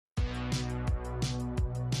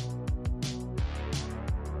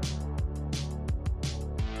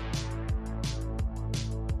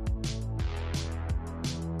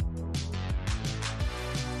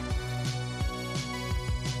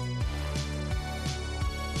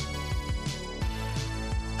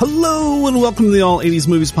Hello and welcome to the All 80s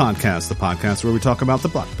Movies Podcast, the podcast where we talk about the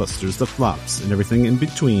blockbusters, the flops, and everything in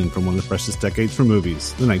between from one of the freshest decades for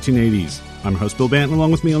movies, the 1980s. I'm your host, Bill Bant, and along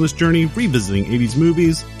with me on this journey, revisiting 80s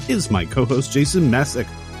movies, is my co-host, Jason Masick.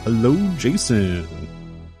 Hello, Jason.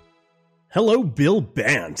 Hello, Bill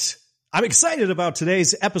Bant. I'm excited about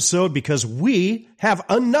today's episode because we have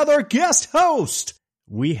another guest host.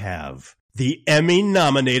 We have the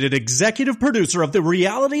Emmy-nominated executive producer of the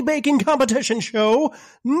reality baking competition show,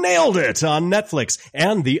 Nailed It! On Netflix,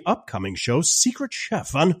 and the upcoming show, Secret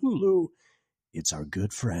Chef on Hulu. It's our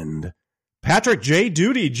good friend, Patrick J.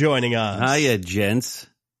 Duty, joining us. Hiya, gents.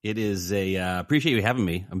 It is appreciate you having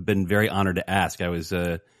me. I've been very honored to ask. I was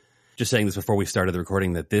just saying this before we started the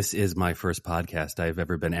recording, that this is my first podcast I've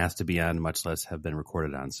ever been asked to be on, much less have been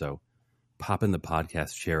recorded on. So pop in the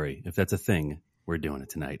podcast cherry. If that's a thing, we're doing it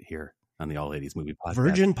tonight here on the All 80s Movie Podcast.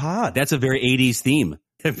 Virgin Pod. That's a very 80s theme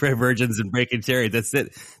for virgins and breaking cherries. That's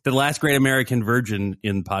it. The last great American virgin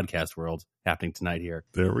in podcast world happening tonight here.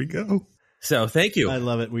 There we go. So thank you. I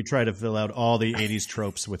love it. We try to fill out all the 80s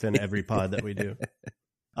tropes within every pod that we do.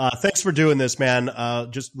 Thanks for doing this, man.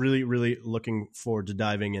 Just really, really looking forward to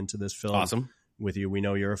diving into this film with you. We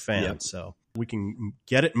know you're a fan, so we can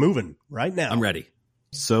get it moving right now. I'm ready.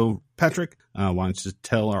 So, Patrick, why don't you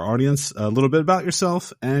tell our audience a little bit about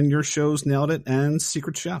yourself and your shows, Nailed It! And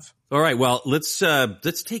Secret Chef. All right. Well, let's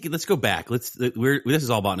take it. Let's go back. This is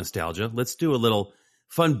all about nostalgia. Let's do a little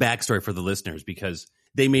fun backstory for the listeners, because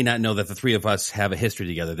they may not know that the three of us have a history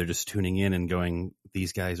together. They're just tuning in and going,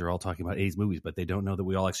 these guys are all talking about 80s movies, but they don't know that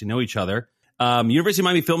we all actually know each other. University of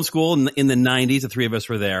Miami Film School in the 90s, the three of us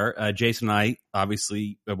were there. Jason and I,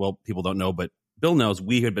 obviously, well, people don't know, but Bill knows,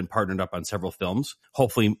 we had been partnered up on several films,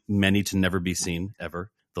 hopefully many to never be seen ever.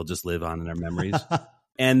 They'll just live on in our memories.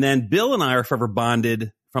 And then Bill and I are forever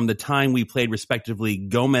bonded from the time we played respectively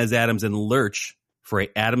Gomez Addams and Lurch for a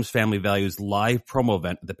Addams Family Values live promo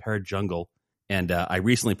event at the Parrot Jungle. And I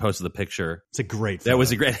recently posted the picture. It's a great photo.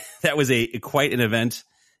 That was quite an event.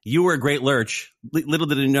 You were a great Lurch. Little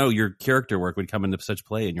did I know your character work would come into such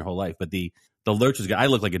play in your whole life. But the Lurch was good. I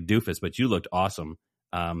looked like a doofus, but you looked awesome.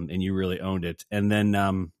 And you really owned it. And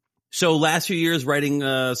then, so last few years writing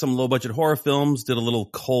some low budget horror films, did a little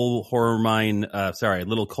coal mine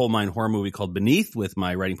horror movie called Beneath with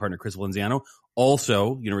my writing partner Chris Valenziano,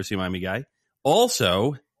 also University of Miami guy.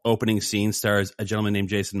 Also, opening scene stars a gentleman named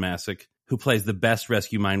Jason Masick, who plays the best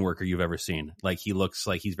rescue mine worker you've ever seen. Like, he looks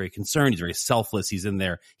like he's very concerned, he's very selfless, he's in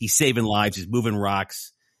there, he's saving lives, he's moving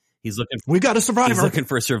rocks. We got a survivor. He's looking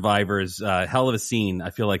for survivors. Hell of a scene.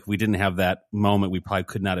 I feel like we didn't have that moment. We probably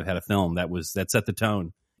could not have had a film that set the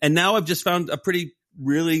tone. And now I've just found a pretty,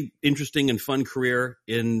 really interesting and fun career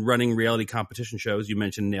in running reality competition shows. You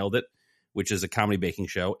mentioned Nailed It, which is a comedy baking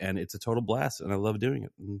show, and it's a total blast, and I love doing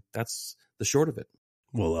it. And that's the short of it.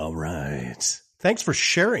 Well, all right. Thanks for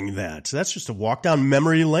sharing that. That's just a walk down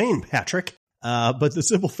memory lane, Patrick. But the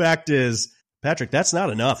simple fact is, Patrick, that's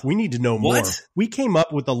not enough. We need to know more. What? We came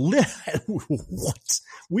up with a list. What?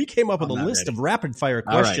 We came up with a list of rapid fire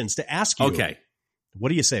questions to ask you. Okay. What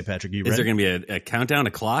do you say, Patrick? You ready? Is there going to be a countdown,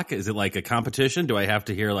 a clock? Is it like a competition? Do I have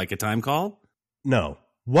to hear like a time call? No.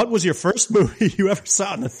 What was your first movie you ever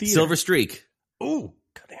saw in the theater? Silver Streak. Ooh,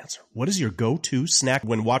 good answer. What is your go-to snack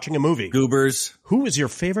when watching a movie? Goobers. Who is your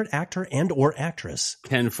favorite actor and or actress?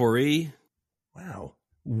 Ken Foree. Wow.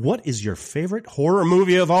 What is your favorite horror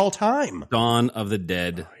movie of all time? Dawn of the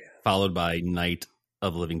Dead, followed by Night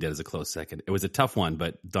of the Living Dead as a close second. It was a tough one,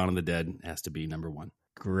 but Dawn of the Dead has to be number one.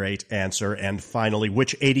 Great answer. And finally,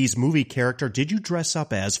 which 80s movie character did you dress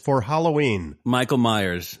up as for Halloween? Michael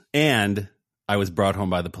Myers. And I was brought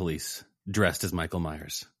home by the police, dressed as Michael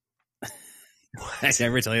Myers. Did I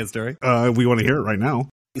ever tell you that story? We want to hear it right now.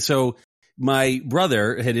 So my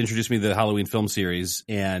brother had introduced me to the Halloween film series,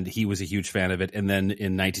 and he was a huge fan of it. And then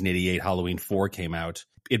in 1988, Halloween 4 came out.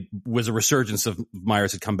 It was a resurgence of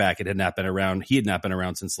Myers had come back. It had not been around. He had not been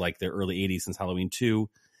around since like the early 80s, since Halloween 2.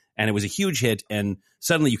 And it was a huge hit. And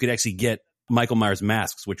suddenly you could actually get Michael Myers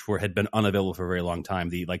masks, which had been unavailable for a very long time.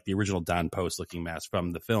 The original Don Post looking mask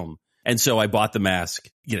from the film. And so I bought the mask.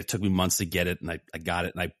 It took me months to get it, and I got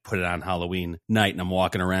it, and I put it on Halloween night, and I'm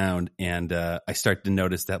walking around, and I start to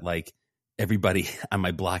notice that like everybody on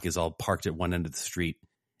my block is all parked at one end of the street.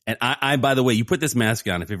 And I by the way, you put this mask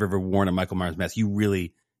on, if you've ever worn a Michael Myers mask, you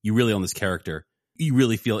really own this character. You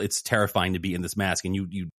really feel it's terrifying to be in this mask, and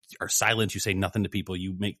you are silent. You say nothing to people.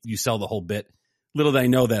 You sell the whole bit. Little did I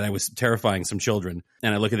know that I was terrifying some children.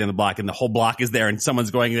 And I look at the end of the block, and the whole block is there, and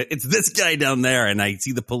someone's going, it's this guy down there. And I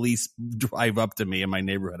see the police drive up to me in my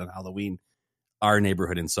neighborhood on Halloween. Our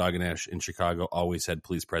neighborhood in Saguenay in Chicago always had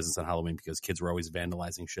police presence on Halloween because kids were always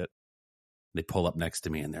vandalizing shit. They pull up next to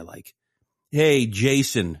me and they're like, "Hey,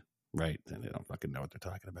 Jason." Right. And they don't fucking know what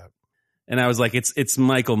they're talking about. And I was like, it's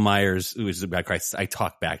Michael Myers, who is about Christ. I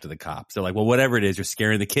talk back to the cops. They're like, well, whatever it is, you're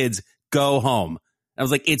scaring the kids. Go home. I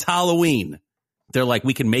was like, it's Halloween. They're like,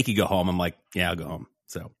 we can make you go home. I'm like, yeah, I'll go home.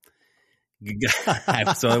 So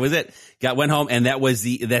that was it. Went home, and that was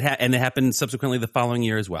and it happened subsequently the following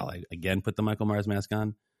year as well. I again put the Michael Myers mask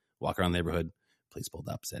on, walk around the neighborhood. Police pulled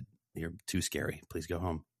up, said, "You're too scary. Please go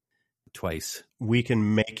home." Twice. We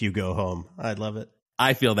can make you go home. I love it.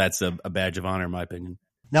 I feel that's a badge of honor, in my opinion.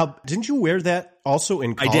 Now, didn't you wear that also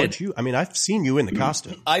in college? I did. I've seen you in the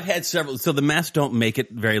costume. I've had several. So the masks don't make it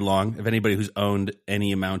very long. If anybody who's owned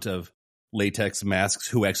any amount of latex masks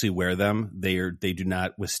who actually wear them, they do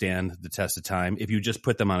not withstand the test of time. If you just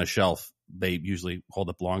put them on a shelf, they usually hold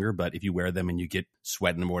up longer. But if you wear them and you get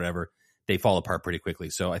sweat in them or whatever, they fall apart pretty quickly.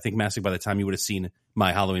 So I think masking, by the time you would have seen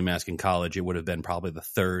my Halloween mask in college, it would have been probably the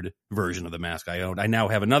third version of the mask I owned. I now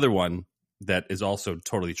have another one that is also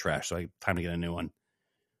totally trash. So I time to get a new one.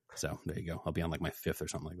 So there you go. I'll be on like my fifth or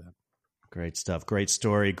something like that. Great stuff. Great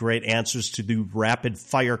story. Great answers to the rapid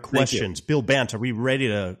fire questions. Bill Bant, are we ready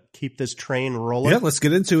to keep this train rolling? Yeah, let's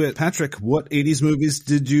get into it. Patrick, what 80s movies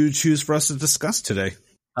did you choose for us to discuss today?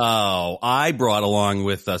 Oh, I brought along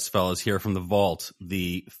with us fellas here from the vault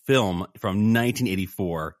the film from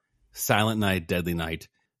 1984, Silent Night, Deadly Night,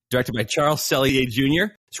 directed by Charles Sellier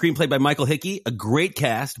Jr., screenplay by Michael Hickey, a great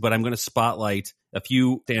cast, but I'm going to spotlight a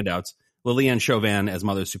few standouts. Lillian Chauvin as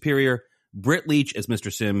Mother Superior, Britt Leach as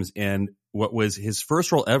Mr. Sims, and what was his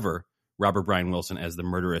first role ever, Robert Brian Wilson as the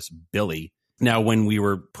murderous Billy. Now, when we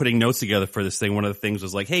were putting notes together for this thing, one of the things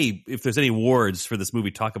was like, hey, if there's any awards for this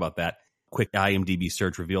movie, talk about that. Quick IMDb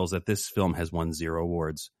search reveals that this film has won 0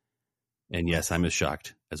 awards. And yes, I'm as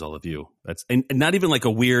shocked as all of you. That's and not even like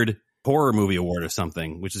a weird horror movie award or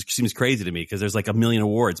something, which seems crazy to me because there's like a million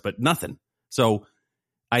awards, but nothing. So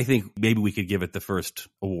I think maybe we could give it the first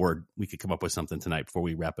award. We could come up with something tonight before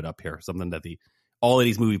we wrap it up here. Something that the All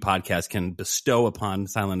 80s Movie Podcast can bestow upon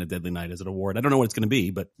Silent and Deadly Night as an award. I don't know what it's going to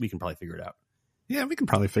be, but we can probably figure it out. Yeah, we can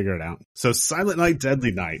probably figure it out. So Silent Night,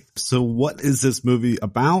 Deadly Night. So what is this movie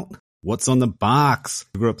about? What's on the box?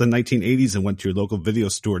 You grew up in the 1980s and went to your local video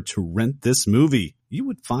store to rent this movie. You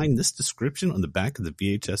would find this description on the back of the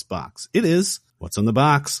VHS box. It is What's on the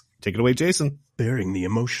Box. Take it away, Jason. Bearing the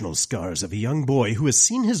emotional scars of a young boy who has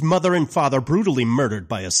seen his mother and father brutally murdered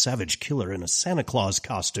by a savage killer in a Santa Claus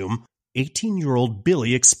costume, 18-year-old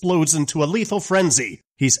Billy explodes into a lethal frenzy.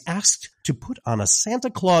 He's asked to put on a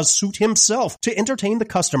Santa Claus suit himself to entertain the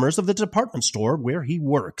customers of the department store where he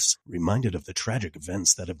works. Reminded of the tragic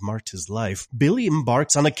events that have marked his life, Billy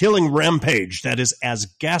embarks on a killing rampage that is as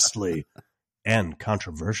ghastly and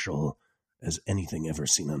controversial as anything ever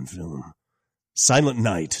seen on film. Silent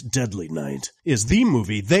Night, Deadly Night is the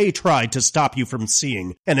movie they tried to stop you from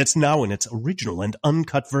seeing, and it's now in its original and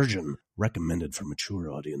uncut version. Recommended for mature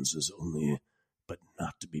audiences only, but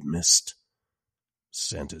not to be missed.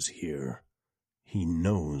 Santa's here. He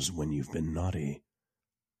knows when you've been naughty.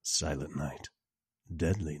 Silent Night,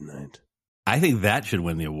 Deadly Night. I think that should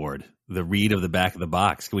win the award. The read of the back of the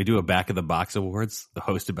box. Can we do a back of the box awards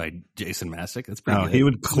hosted by Jason Masick? That's pretty good. He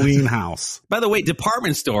would clean house. By the way,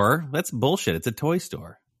 department store. That's bullshit. It's a toy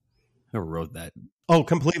store. Whoever wrote that. Oh,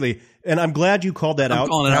 completely. And I'm glad you called that out. I'm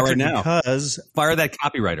calling it out right now. Because fire that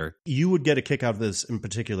copywriter. You would get a kick out of this in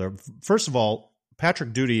particular. First of all,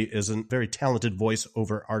 Patrick Doody is a very talented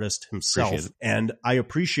voiceover artist himself. And I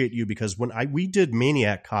appreciate you because when we did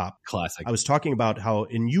Maniac Cop, classic, I was talking about how,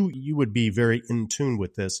 and you would be very in tune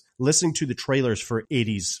with this, listening to the trailers for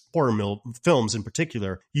 80s horror films in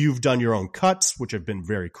particular. You've done your own cuts, which have been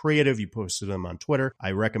very creative. You posted them on Twitter.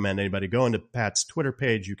 I recommend anybody going to Pat's Twitter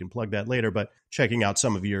page. You can plug that later, but checking out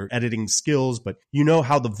some of your editing skills. But you know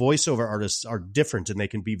how the voiceover artists are different and they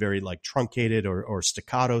can be very like truncated or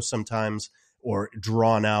staccato sometimes, or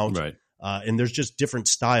drawn out. Right. And there's just different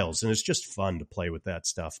styles, and it's just fun to play with that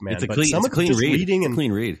stuff, man. It's a clean read. Reading and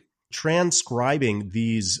clean read. Transcribing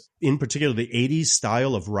these, in particular, the 80s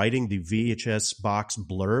style of writing the VHS box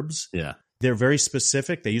blurbs. Yeah. They're very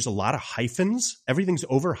specific. They use a lot of hyphens. Everything's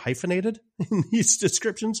over hyphenated in these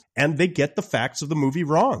descriptions, and they get the facts of the movie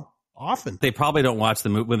wrong. Often. They probably don't watch the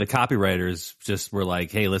movie when the copywriters just were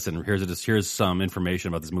like, hey, listen, here's some information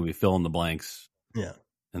about this movie. Fill in the blanks. Yeah.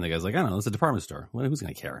 And the guy's like, I don't know, it's a department store. Who's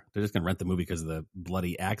going to care? They're just going to rent the movie because of the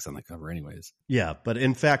bloody axe on the cover anyways. Yeah, but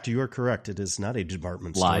in fact, you are correct. It is not a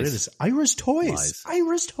department store. Lies. It is Ira's Toys. Lies.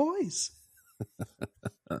 Ira's Toys.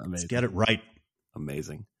 Amazing. Let's get it right.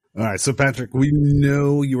 Amazing. All right, so Patrick, we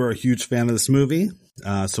know you are a huge fan of this movie.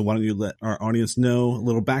 So why don't you let our audience know a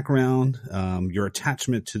little background, your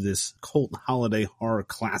attachment to this cult holiday horror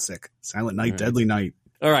classic, Silent Night, Deadly Night.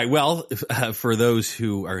 All right. Well, for those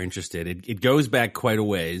who are interested, it goes back quite a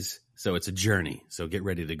ways. So it's a journey. So get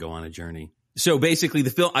ready to go on a journey. So basically the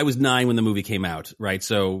film, I was 9 when the movie came out, right?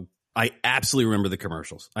 So I absolutely remember the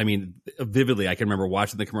commercials. I mean, vividly, I can remember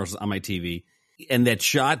watching the commercials on my TV. And that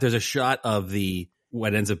shot, there's a shot of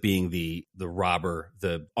what ends up being the robber,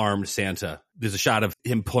 the armed Santa. There's a shot of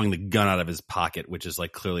him pulling the gun out of his pocket, which is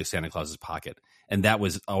like clearly Santa Claus's pocket. And that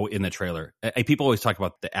was in the trailer. People always talk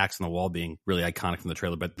about the axe on the wall being really iconic from the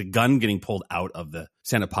trailer, but the gun getting pulled out of the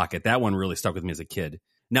Santa pocket, that one really stuck with me as a kid.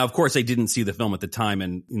 Now, of course, I didn't see the film at the time,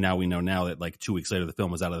 and now we know now that like 2 weeks later, the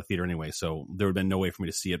film was out of the theater anyway, so there would have been no way for me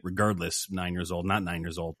to see it regardless, 9 years old, not 9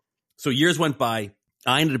 years old. So years went by.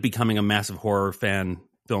 I ended up becoming a massive horror fan,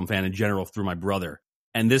 film fan in general through my brother.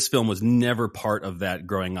 And this film was never part of that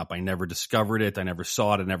growing up. I never discovered it. I never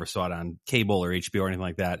saw it. I never saw it on cable or HBO or anything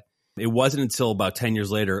like that. It wasn't until about 10 years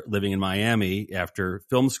later, living in Miami after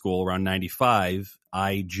film school around 95,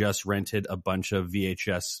 I just rented a bunch of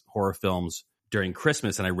VHS horror films during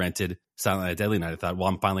Christmas, and I rented Silent Night, Deadly Night. I thought, well,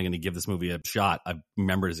 I'm finally going to give this movie a shot. I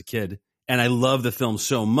remember it as a kid. And I loved the film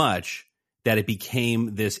so much that it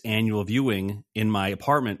became this annual viewing in my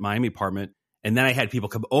apartment, Miami apartment. And then I had people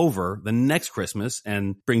come over the next Christmas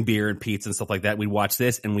and bring beer and pizza and stuff like that. We'd watch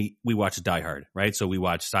this, and we watched Die Hard, right? So we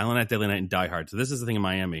watched Silent Night, Deadly Night, and Die Hard. So this is the thing in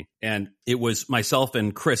Miami. And it was myself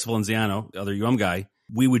and Chris Valenziano, the other UM guy.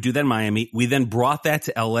 We would do that in Miami. We then brought that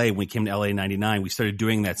to LA when we came to LA in 99. We started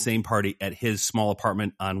doing that same party at his small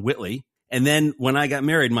apartment on Whitley. And then when I got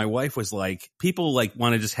married, my wife was like, people like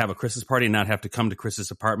want to just have a Christmas party and not have to come to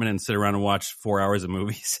Chris's apartment and sit around and watch 4 hours of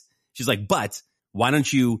movies. She's like, but why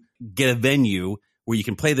don't you get a venue where you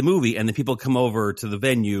can play the movie and then people come over to the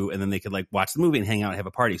venue and then they could like watch the movie and hang out and have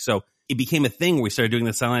a party. So it became a thing where we started doing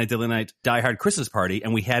the Silent Night, Deadly Night, Die Hard Christmas party,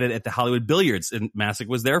 and we had it at the Hollywood Billiards, and Masick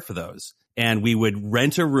was there for those. And we would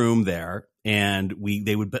rent a room there, and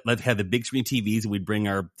they would have the big screen TVs, and we'd bring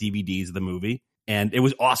our DVDs of the movie. And it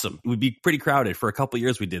was awesome. It would be pretty crowded. For a couple of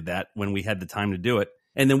years we did that when we had the time to do it.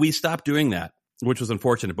 And then we stopped doing that, which was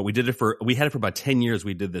unfortunate, but we had it for about 10 years.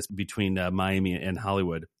 We did this between Miami and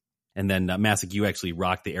Hollywood. And then Masick, you actually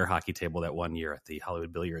rocked the air hockey table that one year at the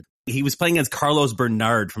Hollywood Billiard. He was playing against Carlos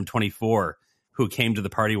Bernard from 24, who came to the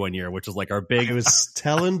party one year, which was like our big. I was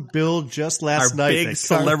telling Bill just last night.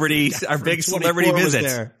 Our big celebrity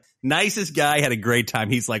visit. Nicest guy, had a great time.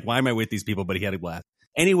 He's like, why am I with these people? But he had a blast.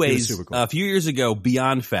 Anyways, cool. A few years ago,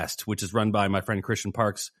 Beyond Fest, which is run by my friend Christian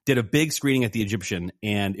Parks, did a big screening at the Egyptian,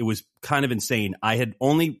 and it was kind of insane. I had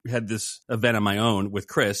only had this event on my own with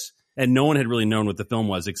Chris, and no one had really known what the film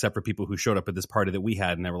was except for people who showed up at this party that we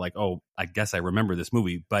had, and they were like, oh, I guess I remember this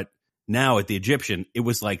movie. But now at the Egyptian, it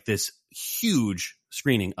was like this huge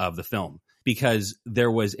screening of the film because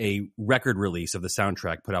there was a record release of the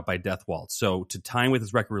soundtrack put out by Death Waltz. So to time with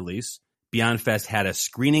this record release, Beyond Fest had a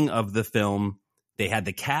screening of the film. They had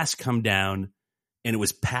the cast come down, and it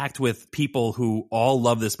was packed with people who all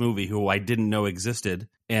love this movie, who I didn't know existed.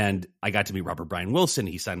 And I got to meet Robert Brian Wilson.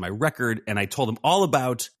 He signed my record, and I told him all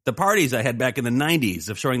about the parties I had back in the 90s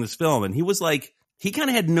of showing this film. And he was like, he kind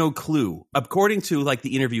of had no clue. According to like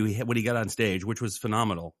the interview he had when he got on stage, which was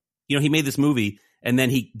phenomenal. You know, he made this movie, and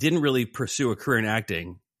then he didn't really pursue a career in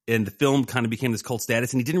acting. And the film kind of became this cult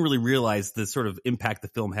status, and he didn't really realize the sort of impact the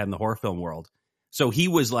film had in the horror film world. So he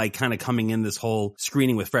was like kind of coming in this whole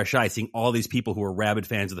screening with fresh eyes, seeing all these people who were rabid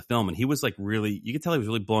fans of the film. And he was like really, you could tell he was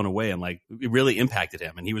really blown away, and like it really impacted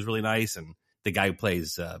him. And he was really nice. And the guy who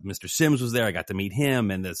plays Mr. Sims was there. I got to meet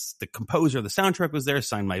him. And the composer of the soundtrack was there,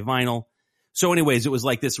 signed my vinyl. So anyways, it was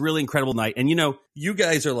like this really incredible night. And you know, you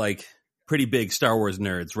guys are like pretty big Star Wars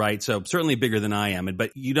nerds, right? So certainly bigger than I am.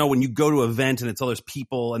 But you know, when you go to an event and it's all those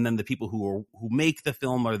people, and then the people who make the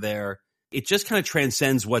film are there, it just kind of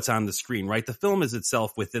transcends what's on the screen, right? The film is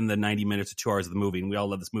itself within the 90 minutes or 2 hours of the movie, and we all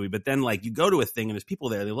love this movie. But then, like, you go to a thing, and there's people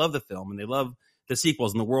there, they love the film, and they love the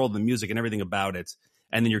sequels and the world and the music and everything about it.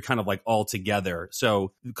 And then you're kind of like all together.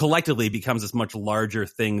 So collectively it becomes this much larger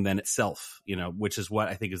thing than itself, you know, which is what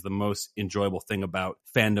I think is the most enjoyable thing about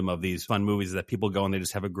fandom of these fun movies, is that people go and they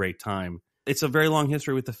just have a great time. It's a very long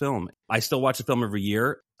history with the film. I still watch the film every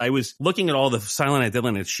year. I was looking at all the Silent Night,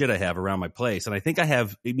 Deadly Night shit I have around my place, and I think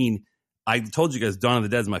I told you guys Dawn of the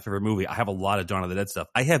Dead is my favorite movie. I have a lot of Dawn of the Dead stuff.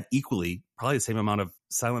 I have equally probably the same amount of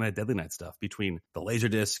Silent Night, Deadly Night stuff between the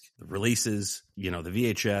Laserdisc, the releases, you know, the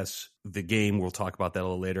VHS, the game. We'll talk about that a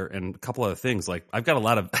little later, and a couple other things. Like I've got a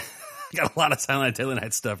lot of Silent Night, Deadly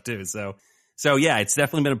Night stuff too. So yeah, it's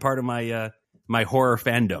definitely been a part of my my horror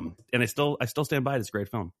fandom. And I still stand by it. It's a great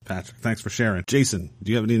film. Patrick, thanks for sharing. Jason,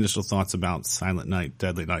 do you have any initial thoughts about Silent Night,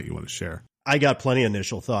 Deadly Night you want to share? I got plenty of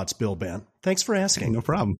initial thoughts, Bill Bant. Thanks for asking. No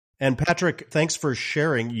problem. And Patrick, thanks for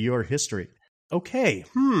sharing your history. Okay,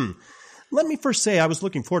 let me first say I was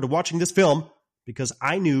looking forward to watching this film because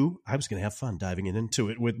I knew I was going to have fun diving into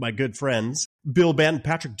it with my good friends, Bill Bant and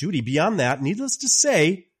Patrick Duty. Beyond that, needless to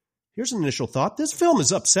say, here's an initial thought. This film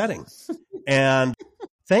is upsetting. And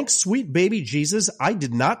thanks, sweet baby Jesus, I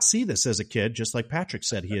did not see this as a kid, just like Patrick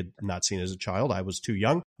said he had not seen it as a child. I was too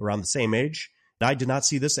young, around the same age. I did not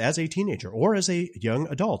see this as a teenager or as a young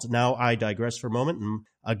adult. Now, I digress for a moment. And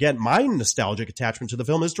again, my nostalgic attachment to the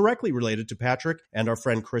film is directly related to Patrick and our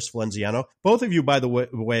friend Chris Valenziano. Both of you, by the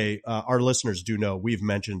way, our listeners do know we've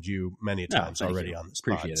mentioned you many times already on this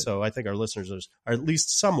pod. So I think our listeners are at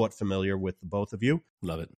least somewhat familiar with the both of you.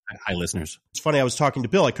 Love it. Hi, listeners. It's funny. I was talking to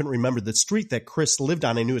Bill. I couldn't remember the street that Chris lived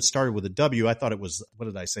on. I knew it started with a W. I thought it was, what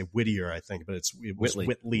did I say? Whittier, I think, but it was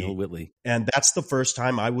Whitley. Whitley. And that's the first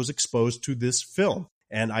time I was exposed to this film.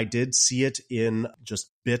 And I did see it in just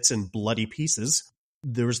bits and bloody pieces.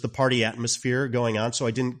 There was the party atmosphere going on, so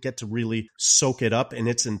I didn't get to really soak it up in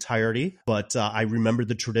its entirety. But I remembered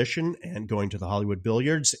the tradition and going to the Hollywood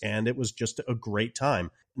Billiards, and it was just a great time.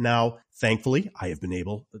 Now, thankfully, I have been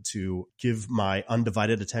able to give my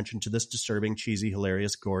undivided attention to this disturbing, cheesy,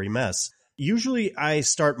 hilarious, gory mess. Usually, I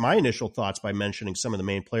start my initial thoughts by mentioning some of the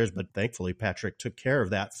main players, but thankfully, Patrick took care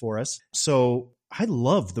of that for us. So I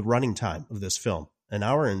love the running time of this film. An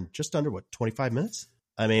hour and just under, 25 minutes?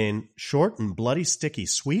 I mean, short and bloody, sticky,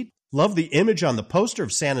 sweet. Love the image on the poster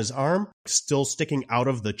of Santa's arm still sticking out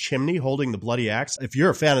of the chimney holding the bloody axe. If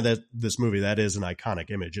you're a fan of this movie, that is an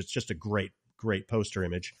iconic image. It's just a great poster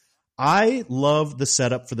image. I love the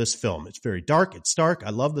setup for this film. It's very dark. It's stark.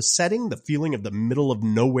 I love the setting, the feeling of the middle of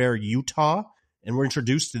nowhere, Utah. And we're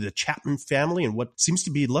introduced to the Chapman family and what seems to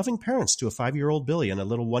be loving parents to a 5-year-old Billy and a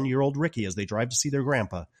little 1-year-old Ricky as they drive to see their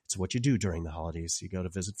grandpa. It's what you do during the holidays. You go to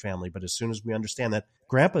visit family. But as soon as we understand that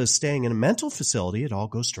grandpa is staying in a mental facility, it all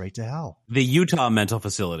goes straight to hell. The Utah Mental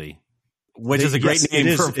Facility, which is a great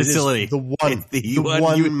name for a facility. The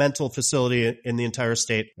one mental facility in the entire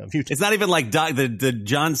state of Utah. It's not even like the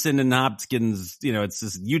Johnson and Hopkins, it's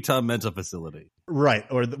this Utah Mental Facility. Right.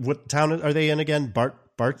 Or what town are they in again? Bartleyville?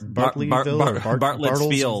 Bartlett's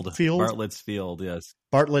Field. Bartlett's Field, yes.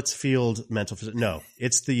 Bartlett's Field Mental Facility. No,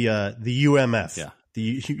 it's the UMF. Yeah.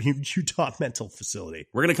 The Utah Mental Facility.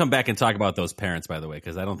 We're going to come back and talk about those parents, by the way,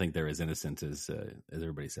 because I don't think they're as innocent as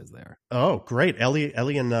everybody says they are. Oh, great. Ellie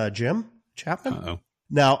and Jim Chapman? Uh-oh.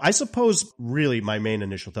 Now, I suppose really my main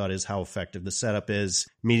initial thought is how effective the setup is.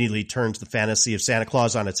 Immediately turns the fantasy of Santa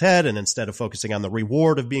Claus on its head, and instead of focusing on the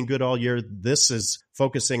reward of being good all year, this is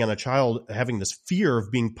focusing on a child having this fear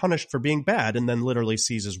of being punished for being bad, and then literally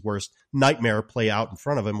sees his worst nightmare play out in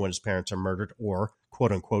front of him when his parents are murdered or,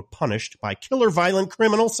 quote-unquote, punished by killer violent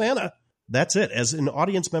criminal Santa. That's it. As an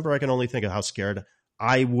audience member, I can only think of how scared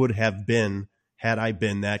I would have been had I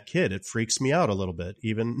been that kid. It freaks me out a little bit,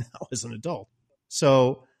 even now as an adult.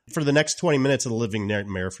 So for the next 20 minutes of the living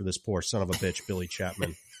nightmare for this poor son of a bitch, Billy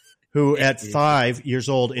Chapman, who at 5 years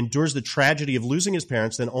old endures the tragedy of losing his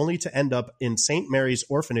parents, then only to end up in St. Mary's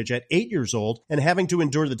Orphanage at 8 years old and having to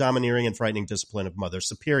endure the domineering and frightening discipline of Mother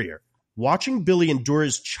Superior. Watching Billy endure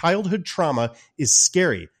his childhood trauma is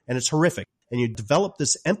scary and it's horrific. And you develop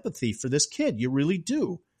this empathy for this kid. You really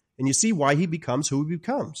do. And you see why he becomes who he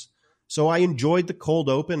becomes. So I enjoyed the cold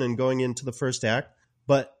open and going into the first act.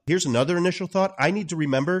 But here's another initial thought. I need to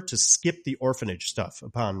remember to skip the orphanage stuff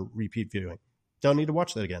upon repeat viewing. Don't need to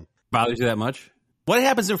watch that again. Bothers you that much? What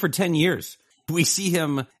happens to him for 10 years? We see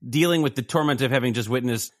him dealing with the torment of having just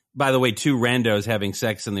witnessed, by the way, 2 randos having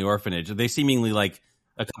sex in the orphanage. They seemingly like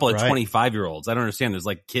a couple of 25-year-olds. I don't understand. There's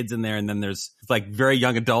like kids in there, and then there's like very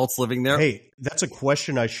young adults living there. Hey, that's a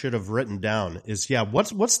question I should have written down. Is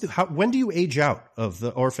when do you age out of the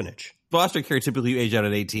orphanage? Foster care typically you age out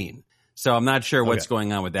at 18. So I'm not sure what's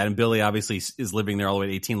going on with that. And Billy obviously is living there all the way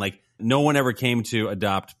to 18. Like no one ever came to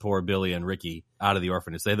adopt poor Billy and Ricky out of the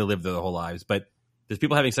orphanage. They lived there their whole lives. But there's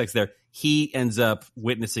people having sex there. He ends up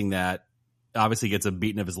witnessing that. Obviously gets a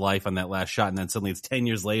beating of his life on that last shot, and then suddenly it's 10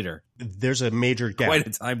 years later. There's a major gap. Quite a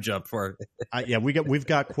time jump for we've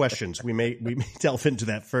got questions. We may delve into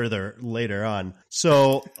that further later on.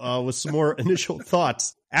 So with some more initial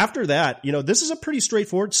thoughts. After that, this is a pretty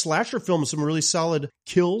straightforward slasher film with some really solid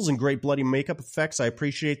kills and great bloody makeup effects. I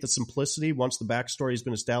appreciate the simplicity. Once the backstory has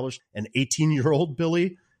been established, an 18-year-old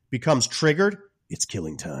Billy becomes triggered. It's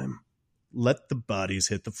killing time. Let the bodies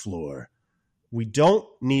hit the floor. We don't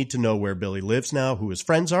need to know where Billy lives now, who his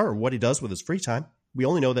friends are, or what he does with his free time. We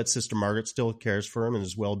only know that Sister Margaret still cares for him and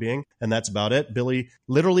his well-being, and that's about it. Billy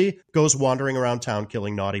literally goes wandering around town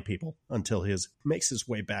killing naughty people until he makes his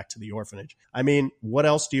way back to the orphanage. I mean, what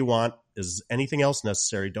else do you want? Is anything else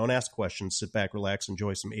necessary? Don't ask questions. Sit back, relax,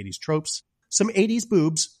 enjoy some 80s tropes, some 80s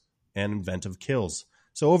boobs, and inventive kills.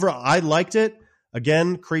 So overall, I liked it.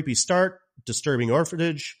 Again, creepy start, disturbing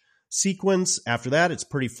orphanage sequence. After that, it's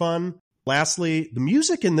pretty fun. Lastly, the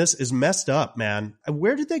music in this is messed up, man.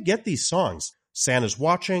 Where did they get these songs? Santa's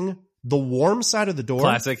Watching, The Warm Side of the Door.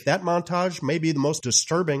 Classic. That montage may be the most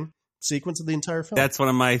disturbing sequence of the entire film. That's one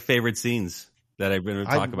of my favorite scenes that I'm going to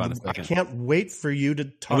talk about in a second. I can't wait for you to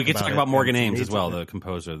talk about it. We can talk about Morgan Ames as well, the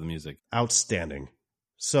composer of the music. Outstanding.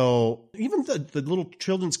 So even the little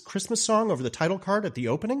children's Christmas song over the title card at the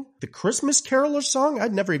opening, the Christmas Caroler song,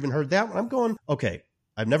 I'd never even heard that one. I'm going, okay,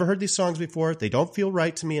 I've never heard these songs before. They don't feel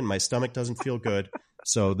right to me, and my stomach doesn't feel good.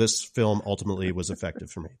 So this film ultimately was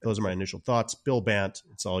effective for me. Those are my initial thoughts. Bill Bant,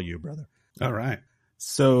 it's all you, brother. All right.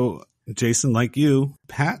 So, Jason, like you,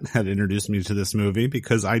 Pat had introduced me to this movie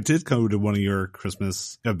because I did go to one of your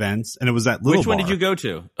Christmas events, and it was at Little Bar. Which one did you go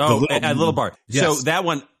to? Oh, at Little Bar. Yes. So that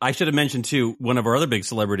one, I should have mentioned too, one of our other big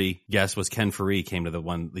celebrity guests was Ken Faree, came to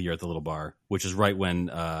the year at the Little Bar, which is right when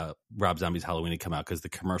Rob Zombie's Halloween had come out, because the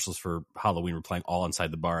commercials for Halloween were playing all inside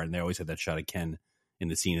the bar, and they always had that shot of Ken in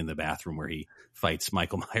the scene in the bathroom where he fights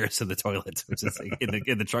Michael Myers in the toilet, which is like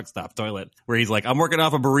in the truck stop toilet, where he's like, I'm working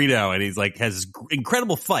off a burrito, and he's like, has this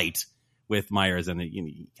incredible fight with Myers, and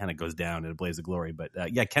he kind of goes down in a blaze of glory. But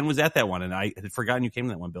yeah, Ken was at that one, and I had forgotten you came to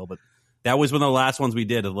that one, Bill, but that was one of the last ones we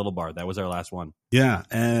did at Little Bar. That was our last one. Yeah,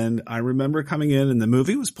 and I remember coming in and the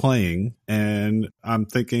movie was playing, and I'm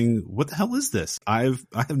thinking, what the hell is this? I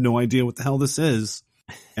have no idea what the hell this is.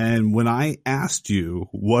 And when I asked you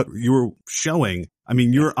what you were showing, I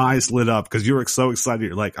mean, your eyes lit up because you were so excited.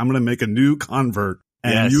 You're like, I'm going to make a new convert.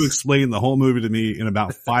 And Yes. you explained the whole movie to me in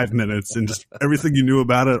about 5 minutes, and just everything you knew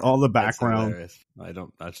about it, all the That's background. hilarious.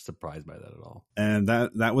 I'm not surprised by that at all. And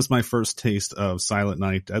that was my first taste of Silent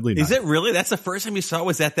Night, Deadly Night. Is it really? That's the first time you saw it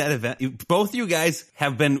was at that event? Both you guys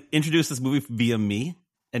have been introduced to this movie via me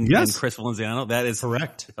and Chris Valenziano. That is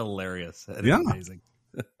Correct. Hilarious. That is Yeah. amazing.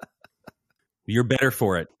 You're better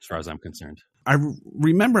for it, as far as I'm concerned. I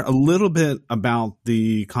remember a little bit about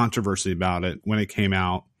the controversy about it when it came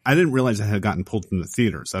out. I didn't realize it had gotten pulled from the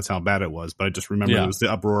theaters. That's how bad it was. But I just remember it was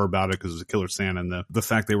the uproar about it because it was a Killer Santa, and the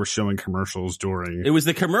fact they were showing commercials during. It was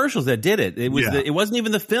the commercials that did it. It was Yeah. it wasn't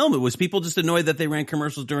even the film. It was people just annoyed that they ran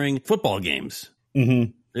commercials during football games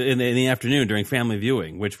Mhm. in the afternoon during family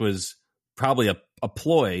viewing, which was probably a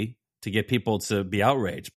ploy to get people to be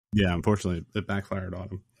outraged. Yeah, unfortunately, it backfired on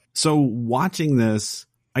him. So watching this,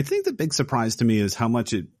 I think the big surprise to me is how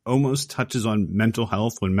much it almost touches on mental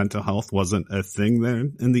health when mental health wasn't a thing there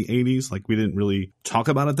in the 80s. Like, we didn't really talk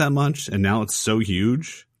about it that much, and now it's so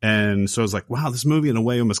huge. And so I was like, wow, this movie in a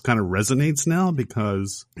way almost kind of resonates now,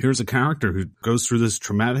 because here's a character who goes through this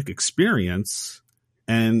traumatic experience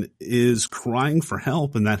and is crying for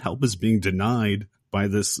help, and that help is being denied by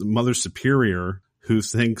this mother superior who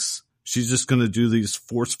thinks she's just going to do these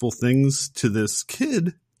forceful things to this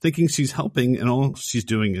kid, thinking she's helping, and all she's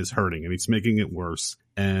doing is hurting, and he's making it worse.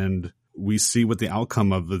 And we see what the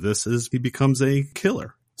outcome of this is. He becomes a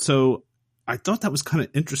killer. So I thought that was kind of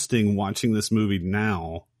interesting watching this movie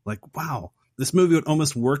now. Like, wow, this movie would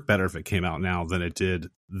almost work better if it came out now than it did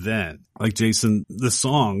then. Like, Jason, the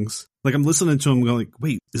songs, like, I'm listening to them going like,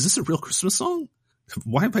 wait, is this a real Christmas song?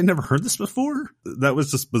 Why have I never heard this before? That was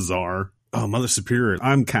just bizarre. Oh, Mother Superior.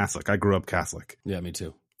 I'm Catholic. I grew up Catholic. Yeah, me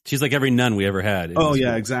too. She's like every nun we ever had. Oh,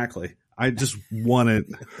 yeah, exactly. I just wanted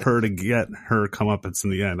her to get her comeuppance in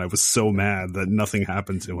the end. I was so mad that nothing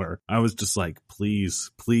happened to her. I was just like, please,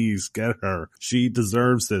 please get her. She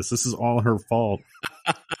deserves this. This is all her fault.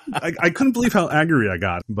 I couldn't believe how angry I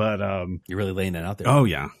got. But You're really laying that out there. oh,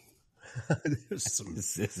 yeah. There's some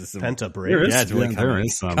This is some pent up There rage. is, Yeah, it's really there coming-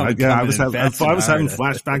 is some. coming I was in having, fast I was and having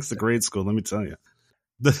hard. flashbacks to grade school, let me tell you.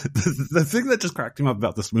 The thing that just cracked me up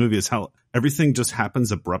about this movie is how everything just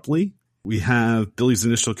happens abruptly. We have Billy's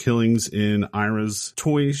initial killings in Ira's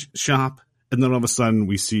toy shop, and then all of a sudden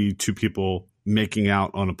we see two people making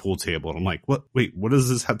out on a pool table. And I'm like, what? Wait, what does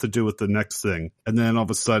this have to do with the next thing? And then all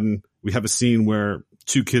of a sudden we have a scene where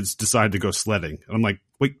two kids decide to go sledding. And I'm like,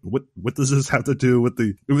 wait, what does this have to do with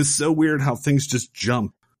the... It was so weird how things just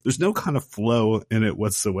jump. There's no kind of flow in it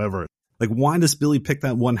whatsoever. Like, why does Billy pick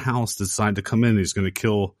that one house, decide to come in and he's going to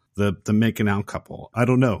kill the making out couple? I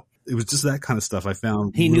don't know. it was just that kind of stuff I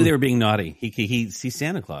found. He knew they were being naughty. He's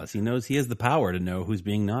Santa Claus. He knows he has the power to know who's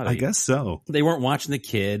being naughty. I guess so. They weren't watching the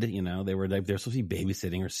kid. You know, they're supposed to be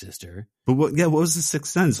babysitting her sister. But what was the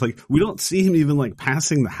sixth sense? Like, we don't see him even like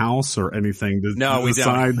passing the house or anything. No, we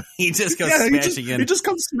don't. He just goes smashing in. He just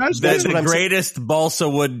comes smashing in. That's the greatest balsa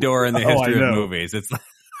wood door in the history of movies. It's like,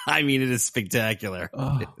 I mean, it is spectacular.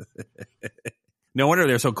 Oh. No wonder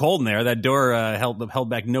they're so cold in there. That door held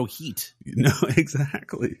back no heat. No,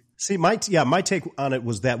 exactly. See, my take on it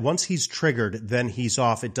was that once he's triggered, then he's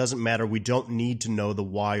off. It doesn't matter. We don't need to know the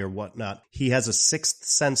why or whatnot. He has a sixth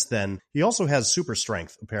sense then. He also has super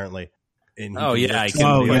strength, apparently. And when he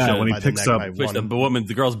picks up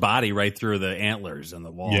the girl's body right through the antlers on the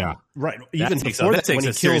wall. Yeah, right. Even before that, when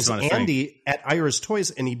he kills Andy at Ira's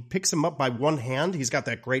Toys and he picks him up by one hand, he's got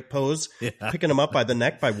that great pose, picking him up by the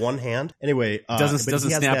neck by one hand. Anyway, doesn't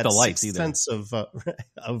snap the lights either. Sense of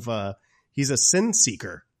he's a sin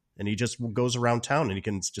seeker, and he just goes around town and he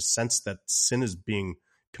can just sense that sin is being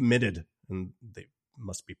committed, and they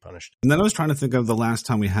must be punished. And then I was trying to think of the last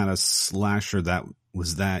time we had a slasher that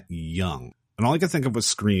was that young. And all I could think of was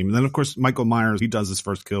Scream. And then, of course, Michael Myers, he does his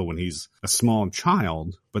first kill when he's a small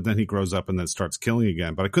child, but then he grows up and then starts killing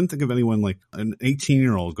again. But I couldn't think of anyone like an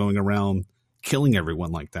 18-year-old going around killing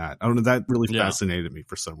everyone like that. I don't know. That really fascinated me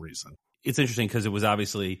for some reason. It's interesting because it was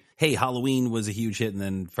obviously, hey, Halloween was a huge hit, and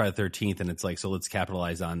then Friday the 13th, and it's like, so let's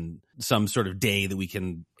capitalize on some sort of day that we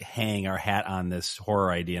can hang our hat on this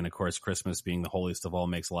horror idea. And of course, Christmas being the holiest of all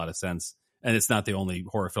makes a lot of sense. And it's not the only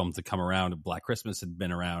horror film to come around. Black Christmas had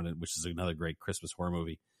been around, which is another great Christmas horror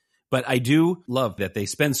movie. But I do love that they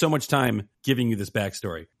spend so much time giving you this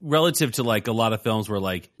backstory relative to like a lot of films where,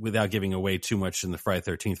 like, without giving away too much in the Friday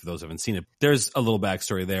the 13th, for those who haven't seen it, there's a little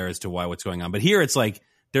backstory there as to what's going on. But here it's like,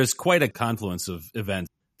 there's quite a confluence of events.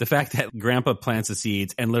 The fact that Grandpa plants the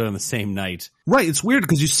seeds and literally on the same night. Right. It's weird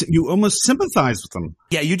because you almost sympathize with them.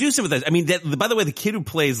 Yeah, you do sympathize. I mean, by the way, the kid who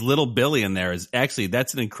plays Little Billy in there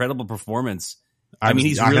that's an incredible performance. I mean,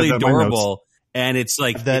 he's really adorable. And it's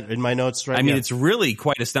like, I have that in my notes, right? I mean, it's really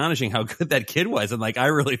quite astonishing how good that kid was. And like, I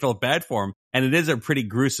really felt bad for him. And it is a pretty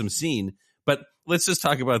gruesome scene. But let's just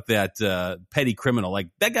talk about that petty criminal. Like,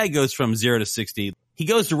 that guy goes from 0 to 60. He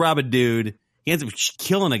goes to rob a dude. He ends up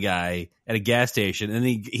killing a guy at a gas station, and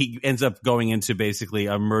he ends up going into basically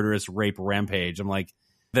a murderous rape rampage. I'm like,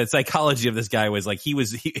 the psychology of this guy was like, he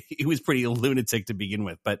was pretty lunatic to begin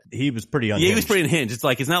with, but he was pretty unhinged. Yeah, he was pretty unhinged. It's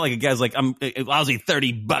like, it's not like a guy's like, I'm lousy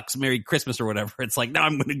 $30, Merry Christmas or whatever. It's like, now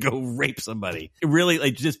I'm going to go rape somebody. It really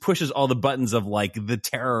like just pushes all the buttons of like the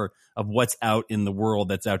terror of what's out in the world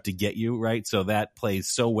that's out to get you, right? So that plays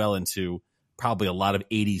so well into probably a lot of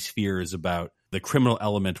 80s fears about the criminal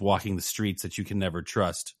element walking the streets that you can never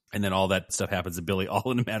trust. And then all that stuff happens to Billy all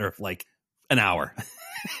in a matter of like an hour.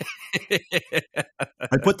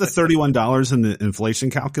 I put the $31 in the inflation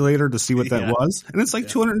calculator to see what that was. And it's like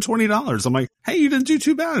 $220. I'm like, hey, you didn't do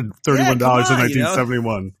too bad. $31 in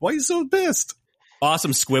 1971. Why are you so pissed?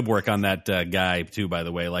 Awesome squib work on that guy too, by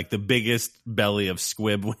the way. Like the biggest belly of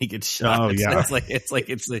squib when he gets shot. Oh, yeah.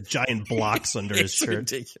 It's the giant blocks under his shirt.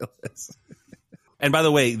 Ridiculous. And by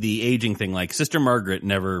the way, the aging thing, like Sister Margaret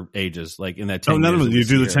never ages. Like in that 10 none of them. You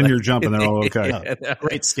do the 10-year jump and they're all okay.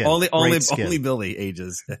 Great skin. Only Billy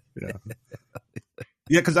ages. Yeah.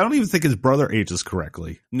 Yeah, because I don't even think his brother ages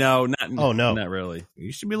correctly. No, not really.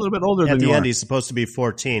 He should be a little bit older than you are. At the end, he's supposed to be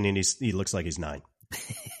 14, and he looks like he's 9.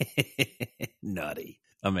 Naughty.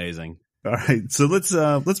 Amazing. All right, so let's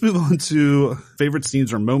move on to favorite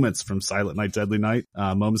scenes or moments from Silent Night, Deadly Night.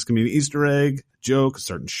 Moments can be an Easter egg, joke, a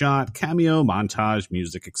certain shot, cameo, montage,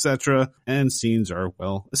 music, etc. And scenes are,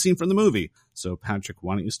 well, a scene from the movie. So, Patrick,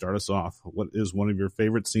 why don't you start us off? What is one of your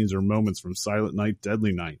favorite scenes or moments from Silent Night,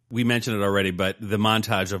 Deadly Night? We mentioned it already, but the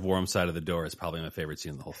montage of Warm Side of the Door is probably my favorite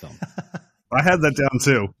scene in the whole film. I had that down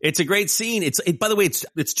too. It's a great scene. By the way,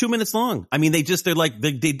 it's 2 minutes long. I mean, they do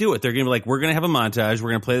it. They're going to be like, we're going to have a montage. We're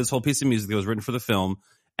going to play this whole piece of music that was written for the film,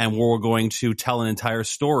 and we're going to tell an entire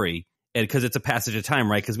story. And because it's a passage of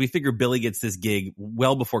time, right? Because we figure Billy gets this gig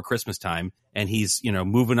well before Christmas time, and he's,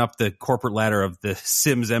 moving up the corporate ladder of the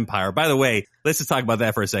Sims empire. By the way, let's just talk about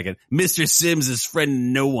that for a second. Mr. Sims is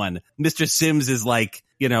friend no one. Mr. Sims is like,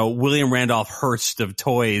 William Randolph Hearst of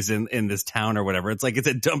toys in this town or whatever. It's like, it's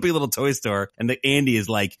a dumpy little toy store. And Andy is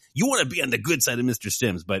like, you want to be on the good side of Mr.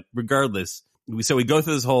 Sims. But regardless, so we go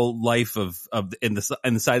through this whole life in the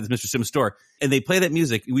side of this Mr. Sims store, and they play that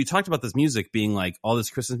music. We talked about this music being like all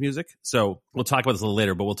this Christmas music. So we'll talk about this a little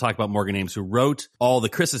later, but we'll talk about Morgan Ames, who wrote all the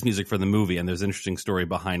Christmas music for the movie. And there's an interesting story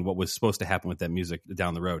behind what was supposed to happen with that music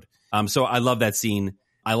down the road. So I love that scene.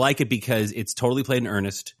 I like it because it's totally played in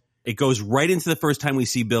earnest. It goes right into the first time we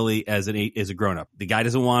see Billy as a grown-up. The guy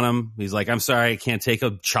doesn't want him. He's like, I'm sorry, I can't take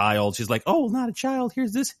a child. She's like, oh, not a child.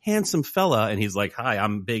 Here's this handsome fella. And he's like, hi,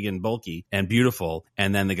 I'm big and bulky and beautiful.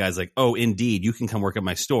 And then the guy's like, oh, indeed, you can come work at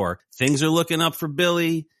my store. Things are looking up for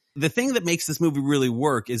Billy. The thing that makes this movie really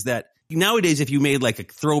work is that nowadays, if you made like a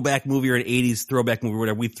throwback movie or an 80s throwback movie or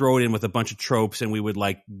whatever, we throw it in with a bunch of tropes and we would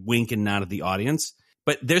like wink and nod at the audience.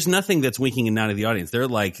 But there's nothing that's winking and nodding at the audience. They're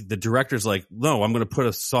like, the director's like, no, I'm going to put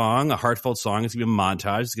a song, a heartfelt song. It's going to be a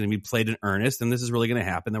montage. It's going to be played in earnest. And this is really going to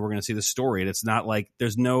happen. Then we're going to see the story. And it's not like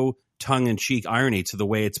there's no tongue-in-cheek irony to the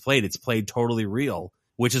way it's played. It's played totally real,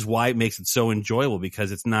 which is why it makes it so enjoyable,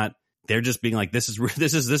 because it's not, they're just being like, this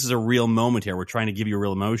is a real moment here. We're trying to give you a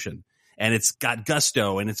real emotion. And it's got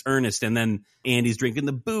gusto and it's earnest. And then Andy's drinking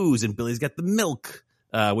the booze and Billy's got the milk.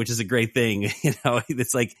 Which is a great thing. You know,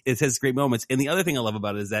 it's like, it has great moments. And the other thing I love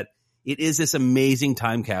about it is that it is this amazing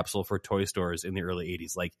time capsule for toy stores in the early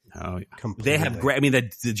 80s. Like, they have great, I mean, the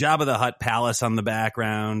Jabba the Hutt palace on the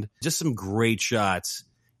background, just some great shots.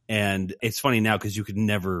 And it's funny now because you could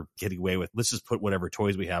never get away with, let's just put whatever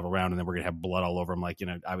toys we have around and then we're going to have blood all over them. Like, you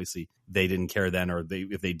know, obviously they didn't care then, or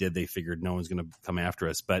if they did, they figured no one's going to come after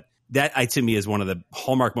us. But that, to me, is one of the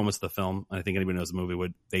hallmark moments of the film. And I think anybody knows the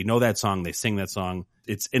movie they know that song, they sing that song.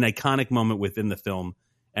 It's an iconic moment within the film.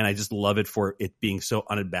 And I just love it for it being so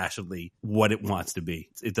unabashedly what it wants to be.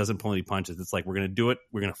 It doesn't pull any punches. It's like, we're going to do it.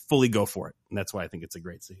 We're going to fully go for it. And that's why I think it's a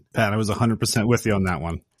great scene. Pat, I was 100% with you on that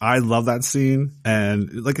one. I love that scene.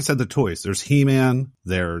 And like I said, the toys, there's He-Man,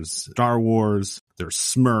 there's Star Wars, there's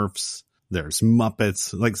Smurfs, there's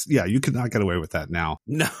Muppets. Like, yeah, you could not get away with that now.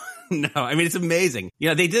 No, I mean, it's amazing.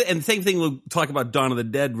 Yeah, they did. And the same thing, we'll talk about Dawn of the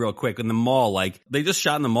Dead real quick in the mall. Like, they just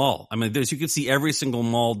shot in the mall. I mean, you could see every single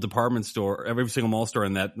mall department store, every single mall store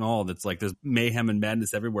in that mall that's like, there's mayhem and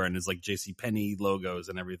madness everywhere. And there's like JCPenney logos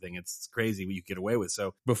and everything. It's crazy what you get away with.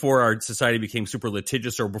 So before our society became super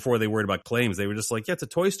litigious, or before they worried about claims, they were just like, yeah, it's a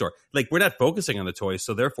toy store. Like, we're not focusing on the toys,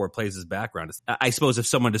 so therefore it plays as background. I suppose if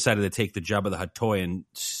someone decided to take the Jabba the Hutt toy and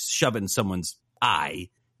shove it in someone's eye,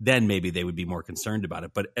 then maybe they would be more concerned about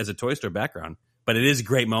it. But as a toy store background, but it is a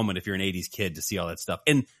great moment if you're an 80s kid to see all that stuff.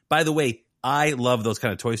 And by the way, I love those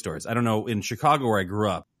kind of toy stores. I don't know, in Chicago where I grew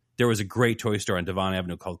up, there was a great toy store on Devon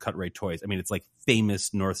Avenue called Cut Rate Toys. I mean, it's like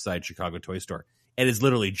famous North Side Chicago toy store. And it's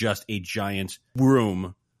literally just a giant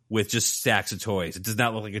room with just stacks of toys. It does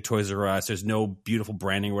not look like a Toys R Us. There's no beautiful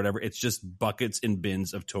branding or whatever. It's just buckets and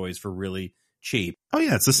bins of toys for really cheap. Oh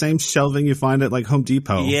yeah, it's the same shelving you find at like Home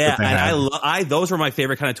Depot. Yeah, and those were my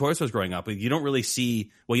favorite kind of toy stores growing up. You don't really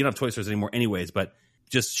see, well, you don't have toy stores anymore anyways, but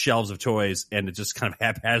just shelves of toys and it's just kind of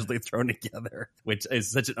haphazardly thrown together, which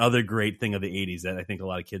is such another great thing of the 80s that I think a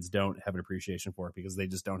lot of kids don't have an appreciation for because they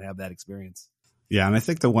just don't have that experience. Yeah, and I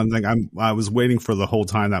think the one thing I was waiting for the whole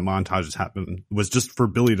time that montages happened was just for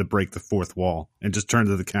Billy to break the fourth wall and just turn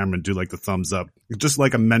to the camera and do like the thumbs up. Just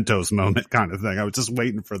like a Mentos moment kind of thing. I was just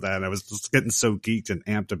waiting for that. I was just getting so geeked and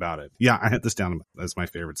amped about it. Yeah, I had this down as my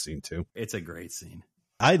favorite scene too. It's a great scene.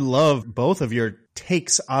 I love both of your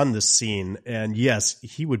takes on the scene. And yes,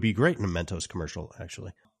 he would be great in a Mentos commercial,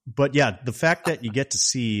 actually. But yeah, the fact that you get to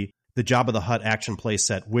see the Jabba the Hutt action play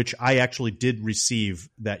set, which I actually did receive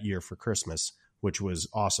that year for Christmas, which was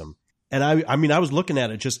awesome. And I mean, I was looking at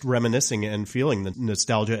it, just reminiscing and feeling the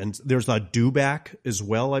nostalgia. And there's a Dewback as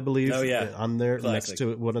well, I believe, on there. Classic. Next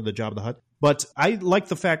to one of the Jabba the Hutt. But I like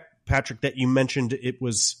the fact, Patrick, that you mentioned it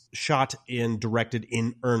was shot and directed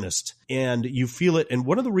in earnest. And you feel it. And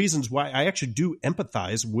one of the reasons why I actually do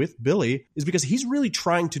empathize with Billy is because he's really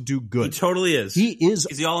trying to do good. He totally is. He's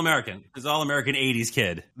the All-American. He's the All-American 80s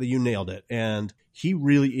kid. You nailed it. And he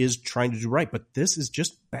really is trying to do right. But this is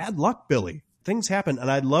just bad luck, Billy. Things happen,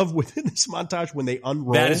 and I love within this montage when they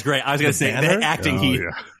unroll. That is great. I was going to say, the acting,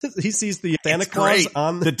 he sees the Santa Claus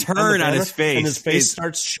on the turn on his face. And his face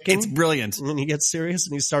starts shaking. It's brilliant. And then he gets serious,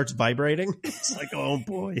 and he starts vibrating. It's like, oh,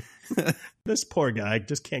 boy. This poor guy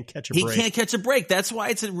just can't catch a break. He can't catch a break. That's why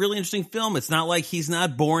it's a really interesting film. It's not like he's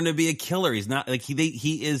not born to be a killer. He's not like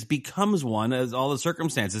becomes one as all the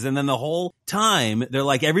circumstances. And then the whole time they're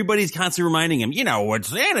like, everybody's constantly reminding him, you know what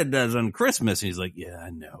Santa does on Christmas. And he's like, yeah, I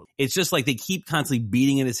know. It's just like they keep constantly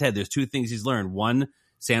beating in his head. There's two things he's learned. One,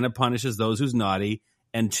 Santa punishes those who's naughty.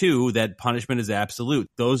 And two, that punishment is absolute.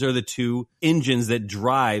 Those are the two engines that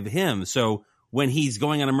drive him. So when he's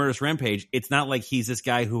going on a murderous rampage, it's not like he's this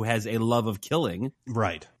guy who has a love of killing.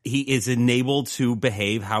 Right. He is enabled to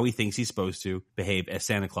behave how he thinks he's supposed to behave as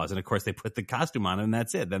Santa Claus. And of course, they put the costume on him, and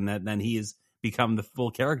that's it. Then he has become the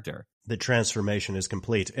full character. The transformation is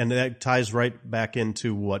complete. And that ties right back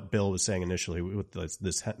into what Bill was saying initially with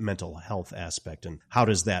this mental health aspect. And how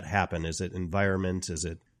does that happen? Is it environment? Is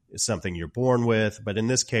it something you're born with. But in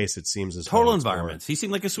this case, it seems as total though it's environment. He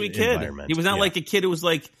seemed like a sweet kid. He was not like a kid who was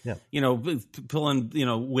like, pulling,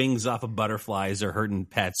 wings off of butterflies or hurting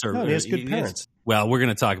pets. Or he has good parents. Well, we're going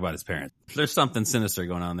to talk about his parents. There's something sinister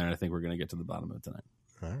going on there, and I think we're going to get to the bottom of it tonight.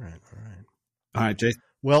 All right, Jay.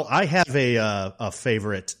 Well, I have a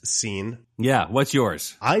favorite scene. Yeah, what's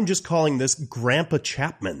yours? I'm just calling this Grandpa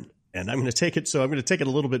Chapman. And I'm going to take it a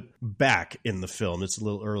little bit back in the film. It's a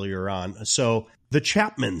little earlier on. So the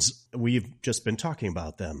Chapmans, we've just been talking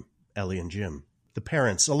about them, Ellie and Jim. The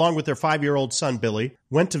parents, along with their 5-year-old son, Billy,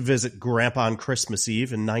 went to visit Grandpa on Christmas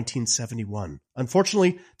Eve in 1971.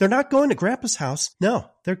 Unfortunately, they're not going to Grandpa's house. No,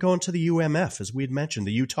 they're going to the UMF, as we had mentioned,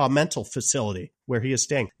 the Utah Mental Facility, where he is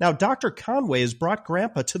staying. Now, Dr. Conway has brought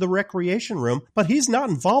Grandpa to the recreation room, but he's not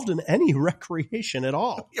involved in any recreation at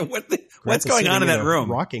all. What's going on in that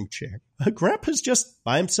room? Rocking chair. Grandpa's just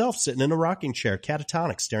by himself, sitting in a rocking chair,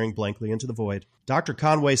 catatonic, staring blankly into the void. Dr.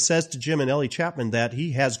 Conway says to Jim and Ellie Chapman that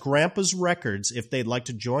he has Grandpa's records if they'd like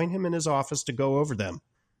to join him in his office to go over them.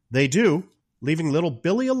 They do, leaving little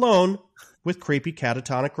Billy alone with creepy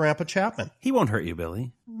catatonic Grandpa Chapman. He won't hurt you,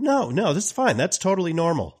 Billy. No, this is fine. That's totally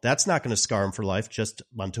normal. That's not going to scar him for life, just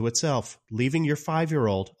unto itself. Leaving your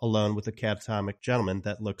 5-year-old alone with a catatonic gentleman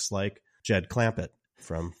that looks like Jed Clampett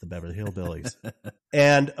from the Beverly Hillbillies.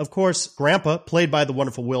 And, of course, Grandpa, played by the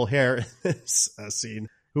wonderful Will Hare, is a scene,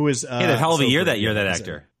 who is... he had a hell of a year that year, that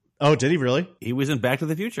actor. Oh, did he really? He was in Back to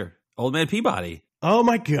the Future. Old Man Peabody. Oh,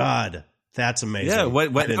 my God. That's amazing. Yeah,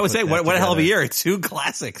 what a hell of a year. 2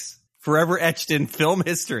 classics. Forever etched in film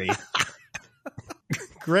history.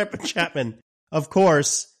 Grandpa Chapman, of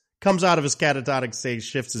course, comes out of his catatonic state,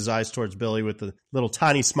 shifts his eyes towards Billy with a little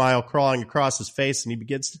tiny smile crawling across his face, and he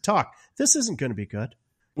begins to talk. This isn't going to be good.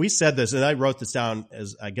 We said this, and I wrote this down,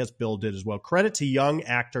 as I guess Bill did as well. Credit to young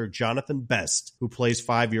actor Jonathan Best, who plays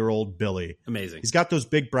 5-year-old Billy. Amazing. He's got those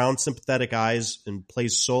big brown sympathetic eyes and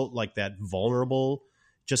plays so like that vulnerable,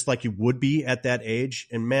 just like you would be at that age.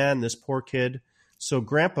 And man, this poor kid. So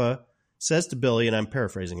Grandpa says to Billy, and I'm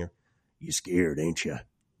paraphrasing here, "You scared, ain't you?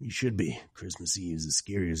 You should be. Christmas Eve is the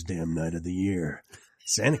scariest damn night of the year.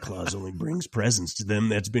 Santa Claus only brings presents to them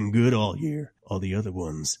that's been good all year. All the other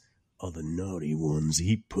ones, all the naughty ones,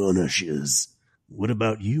 he punishes. What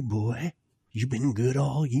about you, boy? You been good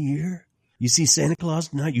all year? You see Santa Claus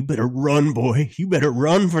tonight? You better run, boy. You better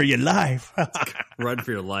run for your life." Run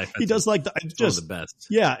for your life. He does like one of the best.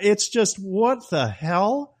 Yeah, it's just what the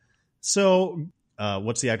hell? So,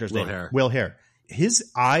 what's the actor's name? Will Hare.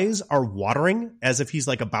 His eyes are watering as if he's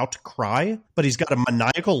like about to cry, but he's got a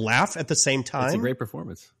maniacal laugh at the same time. It's a great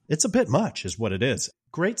performance. It's a bit much is what it is.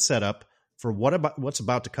 Great setup for what's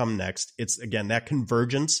about to come next. It's, again, that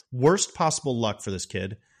convergence. Worst possible luck for this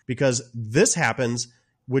kid, because this happens,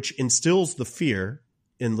 which instills the fear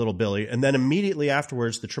in little Billy. And then immediately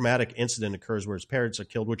afterwards, the traumatic incident occurs where his parents are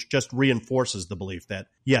killed, which just reinforces the belief that,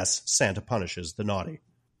 yes, Santa punishes the naughty.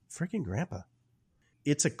 Freaking Grandpa.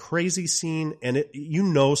 It's a crazy scene, and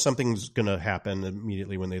something's going to happen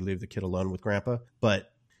immediately when they leave the kid alone with Grandpa.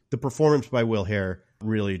 But the performance by Will Hare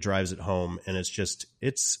really drives it home, and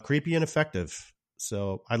it's creepy and effective.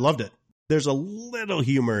 So I loved it. There's a little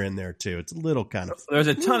humor in there, too. It's a little kind of... There's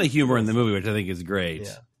a ton of humor in the movie, which I think is great.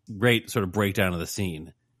 Yeah. Great sort of breakdown of the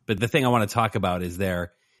scene. But the thing I want to talk about is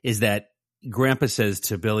that Grandpa says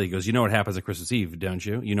to Billy, he goes, "You know what happens on Christmas Eve, don't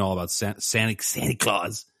you? You know all about Santa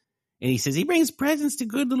Claus." And he says, "He brings presents to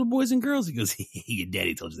good little boys and girls." He goes, "Your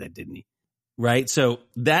daddy told you that, didn't he?" Right? So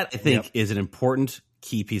that, I think, is an important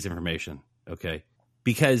key piece of information, okay?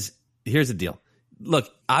 Because here's the deal. Look,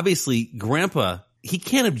 obviously, Grandpa, he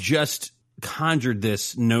can't have just conjured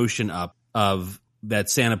this notion up of that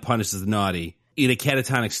Santa punishes the naughty in a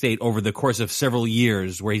catatonic state over the course of several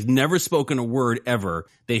years where he's never spoken a word ever.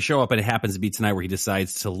 They show up, and it happens to be tonight where he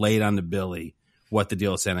decides to lay it on to Billy what the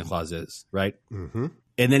deal with Santa Claus is, right? Mm-hmm.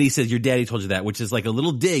 And then he says, "Your daddy told you that," which is like a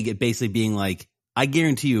little dig at basically being like, I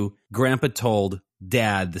guarantee you, Grandpa told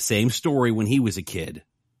Dad the same story when he was a kid,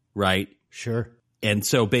 right? Sure. And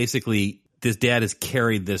so basically, this dad has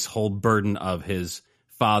carried this whole burden of his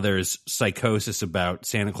father's psychosis about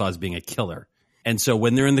Santa Claus being a killer. And so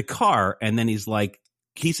when they're in the car, and then he's like,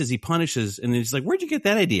 he says he punishes, and then he's like, "Where'd you get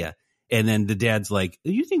that idea?" And then the dad's like,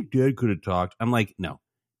 "You think Dad could have talked?" I'm like, no.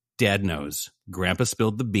 Dad knows. Grandpa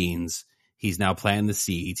spilled the beans. He's now planting the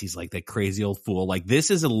seeds. He's like that crazy old fool. Like, this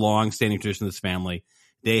is a long-standing tradition of this family.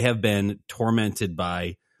 They have been tormented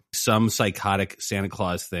by some psychotic Santa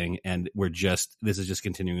Claus thing, and this is just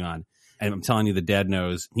continuing on. And I'm telling you, the dad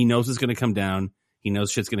knows. He knows it's going to come down. He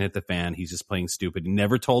knows shit's going to hit the fan. He's just playing stupid. He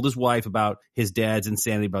never told his wife about his dad's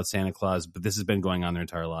insanity about Santa Claus, but this has been going on their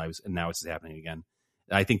entire lives, and now it's happening again.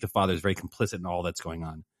 I think the father is very complicit in all that's going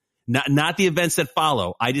on. Not the events that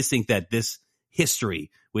follow. I just think that this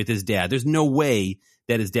history with his dad, there's no way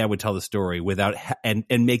that his dad would tell the story without and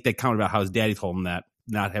make that comment about how his daddy told him that,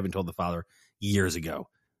 not having told the father years ago.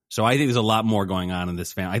 So I think there's a lot more going on in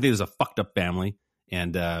this family. I think there's a fucked up family,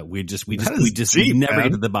 and we never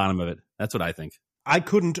get to the bottom of it. That's what I think. I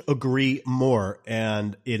couldn't agree more,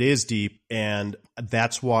 and it is deep, and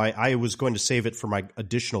that's why I was going to save it for my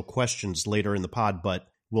additional questions later in the pod, but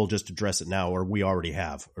we'll just address it now, or we already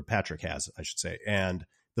have, or Patrick has, I should say. And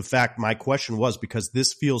the fact my question was, because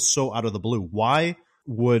this feels so out of the blue, why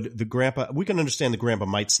would the grandpa, we can understand the grandpa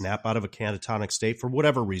might snap out of a catatonic state for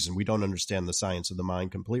whatever reason. We don't understand the science of the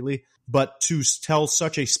mind completely, but to tell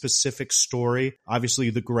such a specific story, obviously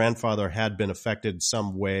the grandfather had been affected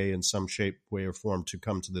some way, in some shape, way, or form, to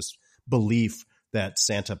come to this belief that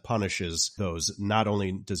Santa punishes those. Not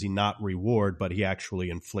only does he not reward, but he actually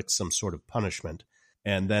inflicts some sort of punishment.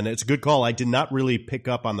 And then it's a good call. I did not really pick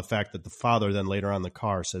up on the fact that the father then later on in the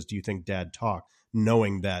car says, "Do you think Dad talked?"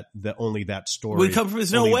 Knowing that only that story. Well, he come from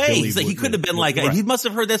his no way. He's like, he couldn't have been like, right. He must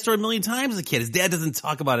have heard that story a million times as a kid. His dad doesn't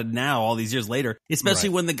talk about it now, all these years later, especially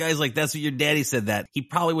when the guy's like, that's what your daddy said that. He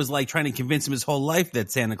probably was like trying to convince him his whole life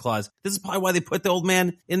that Santa Claus, this is probably why they put the old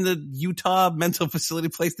man in the Utah mental facility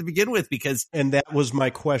place to begin with, because. And that was my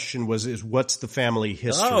question is what's the family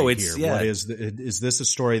history here? Yeah. What is this a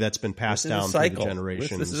story that's been passed down through the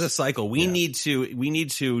generations? This is a cycle. We need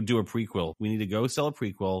to do a prequel. We need to go sell a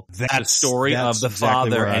prequel. That's the story of the exactly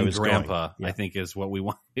father and grandpa, I think, is what we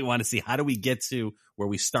want. We want to see. How do we get to where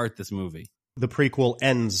we start this movie? The prequel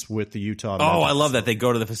ends with the Utah. Oh, I love that. They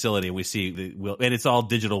go to the facility and we see and it's all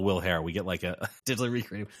digital Will Hare. We get like a digitally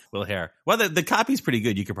recreated Will Hare. Well, the copy's pretty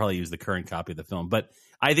good. You could probably use the current copy of the film, but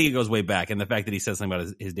I think it goes way back. And the fact that he says something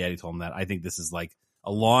about his daddy told him that, I think this is like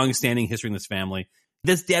a long-standing history in this family.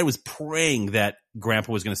 This dad was praying that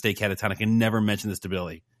grandpa was going to stay catatonic and never mention this to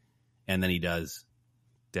Billy. And then he does.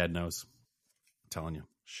 Dad knows. I'm telling you.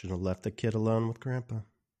 Should have left the kid alone with grandpa.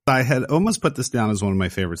 I had almost put this down as one of my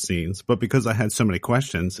favorite scenes, but because I had so many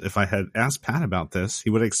questions, if I had asked Pat about this, he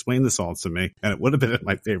would have explained this all to me, and it would have been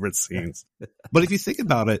my favorite scenes. But if you think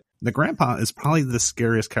about it, the grandpa is probably the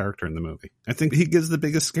scariest character in the movie. I think he gives the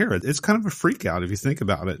biggest scare. It's kind of a freak out if you think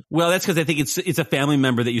about it. Well, that's because I think it's a family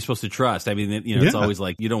member that you're supposed to trust. I mean, it's always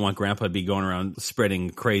like you don't want grandpa to be going around spreading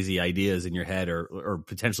crazy ideas in your head or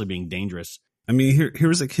potentially being dangerous. I mean,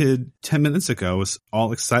 here's a kid 10 minutes ago was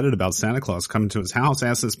all excited about Santa Claus coming to his house,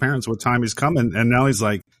 asked his parents what time he's coming, and now he's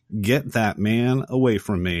like, get that man away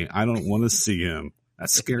from me. I don't want to see him.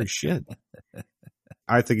 That's scary shit.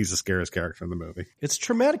 I think he's the scariest character in the movie. It's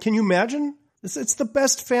traumatic. Can you imagine? It's the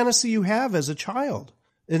best fantasy you have as a child.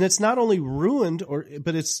 And it's not only ruined,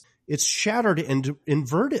 but it's shattered and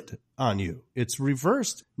inverted on you. It's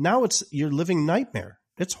reversed. Now it's your living nightmare.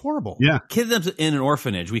 It's horrible. Yeah. Kid ends up in an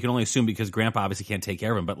orphanage. We can only assume because grandpa obviously can't take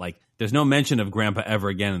care of him, but like there's no mention of grandpa ever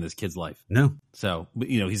again in this kid's life. No. So,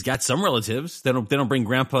 he's got some relatives. They don't bring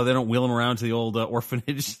grandpa. They don't wheel him around to the old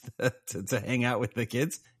orphanage to hang out with the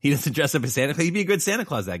kids. He doesn't dress up as Santa Claus. He'd be a good Santa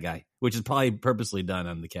Claus, that guy, which is probably purposely done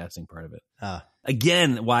on the casting part of it.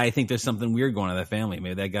 Again, why I think there's something weird going on in that family.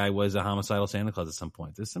 Maybe that guy was a homicidal Santa Claus at some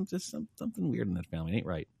point. There's something weird in that family. It ain't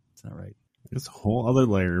right. It's not right. It's a whole other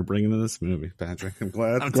layer you're bringing to this movie, Patrick. I'm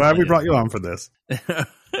glad we brought you on for this.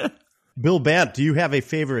 Bill Bant, do you have a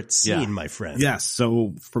favorite scene, my friend? Yes.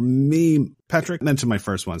 So for me, Patrick mentioned my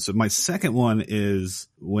first one. So my second one is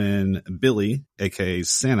when Billy, aka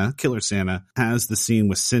Santa, Killer Santa, has the scene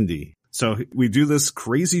with Cindy. So we do this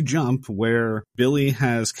crazy jump where Billy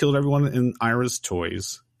has killed everyone in Ira's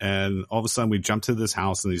toys. And all of a sudden we jump to this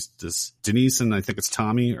house and this Denise and I think it's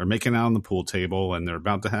Tommy are making out on the pool table and they're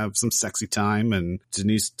about to have some sexy time. And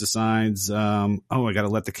Denise decides, I got to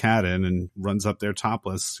let the cat in, and runs up there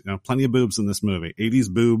topless. Plenty of boobs in this movie, 80s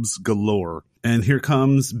boobs galore. And here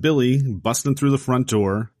comes Billy busting through the front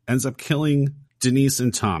door, ends up killing Denise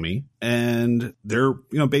and Tommy. And they're,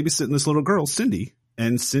 babysitting this little girl, Cindy.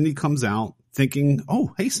 And Cindy comes out thinking,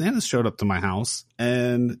 oh, hey, Santa showed up to my house.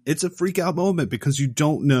 And it's a freak out moment because you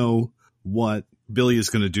don't know what Billy is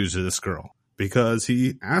going to do to this girl, because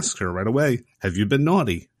he asks her right away, have you been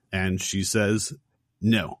naughty? And she says,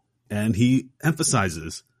 no. And he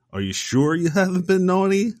emphasizes, are you sure you haven't been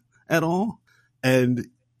naughty at all? And,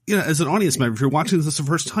 as an audience member, if you're watching this the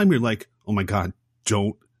first time, you're like, oh my God,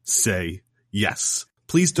 don't say yes.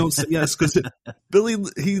 Please don't say yes, because Billy,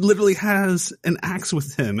 he literally has an axe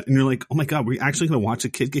with him. And you're like, oh my God, we're actually going to watch a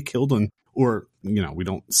kid get killed or, we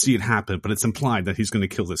don't see it happen, but it's implied that he's going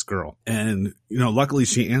to kill this girl. And, luckily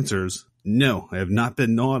she answers, no, I have not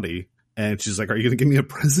been naughty. And she's like, are you going to give me a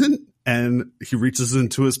present? And he reaches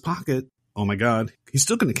into his pocket oh my God, he's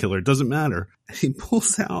still going to kill her. It doesn't matter. And he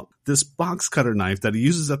pulls out this box cutter knife that he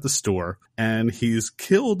uses at the store, and he's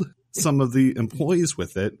killed some of the employees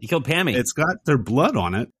with it. He killed Pammy. It's got their blood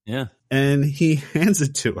on it. Yeah. And he hands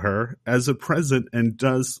it to her as a present and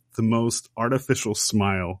does the most artificial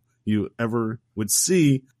smile you ever would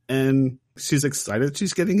see. And she's excited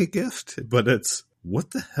she's getting a gift, but it's,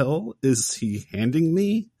 what the hell is he handing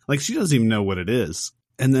me? Like, she doesn't even know what it is.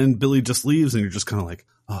 And then Billy just leaves, and you're just kind of like,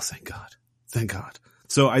 oh, thank God. Thank God.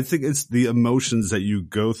 So I think it's the emotions that you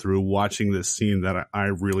go through watching this scene that I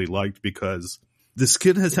really liked, because this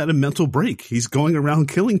kid has had a mental break. He's going around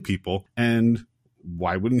killing people, and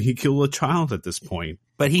why wouldn't he kill a child at this point?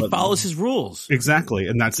 But he follows his rules. Exactly,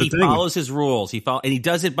 and that's the thing. He follows his rules. And he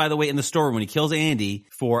does it, by the way, in the story when he kills Andy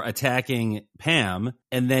for attacking Pam,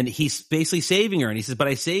 and then he's basically saving her, and he says, but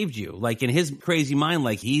I saved you. Like, in his crazy mind,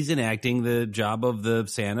 like, he's enacting the job of the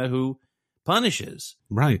Santa who punishes.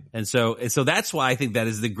 Right. And so that's why I think that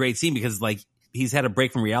is the great scene, because, like, he's had a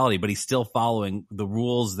break from reality, but he's still following the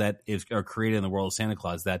rules that are created in the world of Santa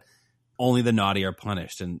Claus, that only the naughty are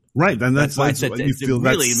punished. And right, and that's why you feel that it's a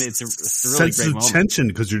really sense great of moment. tension,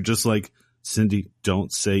 because you're just like, Cindy,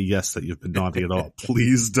 don't say yes that you've been naughty at all.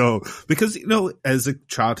 Please don't. Because, you know, as a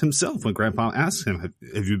child himself, when Grandpa asks him,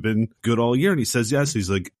 have you been good all year? And he says yes. He's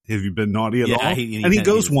like, have you been naughty at all? And he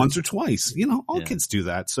goes once or twice. You know, all kids do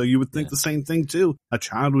that. So you would think the same thing too. A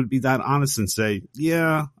child would be that honest and say,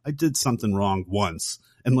 yeah, I did something wrong once.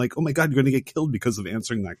 And like, oh my God, you're going to get killed because of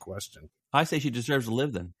answering that question. I say she deserves to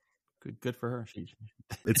live then. Good for her.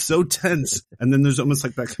 It's so tense. And then there's almost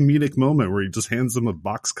like that comedic moment where he just hands him a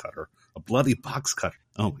box cutter, a bloody box cutter.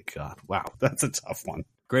 Oh my God. Wow. That's a tough one.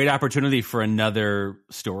 Great opportunity for another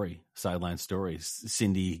story, sideline stories.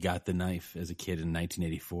 Cindy got the knife as a kid in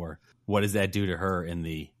 1984. What does that do to her in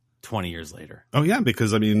the 20 years later? Oh yeah,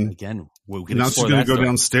 because I mean, again, now she's going to go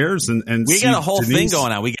downstairs and we see got a whole Denise. thing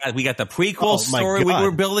going on. We got the prequel story.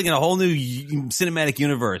 We're building in a whole new cinematic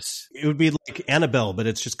universe. It would be like Annabelle, but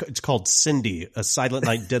it's called Cindy, a Silent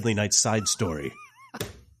Night, Deadly Night side story.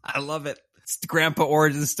 I love it. It's the Grandpa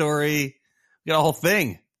origin story. We got a whole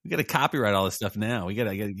thing. We got to copyright all this stuff now. We got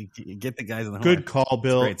to get the guys on the horn. Good call,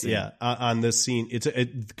 Bill. Yeah, on this scene,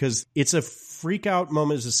 because it's a freak out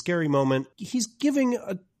moment. It's a scary moment. He's giving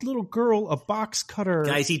a little girl a box cutter.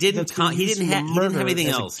 Guys, he didn't have anything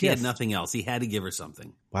else. He had nothing else. He had to give her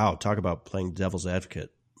something. Wow, talk about playing devil's advocate.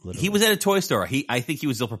 Literally. He was at a toy store. I think he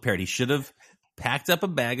was ill prepared. He should have packed up a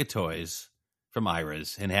bag of toys from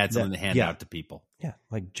Ira's and had something to hand out to people. Yeah,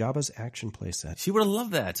 like Jabba's action playset. She would have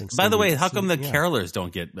loved that. By the way, how come the carolers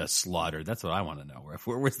don't get slaughtered? That's what I want to know.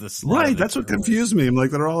 Where's the slaughter? Right, that's what confused me. I'm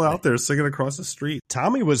like, they're all out there singing across the street.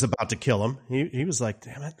 Tommy was about to kill him. He was like,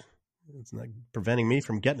 damn it. It's not preventing me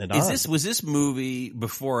from getting it on. Was this movie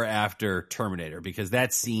before or after Terminator? Because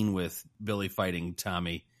that scene with Billy fighting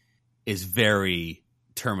Tommy is very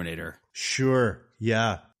Terminator. Sure,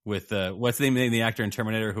 yeah. With what's the name of the actor in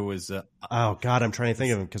Terminator who was oh God, I'm trying to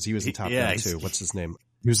think of him because he was in Top Gun too. What's his name?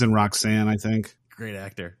 He was in Roxanne, I think. Great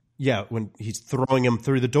actor. Yeah, when he's throwing him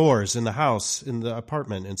through the doors in the house, in the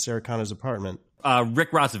apartment, in Sarah Connor's apartment.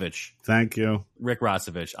 Rick Rossovich. Thank you. Rick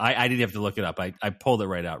Rossovich. I didn't have to look it up. I pulled it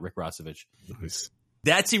right out. Rick Rossovich. Nice.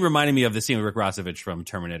 That scene reminded me of the scene with Rick Rossovich from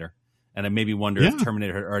Terminator. And I made me wonder if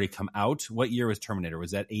Terminator had already come out. What year was Terminator?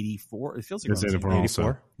 Was that 84? It feels like it's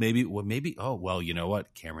 84. Maybe. Oh, well, you know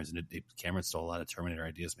what? Cameron stole a lot of Terminator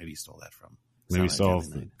ideas. Maybe he stole that from. Maybe he stole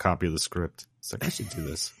a copy of the script. It's like, I should do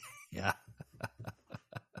this. Yeah.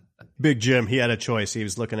 Big Jim, he had a choice. He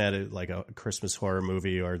was looking at it like a Christmas horror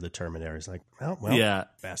movie or the Terminator. He's like, well, yeah,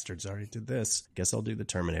 bastards already did this. Guess I'll do the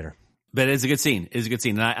Terminator. But it's a good scene.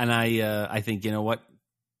 And I think, you know what?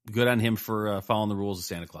 Good on him for following the rules of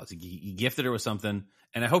Santa Claus. He gifted her with something,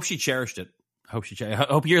 and I hope she cherished it. I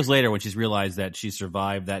hope years later, when she's realized that she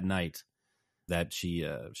survived that night, that she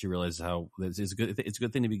realizes how it's a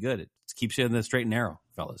good thing to be good. It keeps you in the straight and narrow,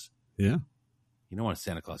 fellas. Yeah. You don't want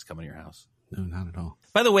Santa Claus coming to your house. No, not at all.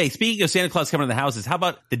 By the way, speaking of Santa Claus coming to the houses, how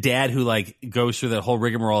about the dad who like goes through the whole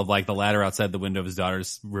rigmarole of like the ladder outside the window of his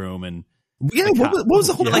daughter's room and what was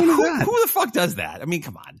the whole point of that? Who the fuck does that? I mean,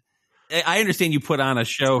 come on. I understand you put on a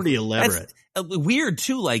show. It's pretty elaborate. That's weird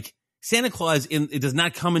too. Like Santa Claus it does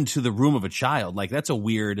not come into the room of a child. Like that's a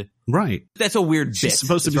weird right. That's a weird She's bit.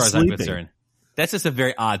 supposed to be as far as I'm sleeping. concerned. That's just a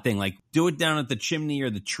very odd thing. Like do it down at the chimney or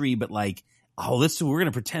the tree, but like, we're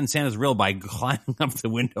gonna pretend Santa's real by climbing up the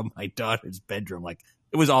window of my daughter's bedroom. Like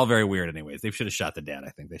it was all very weird. Anyways, they should have shot the dad. I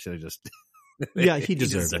think they should have just. Yeah, he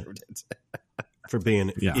deserved it for being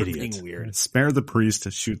an idiot. Being weird. Spare the priest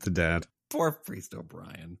to shoot the dad. Poor priest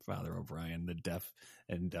O'Brien, Father O'Brien, the deaf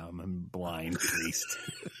and dumb and blind priest.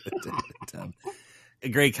 a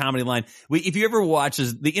great comedy line. If you ever watch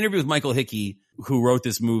the interview with Michael Hickey, who wrote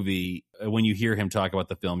this movie, when you hear him talk about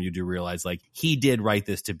the film, you do realize like he did write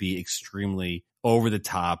this to be extremely over the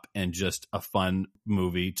top and just a fun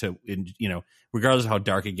movie to, you know, regardless of how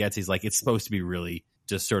dark it gets, he's like, it's supposed to be really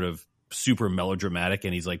just sort of super melodramatic,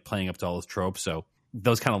 and he's like playing up to all his tropes. So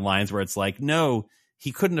those kind of lines where it's like, no,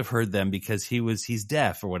 he couldn't have heard them because he's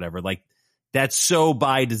deaf or whatever. Like, that's so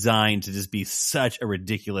by design to just be such a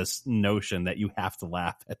ridiculous notion that you have to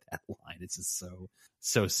laugh at that line. It's just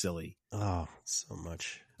so silly. Oh, so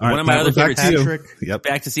much. All right, one of my other favorite Patrick. scenes. Yep.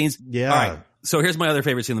 Back to scenes. Yeah. All right. So here's my other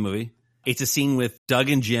favorite scene in the movie. It's a scene with Doug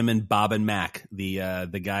and Jim and Bob and Mac,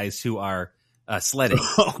 the guys who are sledding.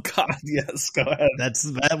 Oh God, yes. Go ahead.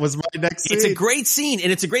 That was my next scene. It's a great scene,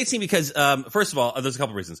 and it's a great scene because first of all, there's a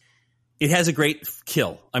couple reasons. It has a great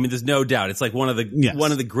kill. I mean, there's no doubt. It's like one of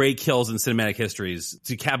the great kills in cinematic histories.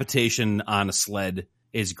 Decapitation on a sled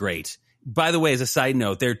is great. By the way, as a side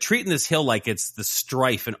note, they're treating this hill like it's the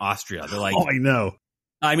Strife in Austria. They're like, oh, I know.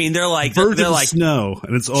 I mean, they're like snow,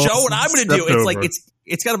 and it's all show what I'm going to do. It's over. like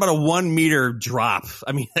it's got about a 1 meter drop.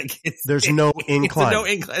 I mean, like there's no incline. No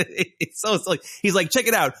incline. It's so like he's like, check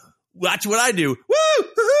it out. Watch what I do. Woo!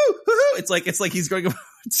 Woo-hoo! Woo-hoo! It's like he's going about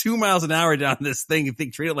 2 miles an hour down this thing. You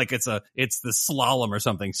think treat it like it's the slalom or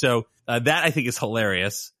something. So that I think is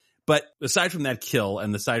hilarious. But aside from that kill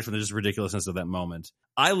and aside from the just ridiculousness of that moment,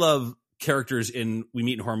 I love characters we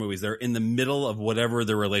meet in horror movies. They're in the middle of whatever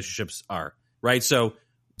their relationships are, right? So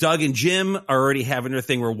Doug and Jim are already having their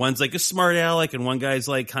thing where one's like a smart aleck and one guy's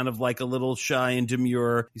like kind of like a little shy and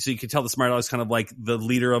demure. So you can tell the smart aleck's kind of like the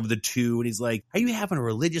leader of the two. And he's like, are you having a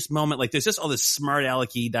religious moment? Like there's just all this smart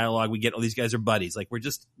alecky dialogue we get. All these guys are buddies. Like we're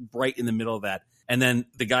just right in the middle of that. And then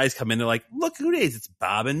the guys come in. They're like, look who it is. It's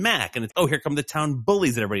Bob and Mac. And it's, oh, here come the town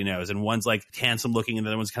bullies that everybody knows. And one's like handsome looking and the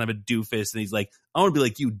other one's kind of a doofus. And he's like, I want to be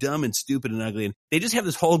like you, dumb and stupid and ugly. And they just have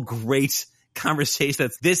this whole great conversation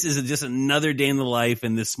that this is just another day in the life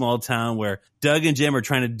in this small town where Doug and Jim are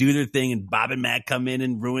trying to do their thing and Bob and Mac come in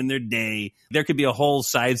and ruin their day. There could be a whole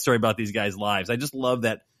side story about these guys' lives. I just love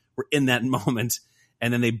that we're in that moment,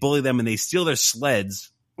 and then they bully them and they steal their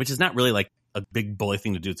sleds, which is not really like a big bully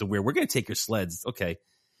thing to do. It's a weird, we're going to take your sleds. Okay.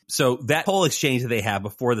 So that whole exchange that they have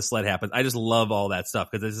before the sled happens, I just love all that stuff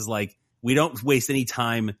because this is like, we don't waste any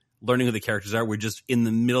time learning who the characters are. We're just in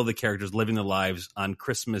the middle of the characters living their lives on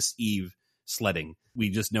Christmas Eve sledding. We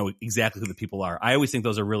just know exactly who the people are. I always think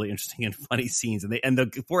those are really interesting and funny scenes, and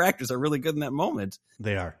the four actors are really good in that moment.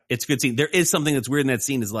 They are. It's a good scene. There is something that's weird in that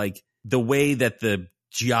scene is like the way that the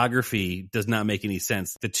geography does not make any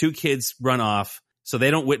sense. The two kids run off, so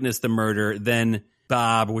they don't witness the murder. Then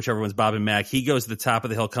Bob, whichever one's Bob and Mac, he goes to the top of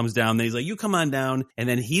the hill, comes down. Then he's like, you come on down. And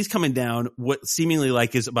then he's coming down what seemingly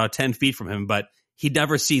like is about 10 feet from him, but he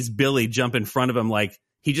never sees Billy jump in front of him. Like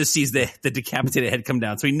he just sees the decapitated head come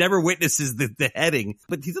down. So he never witnesses the heading,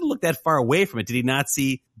 but he didn't look that far away from it. Did he not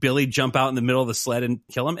see Billy jump out in the middle of the sled and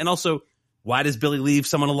kill him? And also, why does Billy leave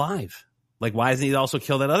someone alive? Like, why doesn't he also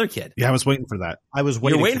kill that other kid? Yeah, I was waiting for that.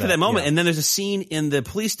 You're waiting for that moment. Yeah. And then there's a scene in the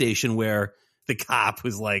police station where the cop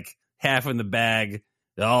was like half in the bag.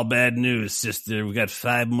 All bad news, sister. We got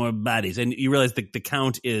 5 more bodies. And you realize the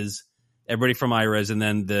count is everybody from Ira's and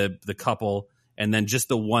then the couple and then just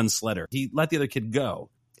the one sledder. He let the other kid go.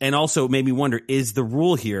 And also it made me wonder, is the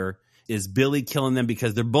rule here, is Billy killing them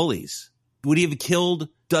because they're bullies? Would he have killed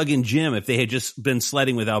Doug and Jim if they had just been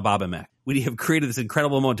sledding without Bob and Mac? Would he have created this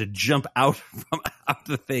incredible moment to jump out from out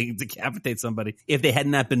the thing, decapitate somebody if they had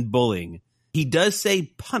not been bullying? He does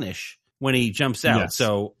say punish when he jumps out. Yes.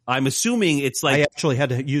 So I'm assuming it's like... I actually had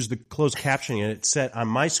to use the closed captioning and it said, on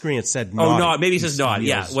my screen, it said naughty. Oh, no, maybe it says naughty.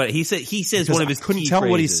 Yeah. What he says because one of his key couldn't tell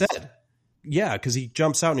phrases. What he said. Yeah, because he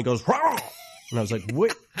jumps out and he goes, Rawr! And I was like,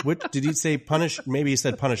 what did he say? Punish? Maybe he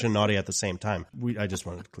said punish and naughty at the same time. I just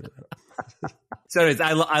wanted to clear that up. So anyways,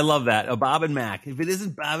 I love that. Bob and Mac. If it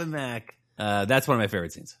isn't Bob and Mac, that's one of my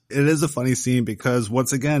favorite scenes. It is a funny scene because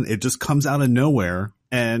once again, it just comes out of nowhere.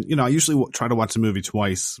 And, I usually try to watch the movie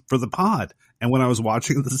twice for the pod. And when I was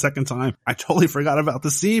watching it the second time, I totally forgot about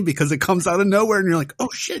the scene because it comes out of nowhere and you're like, oh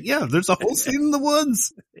shit, yeah, there's a whole scene in the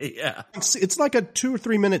woods. Yeah. It's like a 2 or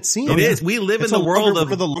 3 minute scene. It is. We live in the world of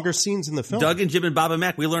one of the longer scenes in the film. Doug and Jim and Bob and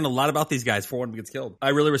Mac. We learn a lot about these guys before one gets killed. I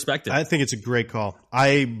really respect it. I think it's a great call.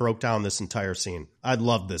 I broke down this entire scene. I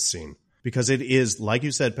love this scene. Because it is, like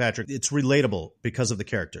you said, Patrick, it's relatable because of the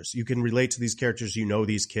characters. You can relate to these characters. You know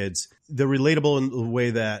these kids. They're relatable in the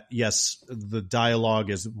way that, yes, the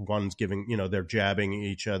dialogue is one's giving, they're jabbing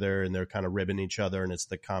each other and they're kind of ribbing each other. And it's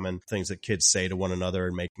the common things that kids say to one another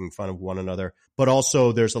and making fun of one another. But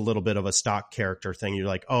also there's a little bit of a stock character thing. You're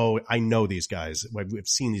like, oh, I know these guys. We've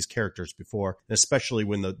seen these characters before, especially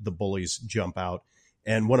when the bullies jump out.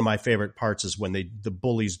 And one of my favorite parts is when the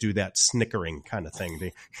bullies do that snickering kind of thing.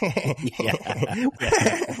 They,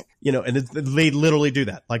 and they literally do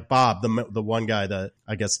that. Like Bob, the one guy, the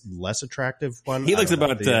I guess less attractive one. He looks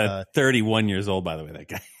about 31 years old, by the way. That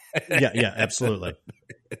guy. yeah, absolutely.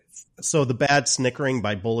 So the bad snickering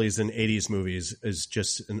by bullies in 80s movies is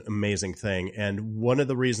just an amazing thing. And one of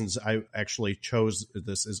the reasons I actually chose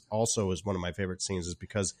this is also as one of my favorite scenes is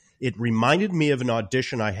because it reminded me of an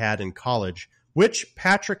audition I had in college, which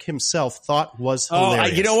Patrick himself thought was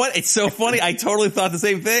hilarious. You know what? It's so funny. I totally thought the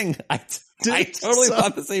same thing. I totally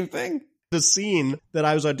thought the same thing. The scene that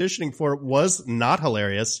I was auditioning for was not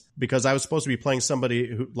hilarious because I was supposed to be playing somebody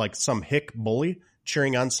who, like some hick bully,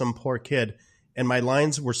 cheering on some poor kid. And my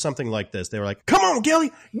lines were something like this. They were like, "Come on, Gilly,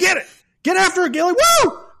 get it. Get after it, Gilly.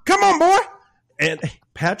 Woo! Come on, boy." And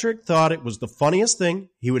Patrick thought it was the funniest thing.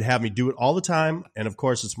 He would have me do it all the time. And of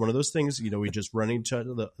course, it's one of those things, we just run into each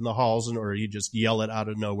other in the halls or you just yell it out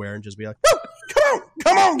of nowhere and just be like, "Woo!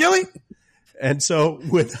 Come on, Gilly." And so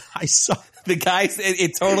I saw the guys,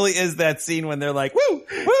 it totally is that scene when they're like, "Woo,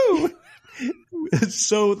 woo."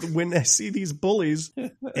 So when I see these bullies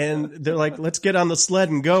and they're like, "Let's get on the sled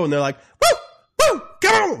and go." And they're like, "Woo, woo,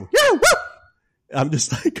 come on, yeah, woo." I'm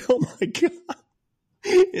just like, oh my God.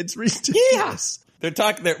 It's ridiculous. Yeah. They're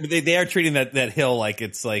talking. They are treating that hill like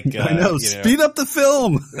it's like. I know. Speed up the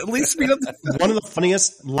film. At least speed up. One of the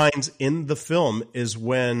funniest lines in the film is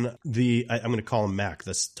when I'm going to call him Mac,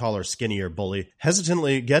 this taller, skinnier bully,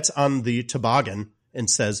 hesitantly gets on the toboggan and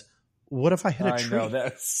says, "What if I hit a tree?" I know,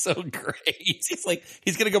 that's so great. He's like,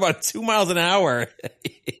 he's going to go about 2 miles an hour.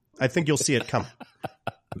 I think you'll see it come.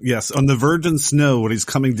 Yes, on the virgin snow when he's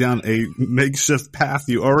coming down a makeshift path,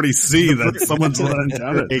 you already see that someone's running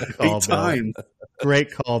down it 8 times.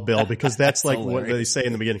 Great call, Bill, because that's like hilarious. What they say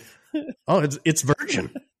in the beginning. Oh, it's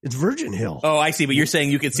virgin. It's Virgin Hill. Oh, I see. But you're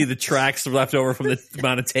saying you can see the tracks left over from the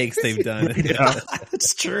amount of takes they've done. Yeah,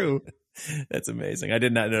 that's true. That's amazing. I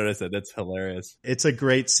did not notice that. That's hilarious. It's a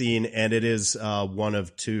great scene, and it is one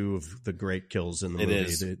of two of the great kills in the movie. It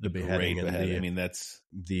is the beheading and that's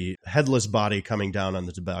the headless body coming down on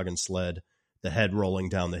the toboggan sled, the head rolling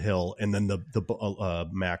down the hill, and then the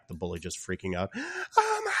Mac, the bully, just freaking out.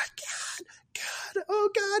 "Oh my God, oh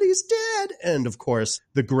God, he's dead!" And of course,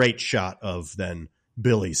 the great shot of then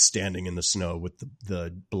Billy standing in the snow with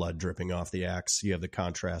the blood dripping off the axe. You have the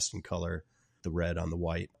contrast in color. The red on the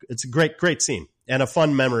white. It's a great scene and a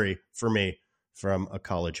fun memory for me from a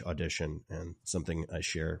college audition and something I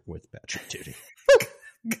share with Patrick Duty.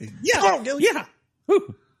 Yeah. Oh, Gilly. Yeah.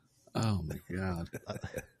 Woo. Oh my God.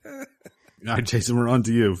 All right, Jason, we're on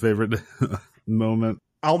to you. Favorite moment.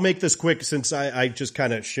 I'll make this quick since I just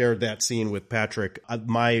kind of shared that scene with Patrick.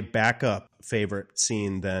 My backup favorite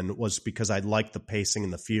scene then was because I like the pacing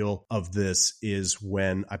and the feel of this is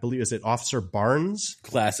when I believe, is it Officer Barnes?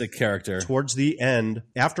 Classic character. Towards the end,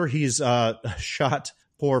 after he's shot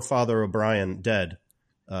poor Father O'Brien dead,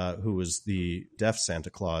 who was the deaf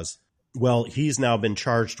Santa Claus. Well, he's now been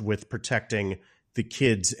charged with protecting the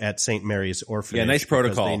kids at St. Mary's Orphanage. Yeah, nice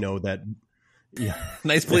protocol. They know that. Yeah.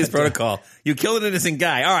 Nice police protocol. You killed an innocent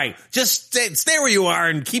guy. All right, just stay where you are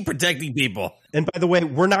and keep protecting people. And by the way,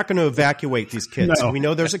 we're not going to evacuate these kids. No. We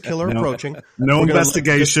know there's a killer approaching. No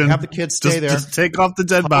investigation. Have the kids stay there. Just take off the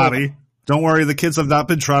dead body. Don't worry, the kids have not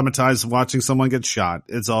been traumatized watching someone get shot.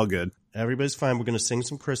 It's all good. Everybody's fine. We're going to sing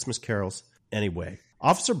some Christmas carols. Anyway,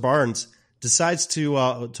 Officer Barnes decides to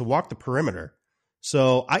walk the perimeter.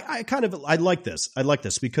 So I like this. I like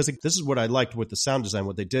this because this is what I liked with the sound design.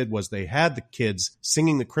 What they did was they had the kids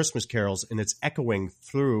singing the Christmas carols and it's echoing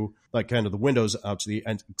through like kind of the windows out to the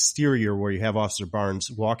exterior where you have Officer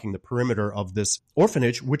Barnes walking the perimeter of this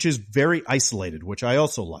orphanage, which is very isolated, which I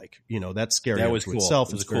also like. You know, that's scary. That was to cool.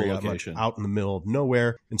 itself. It's very much out in the middle of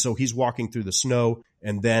nowhere. And so he's walking through the snow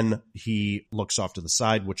and then he looks off to the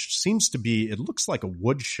side, which seems to be, it looks like a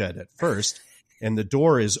woodshed at first. And the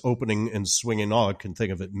door is opening and swinging. All I can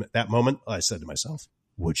think of it that moment, I said to myself,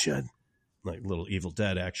 woodshed, like little Evil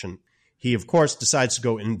Dead action. He, of course, decides to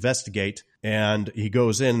go investigate, and he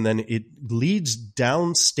goes in, and then it leads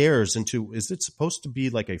downstairs into, is it supposed to be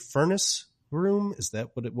like a furnace room? Is that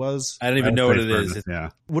what it was? I don't even know what it is. Yeah.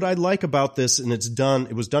 What I like about this, and it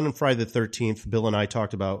was done on Friday the 13th. Bill and I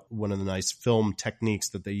talked about one of the nice film techniques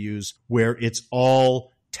that they use where it's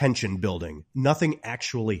all tension building. Nothing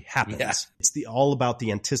actually happens. Yeah. It's all about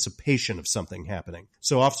the anticipation of something happening.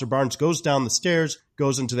 So Officer Barnes goes down the stairs,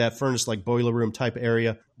 goes into that furnace-like boiler room type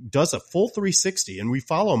area, does a full 360, and we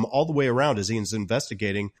follow him all the way around as he's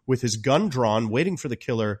investigating with his gun drawn, waiting for the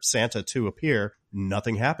killer Santa to appear.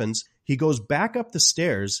 Nothing happens. He goes back up the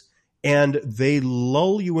stairs, And they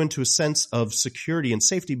lull you into a sense of security and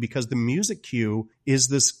safety because the music cue is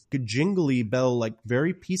this jingly bell, like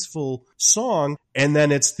very peaceful song. And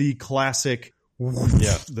then it's the classic,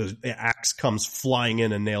 the axe comes flying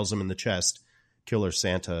in and nails him in the chest. Killer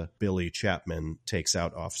Santa, Billy Chapman, takes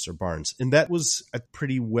out Officer Barnes. And that was a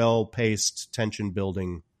pretty well-paced,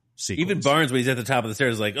 tension-building sequence. Even Barnes, when he's at the top of the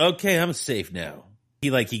stairs, is like, okay, I'm safe now.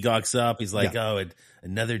 He gawks up. He's like,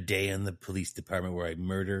 another day in the police department where I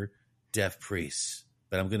murder deaf priests,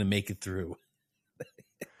 but I'm going to make it through.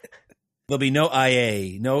 There'll be no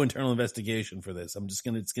IA, no internal investigation for this. It's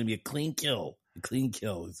going to be a clean kill.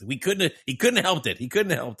 He couldn't have helped it. He couldn't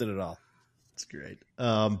have helped it at all. It's great.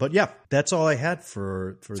 But yeah, that's all I had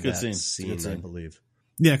for that scene, I believe.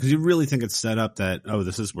 Yeah, because you really think it's set up that,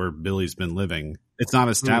 this is where Billy's been living. It's not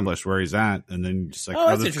established where he's at, and then just like,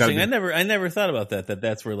 that's interesting. I never thought about that.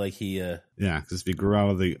 That's where like he. Yeah, because if he grew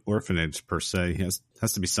out of the orphanage per se, he has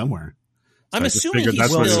to be somewhere. So I'm assuming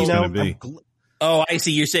that's where he's going to be. Oh, I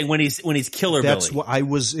see. You're saying when he's Killer Billy. That's what I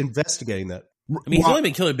was investigating that. I mean, he's only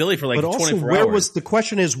been Killer Billy for like 24 hours. The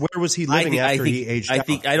question is, where was he living after he aged out?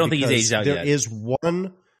 I don't think he's aged out yet.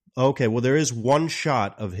 There is one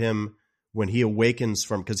shot of him when he awakens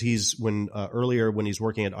from, because earlier when he's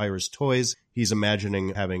working at Ira's Toys, he's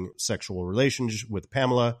imagining having sexual relations with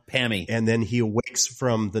Pammy. And then he awakes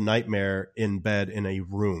from the nightmare in bed in a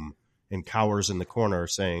room and cowers in the corner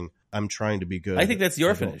saying, I'm trying to be good. I think that's the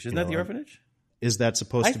orphanage. Isn't that the orphanage? Is that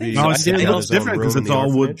supposed to be? No, it looks different because it's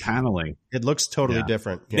all wood paneling. It looks totally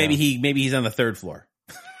different. Yeah. Maybe he's on the third floor.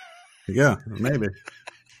 Yeah, maybe.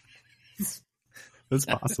 It's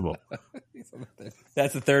possible.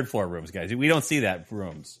 That's the third floor rooms, guys. We don't see that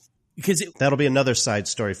rooms. Because that'll be another side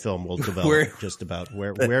story film we'll develop just about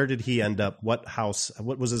where did he end up? What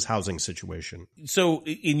was his housing situation? So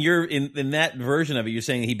in that version of it, you're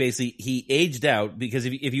saying he aged out, because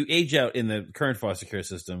if you age out in the current foster care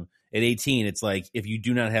system at 18, it's like if you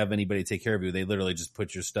do not have anybody to take care of you, they literally just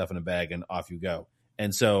put your stuff in a bag and off you go.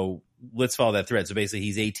 And so let's follow that thread. So basically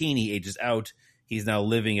he's 18, he ages out, he's now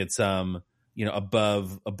living at some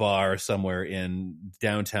above a bar somewhere in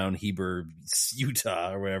downtown Heber,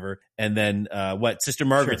 Utah or whatever. And then Sister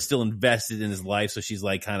Margaret's still invested in his life, so she's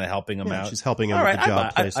like kind of helping him out. She's helping him with the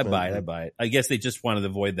job placement. I buy it. I guess they just wanted to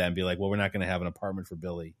avoid that and be like, well, we're not going to have an apartment for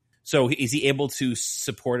Billy. So is he able to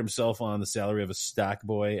support himself on the salary of a stock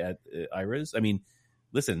boy at Ira's? I mean,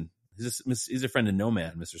 listen, he's a friend of no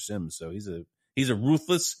man, Mr. Sims. So he's a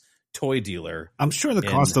ruthless toy dealer. I'm sure the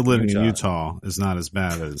cost of living in Utah is not as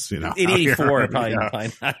bad as, in 84, probably not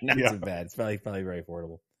too bad. It's probably very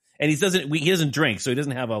affordable. And he doesn't drink, so he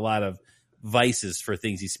doesn't have a lot of vices for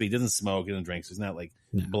things he speaks. He doesn't smoke, he doesn't drink, so he's not like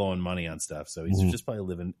blowing money on stuff. So he's just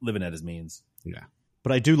probably living at his means. Yeah.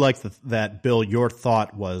 But I do like that, Bill, your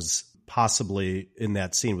thought was possibly in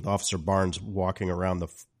that scene with Officer Barnes walking around the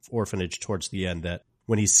orphanage towards the end, that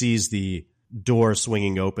when he sees the door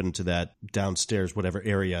swinging open to that downstairs, whatever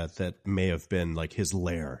area that may have been like his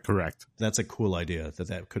lair. Correct. That's a cool idea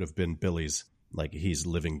that could have been Billy's, like he's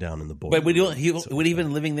living down in the boy. But would he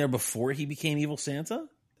been living there before he became Evil Santa?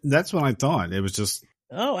 That's what I thought. It was just...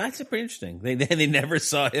 Oh, that's pretty interesting. They never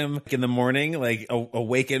saw him in the morning, like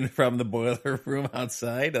awaken from the boiler room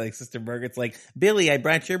outside. Like Sister Margaret's like, Billy, I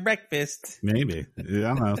brought your breakfast. Maybe.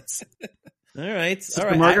 Yeah, I don't know. All right.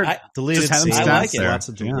 Sister Margaret deleted just had him I like it. there. Lots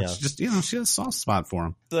of she has a soft spot for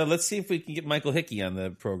him. So let's see if we can get Michael Hickey on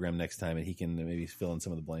the program next time, and he can maybe fill in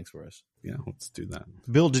some of the blanks for us. Yeah, let's do that.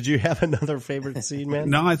 Bill, did you have another favorite scene, man?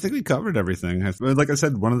 No, I think we covered everything. Like I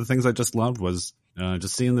said, one of the things I just loved was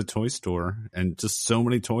just seeing the toy store and just so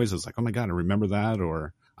many toys. I was like, oh my God, I remember that,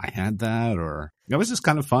 or I had that, or it was just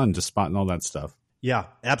kind of fun just spotting all that stuff. Yeah,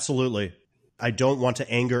 absolutely. I don't want to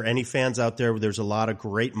anger any fans out there. There's a lot of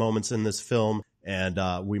great moments in this film. And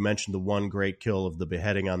we mentioned the one great kill of the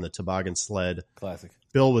beheading on the toboggan sled. Classic.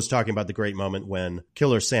 Bill was talking about the great moment when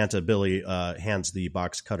Killer Santa, Billy, hands the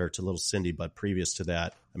box cutter to little Cindy. But previous to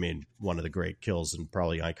that, I mean, one of the great kills and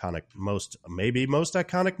probably most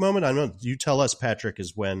iconic moment, I don't know, you tell us, Patrick,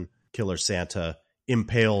 is when Killer Santa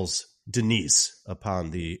impales Denise upon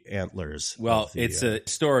the antlers. Well, it's a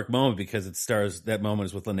historic moment because that moment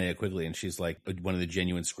is with Linnea Quigley, and she's like one of the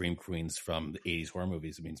genuine scream queens from the 80s horror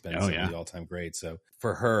movies. I mean, it's been some of the all-time greats. So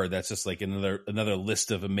for her, that's just like another list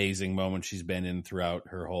of amazing moments she's been in throughout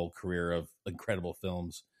her whole career of incredible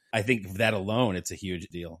films. I think that alone, it's a huge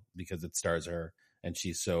deal because it stars her, and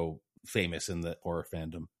she's so famous in the horror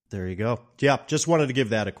fandom. There you go. Yeah, just wanted to give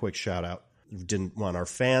that a quick shout out. Didn't want our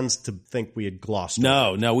fans to think we had glossed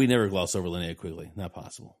over. No, we never gloss over Linnea Quigley. Not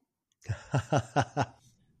possible.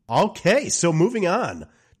 Okay, so moving on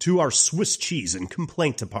to our Swiss cheese and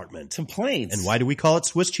complaint department. Complaints. And why do we call it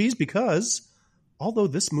Swiss cheese? Because although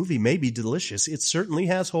this movie may be delicious, it certainly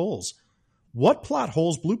has holes. What plot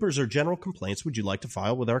holes, bloopers, or general complaints would you like to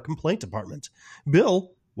file with our complaint department?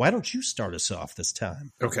 Bill, why don't you start us off this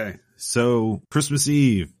time? Okay. So Christmas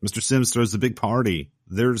Eve, Mr. Sims throws a big party.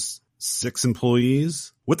 There's 6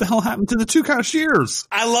 employees. What the hell happened to the 2 cashiers?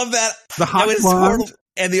 I love that. The hot That was blonde. horrible.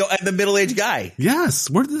 And the middle-aged guy. Yes.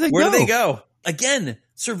 Where did they go? Where did they go? Again,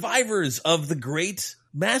 survivors of the Great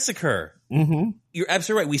Massacre. Mm-hmm. You're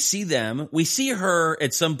absolutely right. We see them. We see her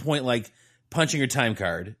at some point, like, punching her time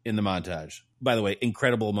card in the montage. By the way,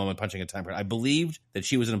 incredible moment punching a time card. I believed that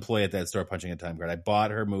she was an employee at that store punching a time card. I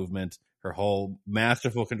bought her movement, her whole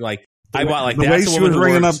masterful control. Like, I bought, like, the that's way the she woman was who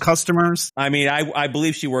ringing works. up customers. I mean, I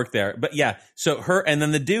believe she worked there. But yeah, so her, and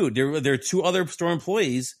then the dude, there are 2 other store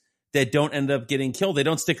employees that don't end up getting killed. They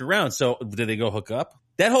don't stick around. So did they go hook up?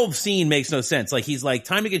 That whole scene makes no sense. Like, he's like,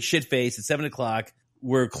 time to get shit-faced. It's 7:00.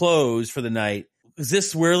 We're closed for the night. Is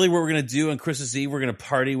this really what we're going to do on Christmas Eve? We're going to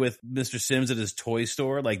party with Mr. Sims at his toy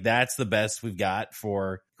store? Like, that's the best we've got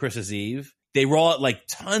for Christmas Eve. They roll out, like,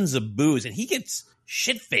 tons of booze, and he gets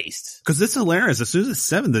shit-faced. Because it's hilarious. As soon as it's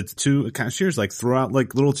 7, the 2 cashiers like throw out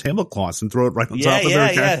like little tablecloths and throw it right on top of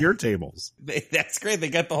their cashier tables. That's great. They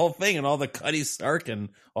got the whole thing and all the Cutty Sark and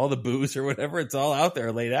all the booze or whatever. It's all out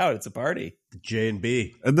there laid out. It's a party.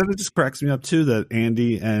 J&B. And then it just cracks me up too that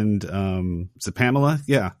Andy and is it Pamela?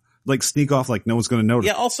 Yeah. Like sneak off like no one's going to notice.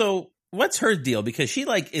 Yeah. Also, what's her deal? Because she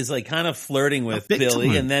like is like kind of flirting with big Billy,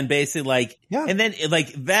 time. and then basically like, Yeah. and then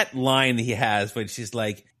like that line he has, when she's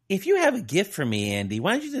like, "If you have a gift for me, Andy,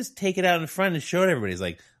 why don't you just take it out in front and show it to everybody?" He's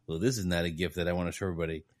like, "Well, this is not a gift that I want to show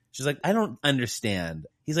everybody." She's like, "I don't understand."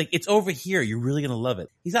 He's like, "It's over here. You're really going to love it."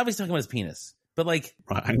 He's obviously talking about his penis, but like,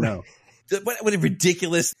 I know. what a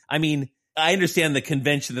ridiculous. I mean, I understand the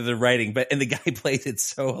convention of the writing, but, and the guy plays it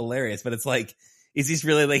so hilarious, but it's like, is he's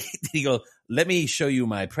really like, did he go, "Let me show you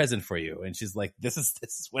my present for you"? And she's like, this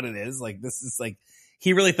is what it is. Like, this is like,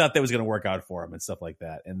 he really thought that was going to work out for him and stuff like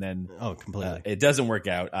that. And then Completely. it doesn't work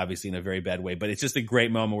out, obviously, in a very bad way, but it's just a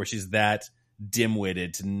great moment where she's that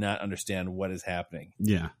dim-witted to not understand what is happening.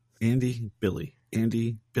 Yeah. Andy, Billy.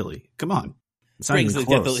 Come on. It's not He's even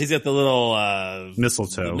got close. the little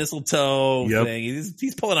Mistletoe. the mistletoe Yep. thing.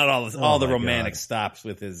 He's pulling out all the my romantic God. stops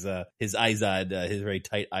with his Izod, his very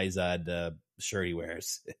tight Izod shirt he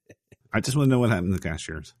wears. I just want to know what happened to the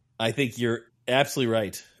cashiers. I think you're absolutely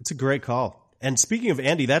right. It's a great call. And speaking of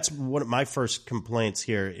Andy, that's one of my first complaints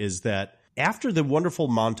here is that after the wonderful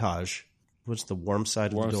montage, what's the warm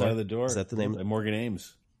side Warm of the door? side of the door. Is that the name? Morgan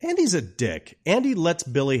Ames. Andy's a dick. Andy lets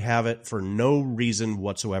Billy have it for no reason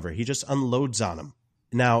whatsoever. He just unloads on him.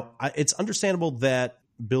 Now, it's understandable that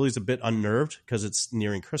Billy's a bit unnerved because it's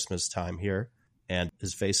nearing Christmas time here, and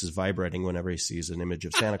his face is vibrating whenever he sees an image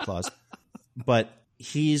of Santa Claus. But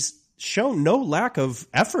he's shown no lack of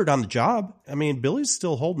effort on the job. I mean, Billy's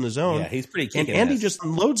still holding his own. Yeah, he's pretty And kicking Andy ass. just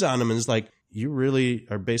unloads on him and is like, "You really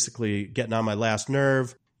are basically getting on my last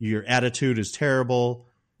nerve. Your attitude is terrible."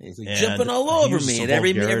 He's like, and jumping all over uses me some and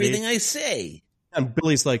vulgarity. everything I say. And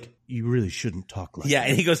Billy's like, "You really shouldn't talk like Yeah,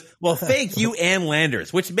 and he goes, "Well, thank you, Ann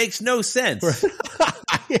Landers," which makes no sense. that."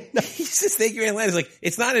 He says, "Thank you, Ann Landers." Like,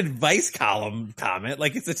 it's not an advice column comment.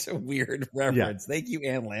 Like, it's such a weird reference. Thank you,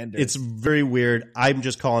 Ann Landers. It's very weird. I'm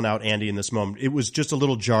just calling out Andy in this moment. It was just a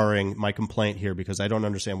little jarring, my complaint here, because I don't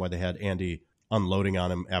understand why they had Andy unloading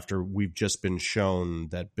on him after we've just been shown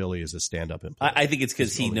that Billy is a stand-up employee. I think it's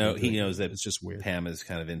because he Totally knows that it's just weird. Pam is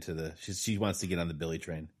kind of into the. She wants to get on the Billy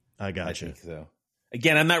train. I I got you. think so.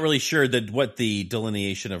 Again, I'm not really sure that what the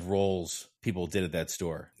delineation of roles people did at that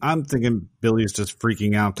store. I'm thinking Billy's just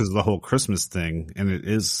freaking out because of the whole Christmas thing, and it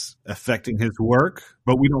is affecting his work,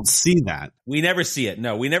 but we don't see that. We never see it.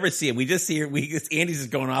 No, we never see it. We just see Andy's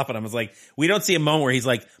just going off on him. It's like, we don't see a moment where he's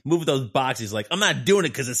like, move those boxes. He's like, I'm not doing it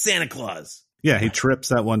because of Santa Claus. Yeah, he trips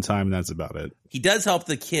that one time, and that's about it. He does help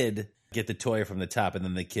the kid get the toy from the top, and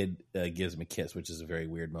then the kid gives him a kiss, which is a very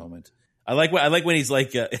weird moment. I like when he's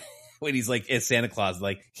like, when he's like, as Santa Claus,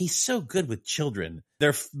 like, he's so good with children.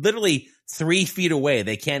 They're literally 3 feet away.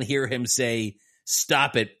 They can't hear him say,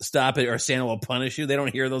 stop it, or Santa will punish you. They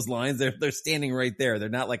don't hear those lines. They're standing right there. They're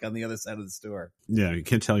not like on the other side of the store. Yeah, you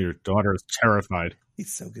can't tell your daughter is terrified.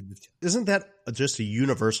 He's so good with children. Isn't that just a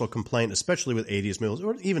universal complaint, especially with 80s movies,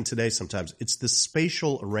 or even today sometimes? It's the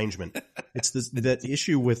spatial arrangement. It's that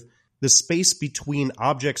issue with the space between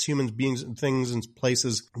objects, humans, beings, and things and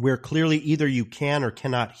places where clearly either you can or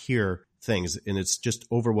cannot hear things, and it's just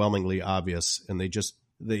overwhelmingly obvious, and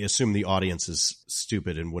they assume the audience is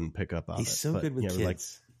stupid and wouldn't pick up on it. He's so But, good with yeah, kids. we're like,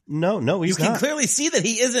 No, he's You can not. clearly see that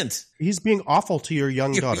he isn't. He's being awful to your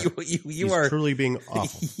young daughter. You He's are truly being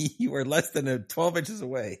awful. You are less than 12 inches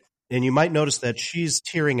away. And you might notice that she's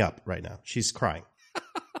tearing up right now. She's crying.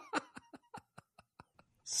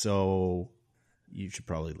 So you should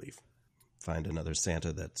probably leave. Find another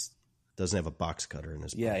Santa that doesn't have a box cutter in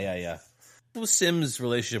his mouth. Yeah. What was Sim's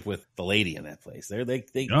relationship with the lady in that place?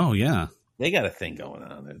 Oh, yeah. They got a thing going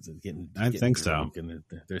on. I think so. drunk, and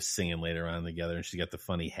they're singing later on together, and she got the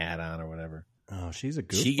funny hat on or whatever. Oh, she's a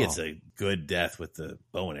goofball. She gets a good death with the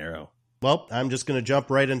bow and arrow. Well, I'm just going to jump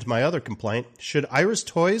right into my other complaint. Should Iris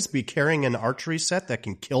Toys be carrying an archery set that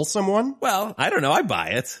can kill someone? Well, I don't know. I buy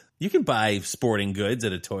it. You can buy sporting goods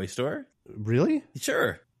at a toy store. Really?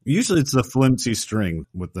 Sure. Usually it's the flimsy string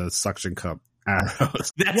with the suction cup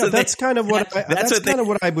arrows. That's kind of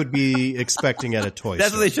what I would be expecting at a toy That's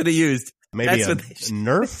store. what they should have used. Maybe That's a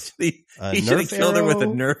Nerf? He should have killed her with a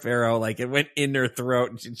Nerf arrow. Like it went in her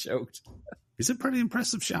throat and she choked. It's a pretty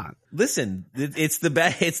impressive shot. Listen, it's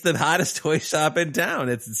the hottest toy shop in town.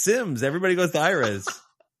 It's Sims. Everybody goes to Ira's.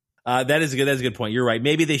 That's a good point. You're right.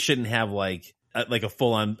 Maybe they shouldn't have like a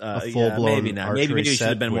full on full-blown maybe not. Maybe it should set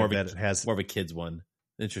have been more of a kids one.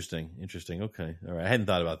 Interesting. Okay. All right. I hadn't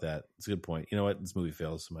thought about that. It's a good point. You know what? This movie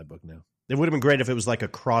fails in my book now. It would have been great if it was like a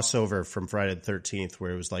crossover from Friday the 13th,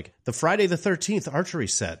 where it was like the Friday the 13th archery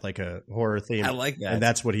set, like a horror theme. I like that. And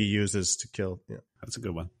that's what he uses to kill. Yeah. That's a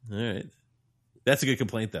good one. All right. That's a good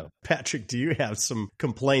complaint, though. Patrick, do you have some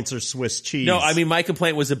complaints or Swiss cheese? No, I mean, my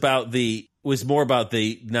complaint was more about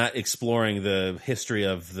the not exploring the history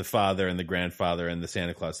of the father and the grandfather and the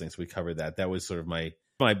Santa Claus things. We covered that. That was sort of my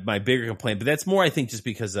bigger complaint. But that's more, I think, just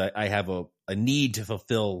because I have a need to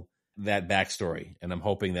fulfill that backstory. And I'm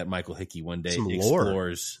hoping that Michael Hickey one day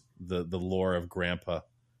explores the lore of Grandpa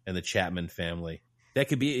and the Chapman family. That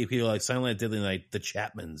could be, if you like Silent Night, Deadly Night, the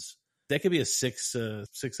Chapmans. That could be a six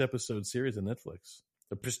episode series on Netflix.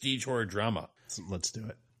 A prestige horror drama. Let's do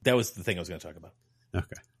it. That was the thing I was going to talk about.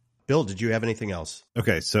 Okay. Bill, did you have anything else?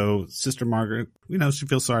 Okay, so Sister Margaret, she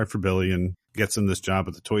feels sorry for Billy and gets him this job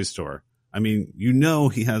at the toy store. I mean,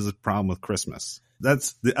 he has a problem with Christmas.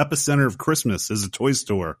 That's the epicenter of Christmas is a toy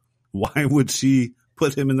store. Why would she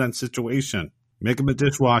put him in that situation? Make him a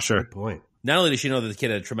dishwasher. Good point. Not only does she know that the kid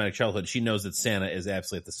had a traumatic childhood, she knows that Santa is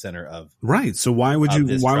absolutely at the center of right. So why would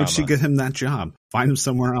drama. She get him that job? Find him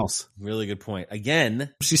somewhere else. Really good point.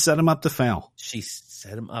 Again, she set him up to fail. She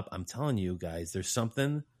set him up. I'm telling you guys, there's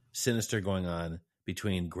something sinister going on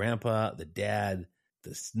between Grandpa, the dad,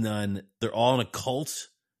 the nun. They're all in a cult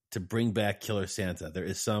to bring back Killer Santa. There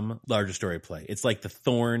is some larger story at play. It's like the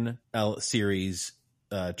Thorn series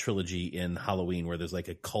trilogy in Halloween, where there's like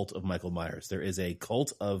a cult of Michael Myers. There is a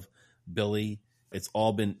cult of Billy. It's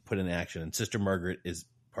all been put in action, and Sister Margaret is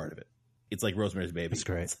part of it. It's like Rosemary's Baby. That's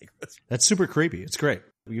great. That's super creepy. It's great.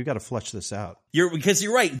 You got to flesh this out. Because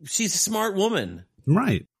you're right. She's a smart woman.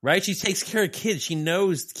 Right. She takes care of kids. She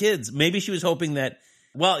knows kids. Maybe she was hoping that,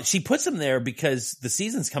 she puts them there because the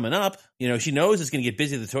season's coming up. She knows it's going to get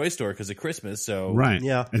busy at the toy store because of Christmas. So right.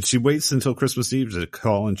 Yeah. And she waits until Christmas Eve to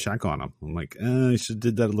call and check on him. I'm like, you should have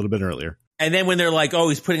did that a little bit earlier. And then when they're like, oh,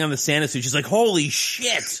 he's putting on the Santa suit, she's like, holy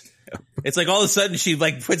shit. It's like all of a sudden she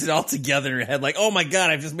puts it all together in her head, like, oh my God,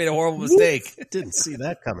 I've just made a horrible mistake. Didn't see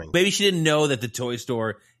that coming. Maybe she didn't know that the toy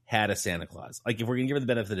store had a Santa Claus. Like, if we're going to give her the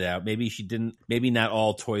benefit of the doubt, maybe she didn't, maybe not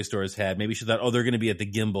all toy stores had. Maybe she thought, oh, they're going to be at the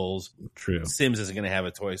Gimbals. True. Sims isn't going to have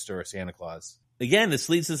a toy store Santa Claus. Again, this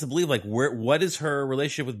leads us to believe, what is her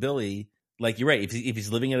relationship with Billy? Like, you're right. If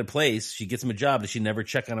he's living at a place, she gets him a job. Does she never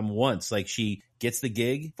check on him once? Like, she gets the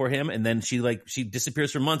gig for him, and then she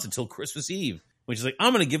disappears for months until Christmas Eve. When she's like,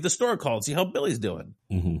 I'm going to give the store a call and see how Billy's doing.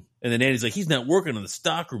 Mm-hmm. And then Nanny's like, he's not working in the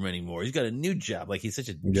stockroom anymore. He's got a new job. Like, he's such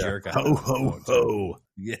a jerk. Ho, ho, ho.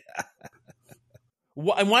 Yeah.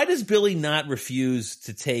 And why does Billy not refuse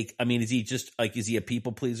to take, is he a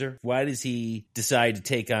people pleaser? Why does he decide to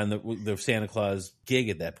take on the Santa Claus gig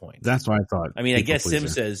at that point? That's what I thought. I guess Sim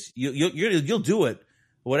says, you'll do it.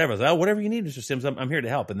 Whatever. Like, whatever you need, Mr. Sims, I'm here to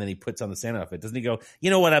help. And then he puts on the Santa outfit. Doesn't he go, you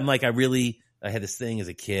know what? I had this thing as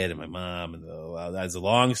a kid and my mom, and that's a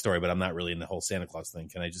long story, but I'm not really in the whole Santa Claus thing.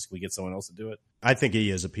 Can we get someone else to do it? I think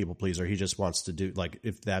he is a people pleaser. He just wants to do,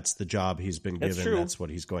 if that's the job he's been given, that's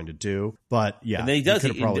what he's going to do. But yeah, and then he does. He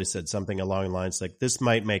could have probably said something along the lines like, this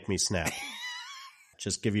might make me snap.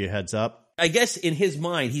 Just give you a heads up. I guess in his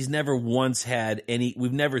mind, he's never once had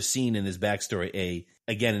we've never seen in his backstory,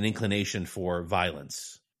 an inclination for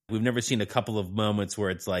violence. We've never seen a couple of moments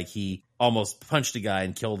where it's like he almost punched a guy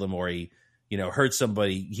and killed him, or he hurt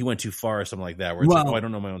somebody, he went too far or something like that, where it's I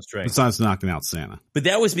don't know my own strength. Besides knocking out Santa. But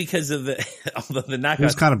that was because of the knockout. It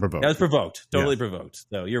was kind of provoked. That was provoked. Totally provoked.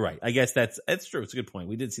 So you're right. I guess that's true. It's a good point.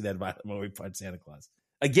 We did see that when we punched Santa Claus.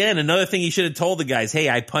 Again, another thing you should have told the guys, hey,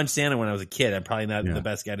 I punched Santa when I was a kid. I'm probably not the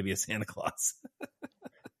best guy to be a Santa Claus.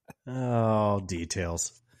 Oh,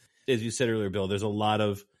 details. As you said earlier, Bill, there's a lot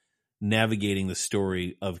of navigating the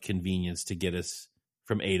story of convenience to get us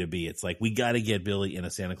from A to B. It's like, we got to get Billy in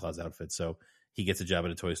a Santa Claus outfit. So he gets a job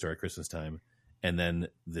at a toy store at Christmas time. And then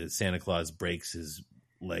the Santa Claus breaks his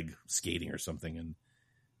leg skating or something. And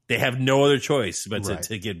they have no other choice but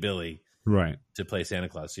to get Billy to play Santa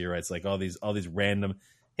Claus. So you're right. It's like all these random,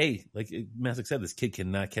 hey, like Masick said, this kid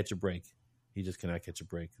cannot catch a break. He just cannot catch a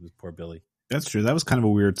break. With poor Billy. That's true. That was kind of a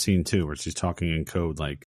weird scene too, where she's talking in code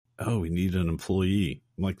like, oh, we need an employee.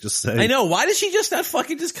 I'm like, just say. I know. Why does she just not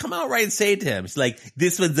fucking just come out right and say it to him? She's like,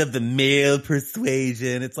 this one's of the male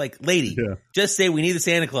persuasion. It's like, lady, just say we need a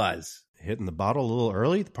Santa Claus. Hitting the bottle a little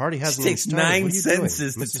early. The party hasn't. She takes 9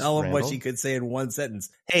 sentences to tell him what she could say in one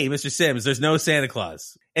sentence. Hey, Mr. Sims, there's no Santa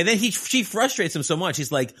Claus. And then she frustrates him so much.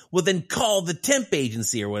 He's like, well, then call the temp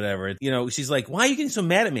agency or whatever. She's like, why are you getting so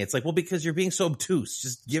mad at me? It's like, well, because you're being so obtuse.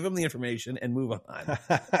 Just give him the information and move on.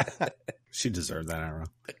 She deserved that arrow.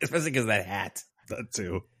 Especially because of that hat. That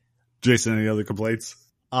too. Jason, any other complaints?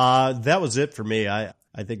 That was it for me. I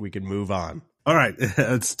think we could move on. All right,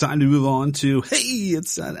 it's time to move on to, hey,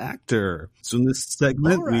 it's that actor. So in this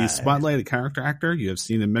segment, we spotlight a character actor you have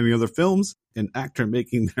seen in many other films, an actor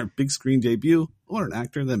making their big screen debut, or an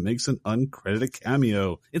actor that makes an uncredited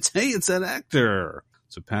cameo. It's, hey, it's that actor.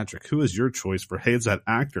 So Patrick, who is your choice for, hey, it's that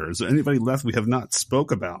actor? Is there anybody left we have not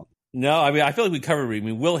spoke about? No, I mean, I feel like we covered. I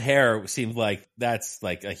mean, Will Hare seems like that's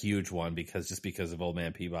like a huge one because of Old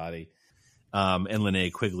Man Peabody, and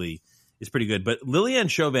Linnea Quigley. Is pretty good, but Lillian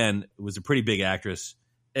Chauvin was a pretty big actress,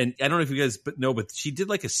 and I don't know if you guys know, but she did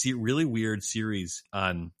like a really weird series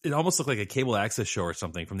on. It almost looked like a cable access show or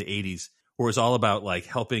something from the 80s, where it's all about like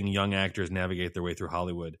helping young actors navigate their way through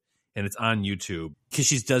Hollywood, and it's on YouTube because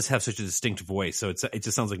she does have such a distinct voice, so it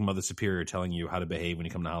just sounds like Mother Superior telling you how to behave when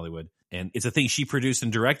you come to Hollywood, and it's a thing she produced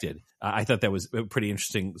and directed. I thought that was a pretty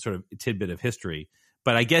interesting sort of tidbit of history.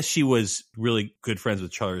 But I guess she was really good friends with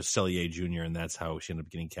Charles Cellier Jr., and that's how she ended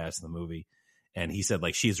up getting cast in the movie. And he said,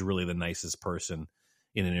 like, she's really the nicest person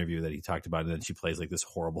in an interview that he talked about. And then she plays, like, this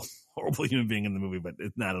horrible, horrible human being in the movie, but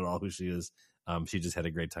it's not at all who she is. She just had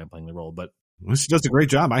a great time playing the role. But she does a great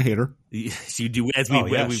job. I hate her. She do as we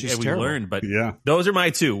learned. But those are my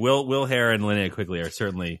two. Will Hare and Linnea Quigley are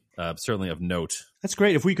certainly of note. That's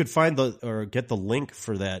great. If we could find get the link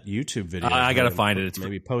for that YouTube video, I got to find it.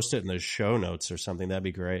 Maybe post it in the show notes or something. That'd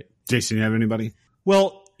be great. Jason, you have anybody?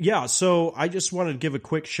 Well, yeah. So I just wanted to give a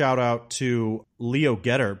quick shout out to Leo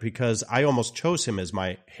Getter because I almost chose him as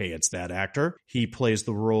my hey, it's that actor. He plays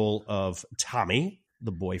the role of Tommy,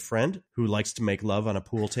 the boyfriend who likes to make love on a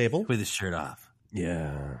pool table with his shirt off.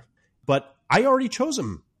 Yeah, but I already chose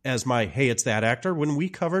him as my hey, it's that actor when we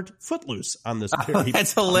covered Footloose on this period. Oh,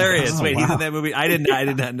 that's hilarious. Wait, he's in that movie? I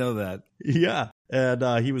did not know that. Yeah.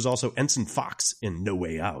 And he was also Ensign Fox in No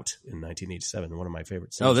Way Out in 1987, one of my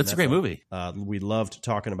favorite scenes. Oh, that's a great movie. We loved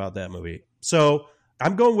talking about that movie. So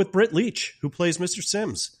I'm going with Britt Leach, who plays Mr.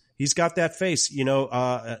 Sims. He's got that face,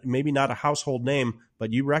 maybe not a household name,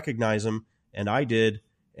 but you recognize him, and I did,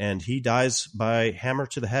 and he dies by hammer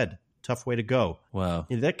to the head. Tough way to go. Wow.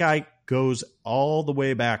 That guy goes all the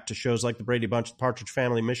way back to shows like The Brady Bunch, The Partridge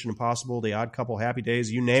Family, Mission Impossible, The Odd Couple, Happy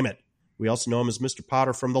Days, you name it. We also know him as Mr.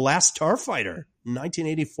 Potter from The Last Starfighter,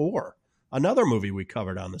 1984, another movie we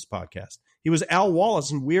covered on this podcast. He was Al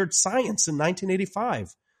Wallace in Weird Science in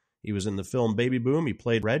 1985. He was in the film Baby Boom. He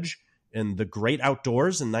played Reg in The Great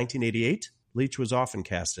Outdoors in 1988. Leach was often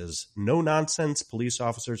cast as no-nonsense police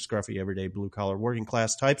officers, scruffy, everyday, blue-collar,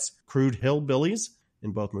 working-class types, crude hillbillies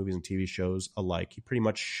in both movies and TV shows alike. He pretty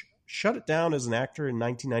much shut it down as an actor in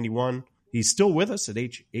 1991. He's still with us at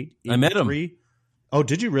age 83. I met him. Oh,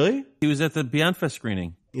 did you really? He was at the Beyond Fest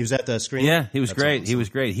screening. He was at the screening? Yeah, he was That's great. awesome. He was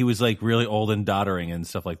great. He was like really old and doddering and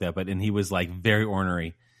stuff like that, and he was like very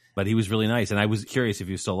ornery, but he was really nice. And I was curious if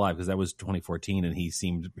he was still alive because that was 2014 and he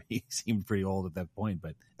seemed pretty old at that point.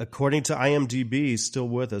 But according to IMDb, he's still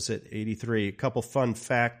with us at 83. A couple fun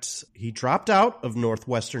facts. He dropped out of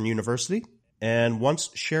Northwestern University and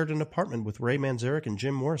once shared an apartment with Ray Manzarek and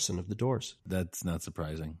Jim Morrison of The Doors. That's not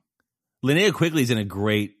surprising. Linnea Quigley's in a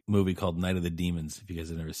great movie called Night of the Demons. If you guys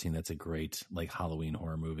have never seen, that's a great like Halloween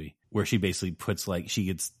horror movie where she basically puts she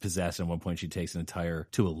gets possessed. And at one point, she takes an entire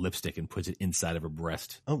tube of lipstick and puts it inside of her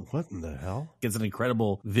breast. Oh, what in the hell? It's an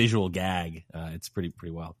incredible visual gag. It's pretty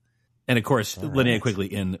wild. And of course, Linnea Quigley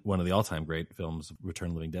in one of the all-time great films, Return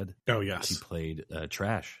of the Living Dead. Oh, yes. She played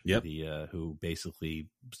Trash, Yep. who basically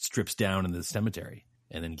strips down in the cemetery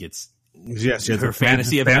and then gets Yes, her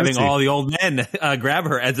fantasy of having all the old men grab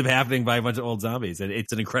her ends up happening by a bunch of old zombies. And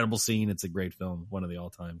it's an incredible scene. It's a great film. One of the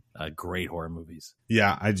all-time great horror movies.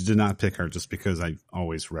 Yeah, I did not pick her just because I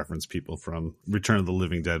always reference people from Return of the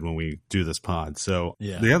Living Dead when we do this pod. So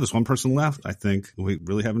yeah, there's one person left, I think, we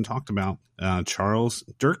really haven't talked about. Charles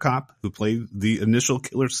Durkop, who played the initial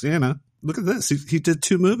Killer Santa. Look at this. He did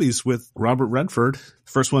 2 movies with Robert Redford.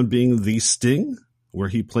 First one being The Sting, where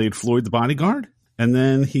he played Floyd the bodyguard. And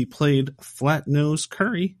then he played Flat Nose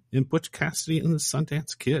Curry in Butch Cassidy and the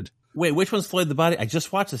Sundance Kid. Wait, which one's Floyd the Body? I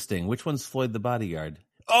just watched this thing. Which one's Floyd the bodyguard?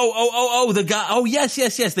 Oh, the guy. Oh, yes.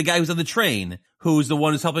 The guy who's on the train, who's the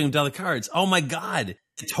one who's helping him down the cards. Oh my God.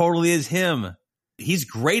 It totally is him. He's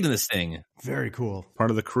great in this thing. Very cool.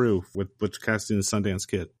 Part of the crew with Butch Cassidy and the Sundance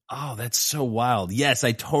Kid. Oh, that's so wild. Yes,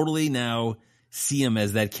 I totally now see him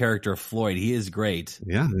as that character Floyd. He is great.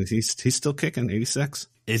 Yeah, he's still kicking, 86.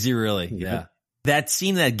 Is he really? Yeah. That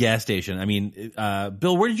scene at that gas station, I mean,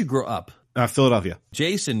 Bill, where did you grow up? Philadelphia.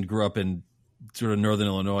 Jason grew up in sort of northern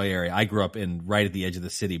Illinois area. I grew up in right at the edge of the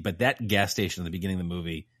city. But that gas station at the beginning of the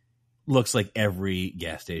movie looks like every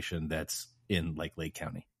gas station that's in like Lake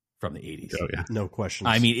County from the 80s. Oh, yeah. No question.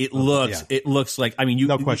 I mean, it looks like, I mean,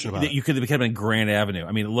 no question about it. You could have been in Grand Avenue.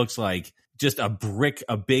 I mean, it looks like just a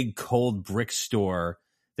big cold brick store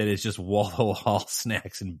that is just wall-to-wall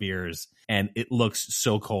snacks and beers, and it looks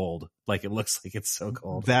so cold. Like, it looks like it's so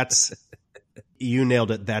cold. You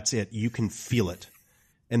nailed it. That's it. You can feel it.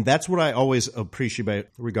 And that's what I always appreciate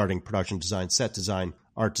regarding production design, set design,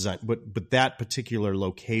 art design. But that particular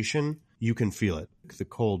location, you can feel it. The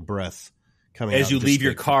cold breath coming as out you leave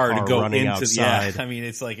your car to go into outside. Yeah, I mean,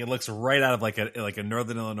 it's like it looks right out of like a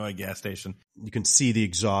northern Illinois gas station. You can see the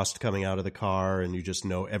exhaust coming out of the car, and you just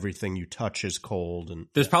know everything you touch is cold. And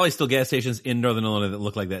there's probably still gas stations in northern Illinois that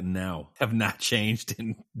look like that now. Have not changed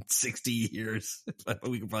in 60 years.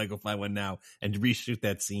 We could probably go find one now and reshoot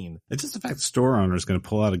that scene. It's just the fact the store owner is going to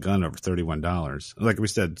pull out a gun over $31. Like we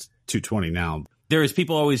said, $220 now. There is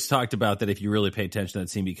people always talked about that if you really pay attention to that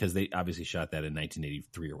scene, because they obviously shot that in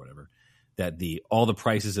 1983 or whatever, that all the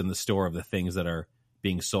prices in the store of the things that are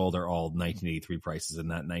being sold are all 1983 prices and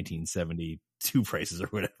not 1972 prices or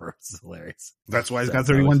whatever. It's hilarious. That's why he's got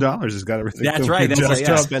 $31. He's got everything. That's right. That's just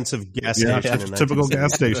expensive gas station. Typical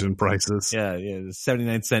gas station prices. Yeah. The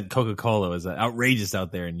 79-cent Coca-Cola is outrageous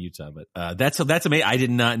out there in Utah. But that's amazing. I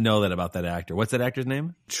did not know that about that actor. What's that actor's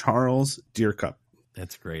name? Charles Durkop.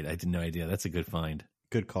 That's great. I had no idea. That's a good find.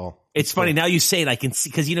 Good call. It's funny now you say it. I can see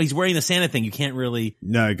because he's wearing the Santa thing. You can't really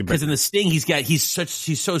because in the Sting he's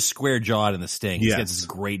so square jawed in the Sting. He's got this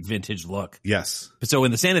great vintage look. Yes. So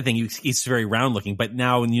in the Santa thing he's very round looking. But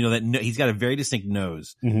now you know that he's got a very distinct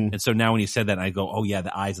nose. Mm-hmm. And so now when you said that, I go, oh yeah,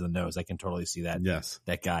 the eyes and the nose. I can totally see that. Yes.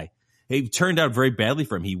 That guy. It turned out very badly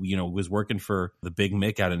for him. He was working for the Big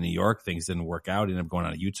Mick out in New York. Things didn't work out. He ended up going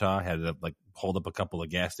out of Utah. Had to hold up a couple of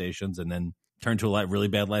gas stations and then turned to a really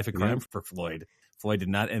bad life of crime for Floyd. Floyd did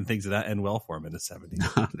not end things that end well for him in the 70s.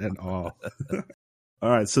 Not at all. All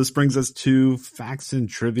right. So this brings us to facts and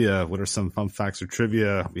trivia. What are some fun facts or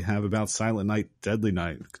trivia we have about Silent Night, Deadly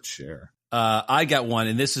Night we could share? I got one,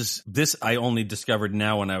 and this I only discovered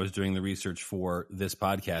now when I was doing the research for this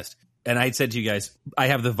podcast. And I had said to you guys, I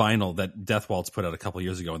have the vinyl that Death Waltz put out a couple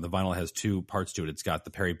years ago, and the vinyl has 2 parts to it. It's got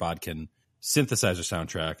the Perry Bodkin synthesizer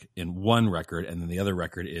soundtrack in one record, and then the other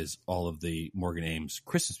record is all of the Morgan Ames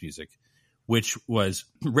Christmas music, which was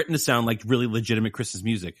written to sound like really legitimate Christmas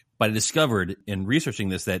music. But I discovered in researching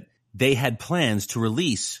this that they had plans to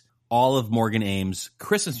release all of Morgan Ames'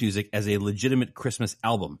 Christmas music as a legitimate Christmas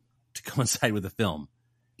album to coincide with the film.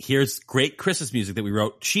 Here's great Christmas music that we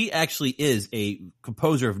wrote. She actually is a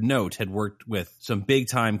composer of note, had worked with some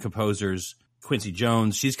big-time composers, Quincy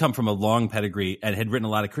Jones. She's come from a long pedigree and had written a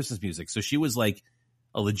lot of Christmas music. So she was like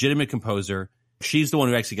a legitimate composer. She's the one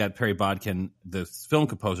who actually got Perry Bodkin, the film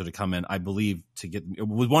composer, to come in, I believe, to get it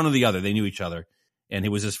was one or the other. They knew each other. And it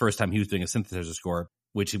was his first time he was doing a synthesizer score,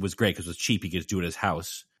 which was great because it was cheap. He could just do it at his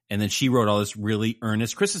house. And then she wrote all this really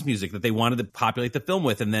earnest Christmas music that they wanted to populate the film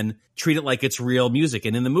with and then treat it like it's real music.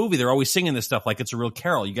 And in the movie, they're always singing this stuff like it's a real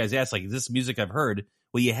carol. You guys ask, like, is this music I've heard?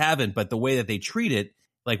 Well, you haven't. But the way that they treat it,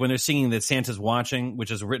 like when they're singing that Santa's Watching,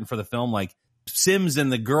 which is written for the film, like Sims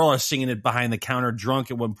and the girl are singing it behind the counter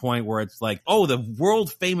drunk at one point where it's like, oh, the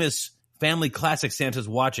world famous family classic Santa's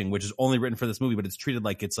Watching, which is only written for this movie, but it's treated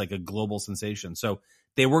like it's like a global sensation. So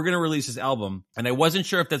they were going to release this album, and I wasn't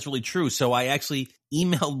sure if that's really true. So I actually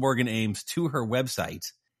emailed Morgan Ames to her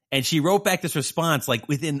website, and she wrote back this response like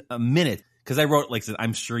within a minute. because I wrote, like,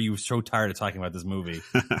 I'm sure you were so tired of talking about this movie.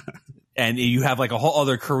 And you have like a whole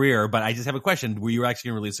other career, but I just have a question. Were you actually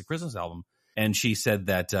going to release a Christmas album? And she said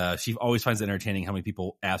that she always finds it entertaining how many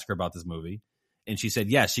people ask her about this movie. And she said,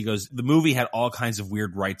 yes. She goes, the movie had all kinds of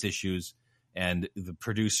weird rights issues. And the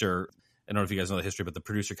producer, I don't know if you guys know the history, but the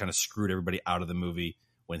producer kind of screwed everybody out of the movie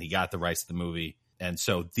when he got the rights to the movie. And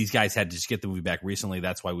so these guys had to just get the movie back recently.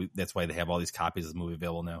 That's why they have all these copies of the movie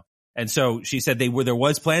available now. And so she said there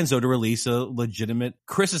was plans, though, to release a legitimate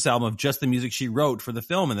Christmas album of just the music she wrote for the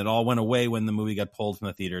film. And it all went away when the movie got pulled from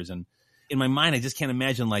the theaters. And in my mind, I just can't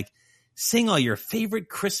imagine, like, sing all your favorite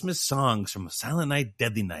Christmas songs from Silent Night,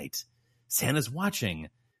 Deadly Night, Santa's Watching,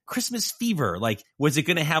 Christmas Fever. Like, was it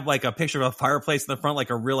going to have like a picture of a fireplace in the front, like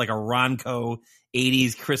a Ronco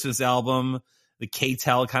 80s Christmas album, the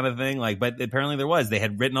K-Tel kind of thing? Like, but apparently there was. They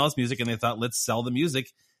had written all this music and they thought, let's sell the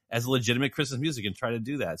music as legitimate Christmas music and try to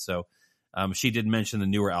do that. So she did mention the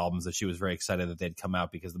newer albums, that she was very excited that they'd come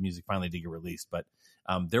out because the music finally did get released. But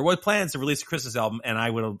there was plans to release a Christmas album, and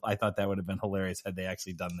I thought that would have been hilarious had they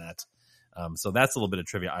actually done that. So that's a little bit of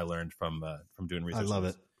trivia I learned from doing research. I love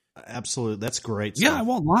it. Absolutely. That's great Yeah, stuff. I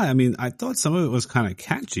won't lie. I mean, I thought some of it was kind of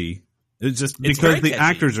catchy. It's just It's because very the catchy.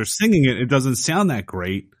 actors are singing it, it doesn't sound that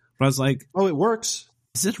great. But I was like, Oh, it works.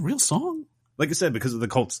 is it a real song? Like I said, because of the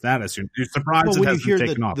cult status, you're surprised Well, it when you hasn't hear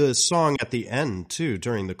taken off. the song at the end too,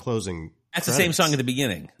 during the closing, That's the same song at the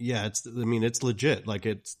beginning. Yeah, it's legit. Like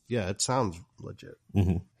it sounds legit.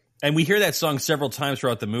 And we hear that song several times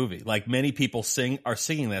throughout the movie. Like, many people are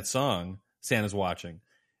singing that song, Santa's Watching.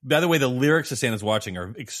 By the way, the lyrics to Santa's Watching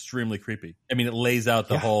are extremely creepy. I mean, it lays out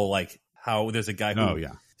the whole, like, how there's a guy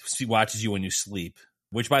who watches you when you sleep,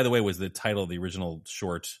 which, by the way, was the title of the original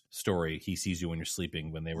short story. He sees you when you're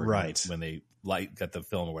sleeping, when they were when they got the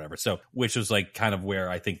film or whatever. So, which was like kind of where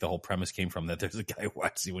I think the whole premise came from, that there's a guy who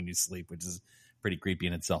watches you when you sleep, which is pretty creepy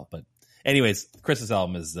in itself. But anyways, Christmas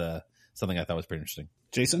album is something I thought was pretty interesting.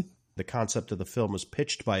 Jason? The concept of the film was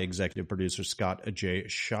pitched by executive producer Scott J.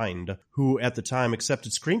 Scheind, who at the time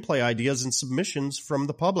accepted screenplay ideas and submissions from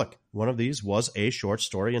the public. One of these was a short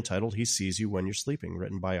story entitled He Sees You When You're Sleeping,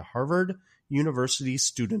 written by a Harvard University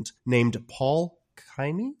student named Paul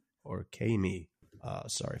Kamey.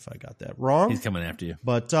 Sorry if I got that wrong. He's coming after you.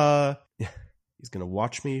 But he's going to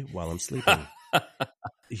watch me while I'm sleeping.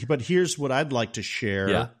 But here's what I'd like to share.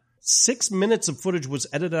 Yeah. 6 minutes of footage was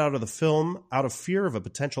edited out of the film out of fear of a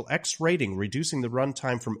potential X rating, reducing the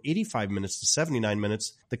runtime from 85 minutes to 79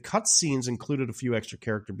 minutes. The cut scenes included a few extra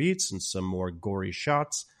character beats and some more gory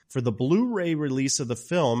shots. For the Blu-ray release of the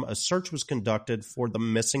film, a search was conducted for the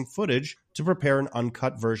missing footage to prepare an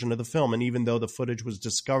uncut version of the film. And even though the footage was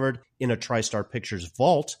discovered in a TriStar Pictures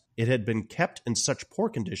vault, it had been kept in such poor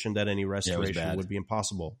condition that any restoration would be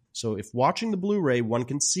impossible. So if watching the Blu-ray, one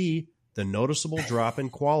can see the noticeable drop in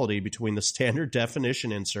quality between the standard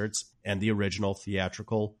definition inserts and the original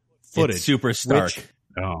theatrical footage. It's super stark. Which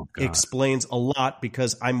Oh, God. explains a lot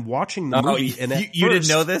because I'm watching the movie and you didn't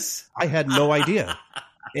know this? I had no idea.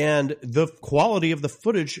 And the quality of the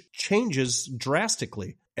footage changes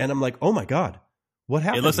drastically. And I'm like, oh my God, what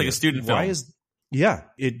happened? It looks like here? a student Why film.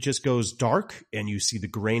 It just goes dark and you see the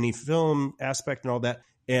grainy film aspect and all that.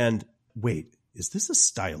 And wait, is this a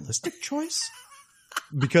stylistic choice?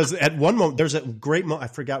 Because at one moment, there's a great moment,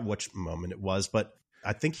 I forgot which moment it was, but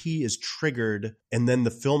I think he is triggered and then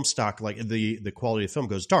the film stock, like the quality of the film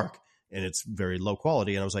goes dark and it's very low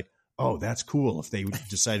quality. And I was like, oh, that's cool if they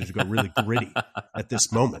decided to go really gritty at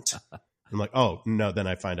this moment. I'm like, oh, no, then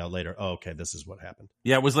I find out later, oh, okay, this is what happened.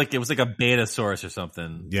 Yeah, it was like a beta source or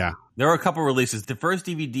something. Yeah. There are a couple releases. The first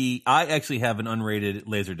DVD, I actually have an unrated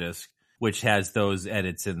Laserdisc, which has those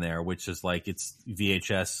edits in there, which is like it's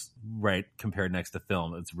VHS, right, compared next to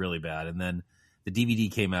film. It's really bad. And then the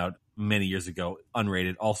DVD came out many years ago,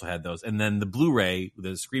 unrated, also had those. And then the Blu-ray,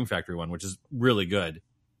 the Scream Factory one, which is really good.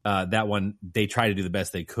 That one, they try to do the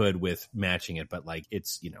best they could with matching it, but like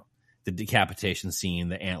it's, the decapitation scene,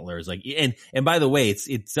 the antlers, like, and by the way,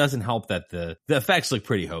 it doesn't help that the effects look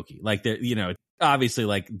pretty hokey. Like they're, obviously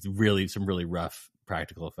like really some really rough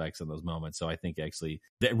practical effects in those moments. So I think actually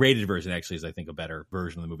the rated version actually is, I think, a better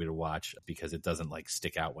version of the movie to watch because it doesn't like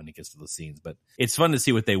stick out when it gets to the scenes. But it's fun to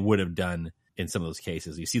see what they would have done in some of those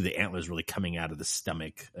cases. You see the antlers really coming out of the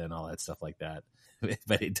stomach and all that stuff like that.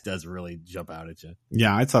 But it does really jump out at you.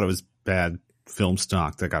 Yeah, I thought it was bad film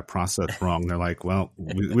stock that got processed wrong. They're like, well,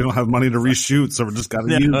 we don't have money to reshoot, so we're just got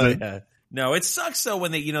to use it. Yeah. No, it sucks though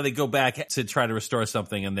when they go back to try to restore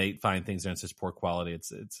something and they find things that are in such poor quality.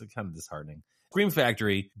 It's kind of disheartening. Scream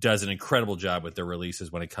Factory does an incredible job with their releases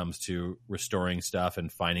when it comes to restoring stuff and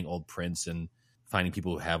finding old prints and finding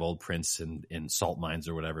people who have old prints in salt mines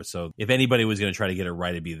or whatever. So if anybody was going to try to get it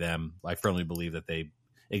right, it'd be them. I firmly believe that they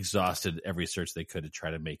exhausted every search they could to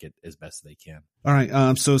try to make it as best they can. All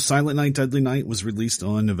right. So Silent Night, Deadly Night was released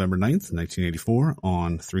on November 9th, 1984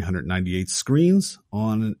 on 398 screens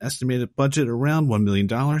on an estimated budget around $1 million.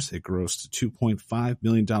 It grossed $2.5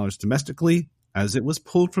 million domestically as it was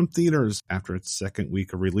pulled from theaters after its second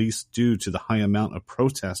week of release due to the high amount of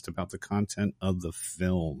protest about the content of the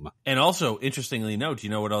film. And also, interestingly enough, do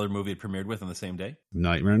you know what other movie it premiered with on the same day?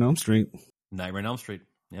 Nightmare on Elm Street. Nightmare on Elm Street,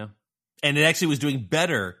 yeah. And it actually was doing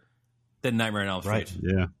better than Nightmare on Elm Street. Right.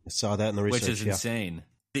 Yeah. I saw that in the research. Which is insane.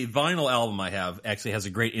 The vinyl album I have actually has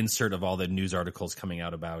a great insert of all the news articles coming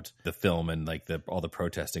out about the film and like all the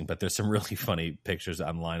protesting. But there's some really funny pictures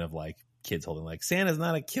online of like kids holding like Santa's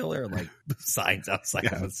not a killer, like signs outside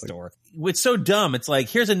of the store. It's so dumb. It's like,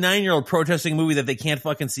 here's a 9-year-old protesting a movie that they can't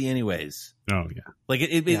fucking see anyways. Oh yeah. Like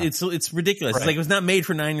it's ridiculous. Right. It's like it was not made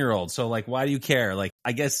for 9-year-olds. So like, why do you care? Like,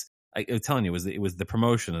 I guess I was telling you, it was the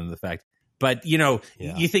promotion and the fact. But, you know,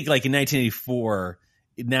 you think like in 1984,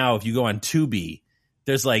 now if you go on Tubi,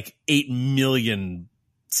 there's like 8 million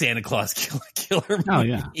Santa Claus killer movies. Oh,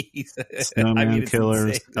 yeah. Snowman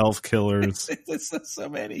killers, insane. Elf killers. There's so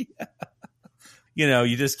many. You know,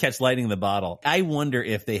 you just catch lightning in the bottle. I wonder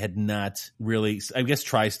if they had not really, I guess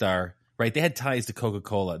TriStar, right? They had ties to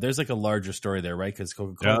Coca-Cola. There's like a larger story there, right? Because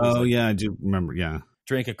Coca-Cola. Oh, yeah, I do remember. Yeah.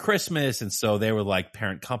 Drink at Christmas. And so they were like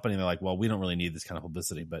parent company. And they're like, well, we don't really need this kind of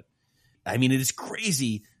publicity, but I mean, it is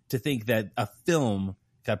crazy to think that a film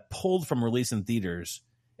got pulled from release in theaters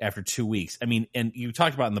after 2 weeks. I mean, and you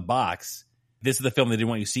talked about in the box, this is the film they didn't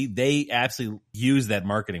want you to see. They absolutely used that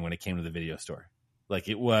marketing when it came to the video store. Like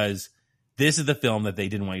it was, this is the film that they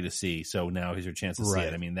didn't want you to see. So now here's your chance to see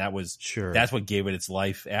it. I mean, that was, that's what gave it its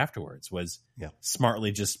life afterwards, was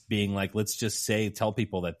smartly just being like, let's just tell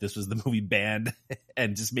people that this was the movie banned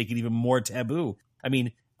and just make it even more taboo. I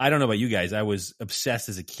mean, I don't know about you guys. I was obsessed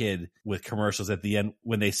as a kid with commercials at the end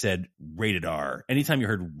when they said rated R. Anytime you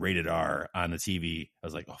heard rated R on the TV, I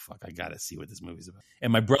was like, oh, fuck, I got to see what this movie's about.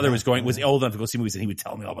 And my brother was old enough to go see movies, and he would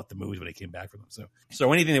tell me all about the movies when I came back from them.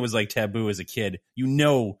 So anything that was like taboo as a kid, you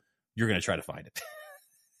know you're going to try to find it.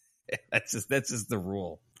 That's just the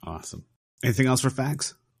rule. Awesome. Anything else for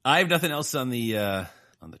facts? I have nothing else on the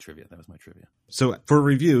trivia. That was my trivia. So for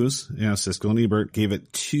reviews, Siskel and Ebert gave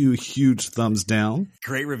it 2 huge thumbs down.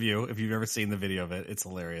 Great review. If you've ever seen the video of it, it's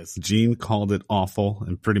hilarious. Gene called it awful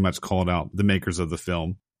and pretty much called out the makers of the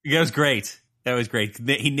film. That was great.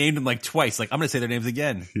 He named them like twice. Like, I'm going to say their names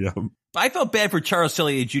again. Yeah. But I felt bad for Charles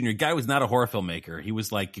Cellier Jr. Guy was not a horror filmmaker. He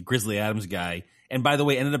was like a Grizzly Adams guy. And by the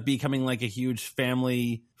way, ended up becoming like a huge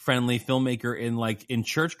family friendly filmmaker in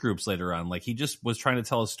church groups later on. Like he just was trying to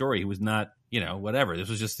tell a story. He was not, whatever. This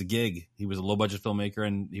was just a gig. He was a low budget filmmaker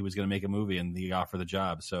and he was going to make a movie and he offered the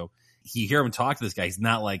job. So you hear him talk to this guy. He's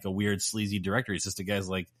not like a weird sleazy director. He's just a guy's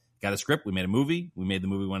like, got a script. We made a movie. We made the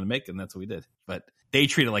movie we wanted to make, and that's what we did. But they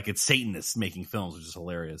treat it like it's Satanists making films, which is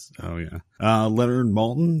hilarious. Oh, yeah. Leonard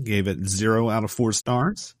Maltin gave it 0 out of 4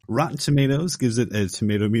 stars. Rotten Tomatoes gives it a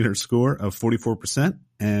tomato meter score of 44%,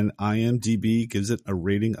 and IMDb gives it a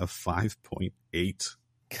rating of 5.8.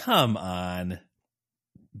 Come on.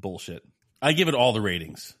 Bullshit. I give it all the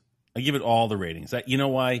ratings. You know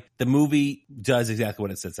why? The movie does exactly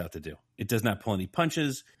what it sets out to do. It does not pull any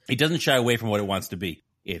punches. It doesn't shy away from what it wants to be.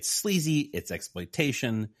 It's sleazy, it's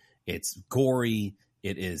exploitation, it's gory,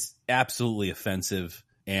 it is absolutely offensive.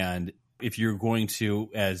 And if you're going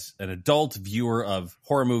to, as an adult viewer of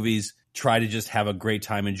horror movies, try to just have a great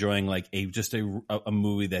time enjoying like a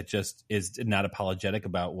movie that just is not apologetic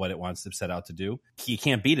about what it wants to set out to do, you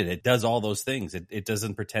can't beat it. It does all those things. It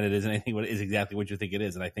doesn't pretend it isn't anything. It is exactly what you think it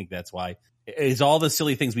is. And I think that's why it's all the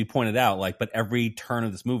silly things we pointed out, like, but every turn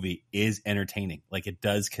of this movie is entertaining. Like it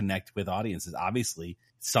does connect with audiences. Obviously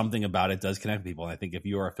something about it does connect with people. And I think if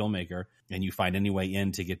you are a filmmaker and you find any way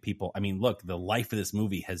in to get people, I mean, look, the life of this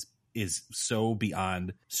movie is so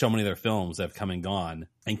beyond so many other films that have come and gone,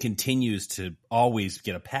 and continues to always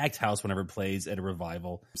get a packed house whenever it plays at a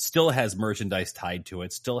revival, still has merchandise tied to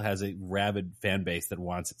it, still has a rabid fan base that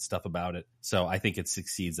wants stuff about it. So I think it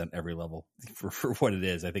succeeds on every level for what it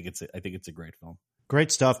is. I think it's a great film.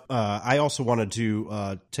 Great stuff. I also wanted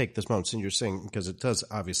to take this moment, since you're saying, because it does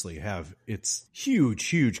obviously have its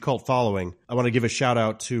huge cult following. I want to give a shout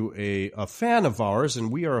out to a fan of ours,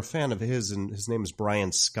 and we are a fan of his, and his name is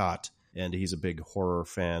Brian Scott, and he's a big horror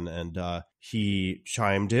fan, and he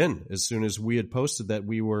chimed in as soon as we had posted that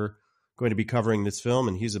we were going to be covering this film,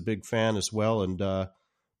 and he's a big fan as well. And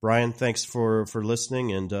Brian, thanks for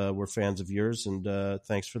listening, and we're fans of yours, and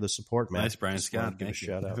thanks for the support, man. Nice, Brian Scott. Give a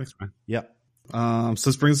shout out. Thanks, Brian. Yep. So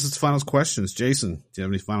this brings us to final questions. Jason, do you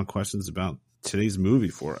have any final questions about today's movie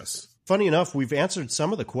for us? Funny enough, we've answered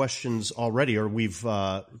some of the questions already, or we've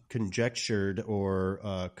conjectured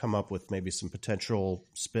or come up with maybe some potential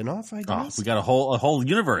spin-off ideas. We got a whole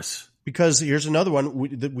universe. Because here's another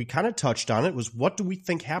one that we kind of touched on. It was, what do we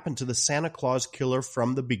think happened to the Santa Claus killer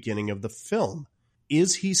from the beginning of the film?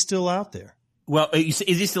 Is he still out there? Well, is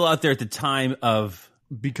he still out there at the time of?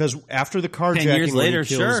 Because after the 10 carjacking, years later, when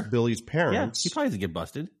he kills sure. Billy's Yeah, parents, he probably doesn't get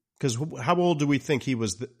busted. because how old do we think he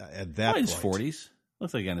was at that Probably point? his 40s.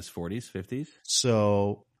 Looks like in his 40s, 50s.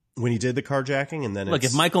 So when he did the carjacking, and then Look,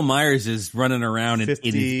 it's if Michael Myers is running around in his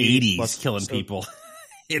 80s plus- killing so- people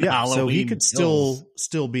in yeah, Halloween, so he could kills.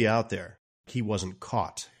 still be out there. He wasn't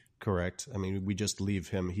caught, correct? I mean, we just leave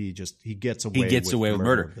him. He gets away. He gets away with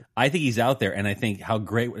murder. murder. I think he's out there, and I think how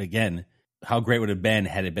great would have been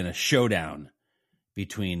had it been a showdown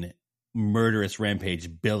between murderous rampage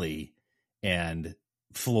Billy and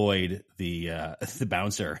Floyd, the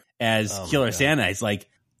bouncer, as Killer God. Santa. He's like,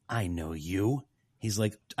 I know you. He's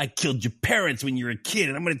like, I killed your parents when you were a kid,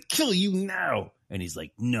 and I'm going to kill you now. And he's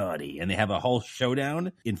like, naughty. And they have a whole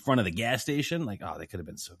showdown in front of the gas station. Like, oh, that could have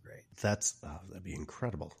been so great. That'd be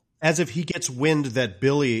incredible. As if he gets wind that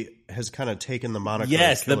Billy has kind of taken the moniker.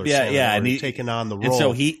 Yes, of Killer yeah, Santa, yeah, or and he- taken on the and role,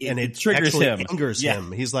 so he- and it it triggers actually him. angers Yeah.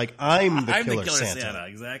 him. He's like, I'm the Killer Killer Santa.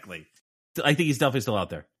 Exactly. I think he's definitely still out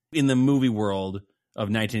there in the movie world of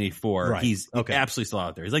 1984. Right. He's Okay. absolutely still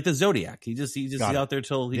out there. He's like the Zodiac. He's Got it. out there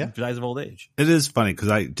till he Yeah. dies of old age. It is funny because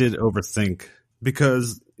I did overthink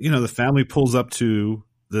because, the family pulls up to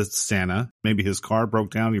the Santa. Maybe his car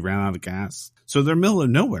broke down. He ran out of gas. So they're middle of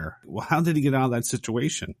nowhere. Well, how did he get out of that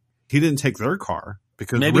situation? He didn't take their car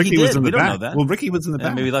because Maybe Ricky he was did. in the We don't back. know that. Well, Ricky was in the Yeah,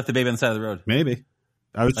 back. maybe he left the baby on the side of the road. Maybe.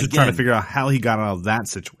 I was just Again. trying to figure out how he got out of that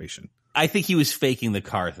situation. I think he was faking the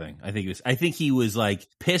car thing. I think he was like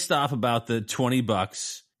pissed off about the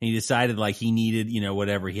 $20 and he decided like he needed,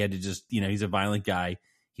 whatever. He had to just, he's a violent guy.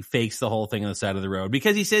 He fakes the whole thing on the side of the road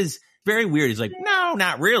because he says very weird. He's like, no,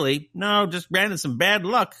 not really. No, just ran into some bad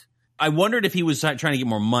luck. I wondered if he was trying to get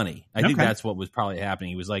more money. I think Okay. that's what was probably happening.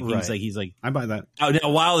 He was like, Right. he's like, I buy that.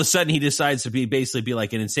 while all of a sudden he decides to basically be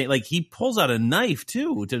like an insane, like he pulls out a knife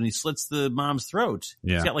too, and he slits the mom's throat.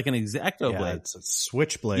 Yeah. He's got like an X-Acto Yeah, blade. it's a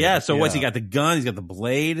switchblade. Yeah. So what's he got? The gun. He's got the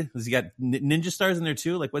blade. Has he got ninja stars in there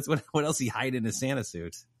too? Like what else he hide in his Santa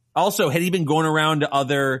suit? Also, had he been going around to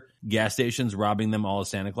other gas stations robbing them all as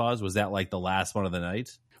Santa Claus? Was that like the last one of the night?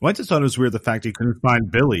 Well, I just thought it was weird the fact he couldn't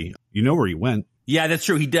find Billy. You know where he went. Yeah, that's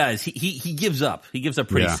true. He does. He gives up. He gives up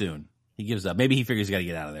pretty Yeah. soon. He gives up. Maybe he figures he's got to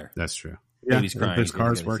get out of there. That's true. Maybe Yeah, he's crying. his He's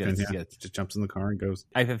car's got- working. he's Yeah, got- just jumps in the car and goes.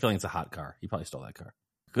 I have a feeling it's a hot car. He probably stole that car.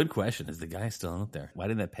 Good question. Is the guy still out there? Why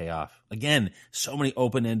didn't that pay off? Again, so many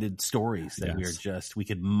open-ended stories that we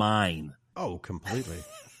could mine. Oh, completely.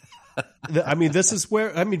 I mean, this is where,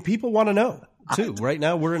 people want to know, too. Right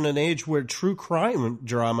now, we're in an age where true crime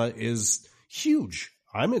drama is huge.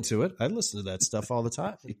 I'm into it. I listen to that stuff all the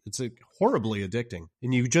time. It's horribly addicting.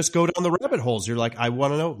 And you just go down the rabbit holes. You're like, I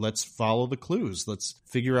want to know. Let's follow the clues. Let's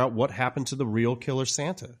figure out what happened to the real Killer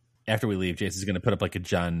Santa. After we leave, Jason's going to put up like a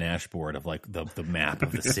John Nash board of like the map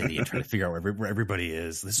of the city and try to figure out where everybody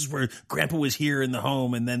is. This is where Grandpa was here in the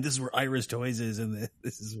home, and then this is where Ira's Toys is, and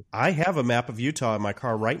this is I have a map of Utah in my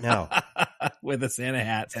car right now. with a Santa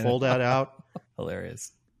hat. Fold that out.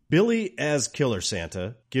 Hilarious. Billy as Killer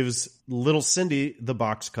Santa gives little Cindy the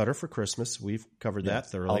box cutter for Christmas. We've covered that all the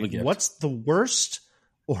thoroughly. gifts. What's the worst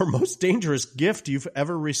or most dangerous gift you've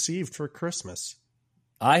ever received for Christmas?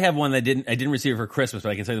 I have one that I didn't receive it for Christmas, but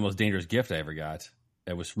I can tell you the most dangerous gift I ever got.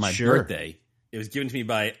 It was for my Sure. birthday. It was given to me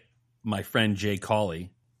by my friend Jay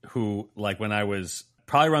Cawley, who, like, when I was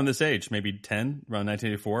probably around this age, maybe 10, around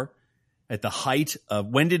 1984, at the height of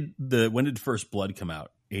when did First Blood come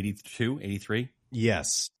out? 82, 83?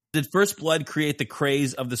 Yes. Did First Blood create the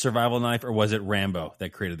craze of the survival knife, or was it Rambo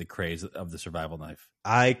that created the craze of the survival knife?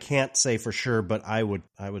 I can't say for sure, but I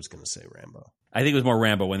was going to say Rambo. I think it was more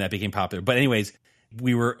Rambo when that became popular. But anyways,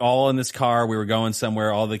 we were all in this car. We were going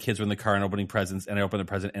somewhere. All the kids were in the car and opening presents. And I opened the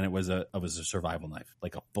present, and it was a survival knife,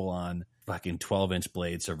 like a full-on fucking 12-inch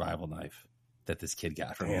blade survival knife that this kid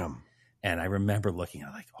got from me. Damn. And I remember looking at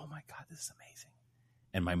it like, oh my God, this is amazing.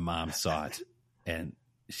 And my mom saw it, and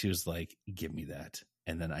she was like, give me that.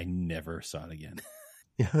 And then I never saw it again.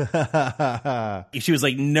 She was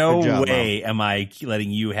like, no Good job, way am I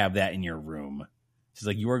letting you have that in your room. She's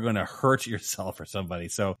like, you are going to hurt yourself or somebody.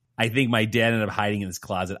 So I think my dad ended up hiding in his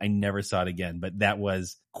closet. I never saw it again, but that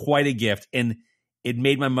was quite a gift. And it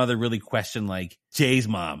made my mother really question, like, Jay's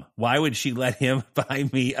mom, why would she let him buy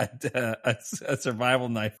me a survival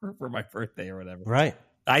knife for my birthday or whatever? Right.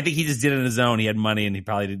 I think he just did it on his own. He had money, and she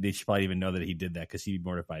probably didn't even know that he did that because she'd be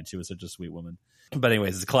mortified. She was such a sweet woman. But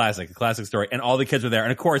anyways, it's a classic story. And all the kids were there.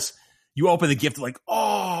 And of course, you open the gift like,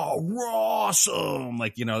 oh, awesome.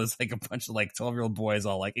 Like, there's like a bunch of like 12-year-old boys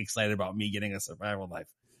all like excited about me getting a survival knife.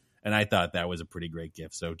 And I thought that was a pretty great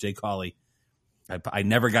gift. So Jay Cawley, I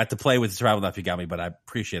never got to play with the survival knife you got me, but I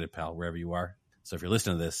appreciate it, pal, wherever you are. So if you're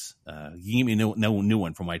listening to this, you give me a new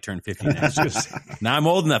one for when I turn 50 next. Now I'm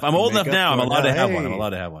old enough. I'm old enough now. I'm allowed to have one. I'm allowed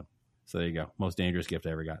to have one. So there you go. Most dangerous gift I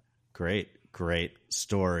ever got. Great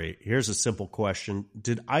story. Here's a simple question.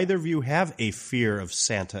 Did either of you have a fear of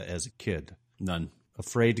Santa as a kid? None.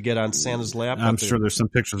 Afraid to get on Santa's lap? I'm sure there's some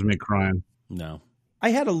pictures of me crying. No. I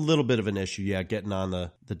had a little bit of an issue, getting on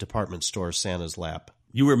the department store Santa's lap.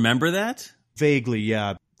 You remember that? Vaguely,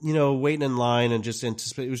 yeah. Waiting in line and just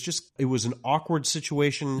anticipate. It was an awkward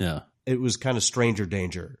situation. Yeah. It was kind of stranger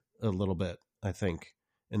danger a little bit, I think,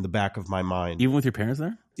 in the back of my mind. Even with your parents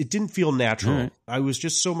there? It didn't feel natural. Right. I was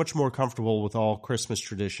just so much more comfortable with all Christmas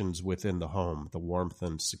traditions within the home, the warmth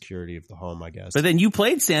and security of the home, I guess. But then you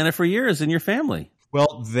played Santa for years in your family.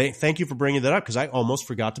 Well, thank you for bringing that up, because I almost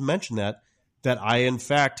forgot to mention that I, in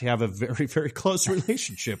fact, have a very, very close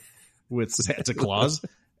relationship with Santa Claus,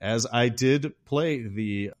 as I did play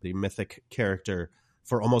the mythic character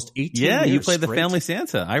for almost 18 years. Yeah, you played straight. the family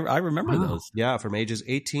Santa. I remember those. Yeah, from ages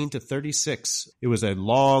 18 to 36. It was a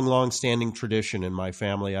long, long-standing tradition in my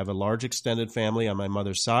family. I have a large extended family on my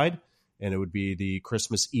mother's side, and it would be the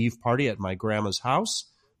Christmas Eve party at my grandma's house.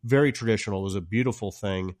 Very traditional. It was a beautiful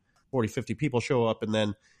thing. 40, 50 people show up, and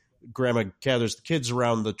then Grandma gathers the kids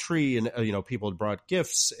around the tree, and people had brought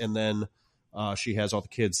gifts, and then she has all the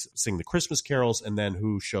kids sing the Christmas carols, and then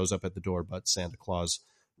who shows up at the door but Santa Claus,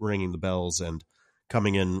 ringing the bells and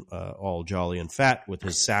coming in all jolly and fat with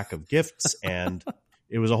his sack of gifts, and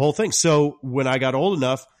it was a whole thing. So when I got old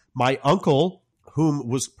enough, my uncle, whom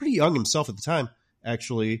was pretty young himself at the time,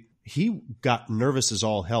 actually, he got nervous as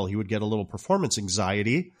all hell. He would get a little performance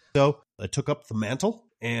anxiety. So I took up the mantle,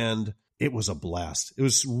 and it was a blast. It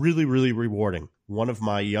was really, really rewarding. One of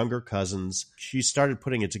my younger cousins, she started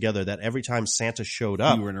putting it together that every time Santa showed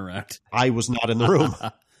up, You were interact. I was not in the room.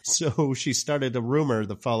 So she started a rumor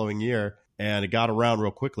the following year, and it got around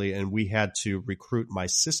real quickly, and we had to recruit my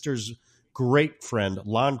sister's great friend,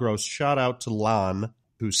 Lon Gross. Shout out to Lon,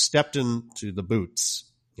 who stepped into the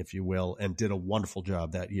boots, if you will, and did a wonderful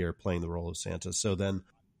job that year playing the role of Santa. So then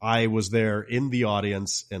I was there in the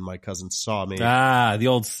audience, and my cousin saw me. Ah, the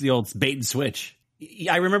old bait and switch.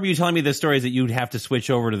 I remember you telling me the stories that you'd have to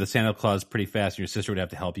switch over to the Santa Claus pretty fast, and your sister would have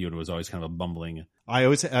to help you, and it was always kind of a bumbling. I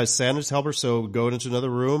always as Santa's helper, so going into another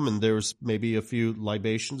room, and there was maybe a few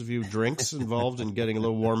libations, a few drinks involved in getting a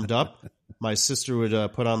little warmed up. My sister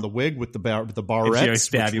would put on the wig with the barrettes,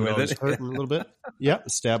 stab you with it. Hurting a little bit. Yeah,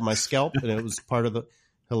 stab my scalp, and it was part of the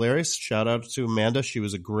hilarious. Shout out to Amanda; she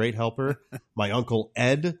was a great helper. My uncle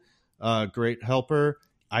Ed, great helper.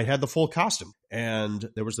 I had the full costume,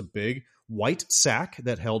 and there was a big white sack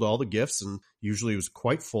that held all the gifts, and usually it was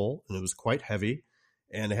quite full, and it was quite heavy,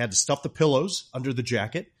 and I had to stuff the pillows under the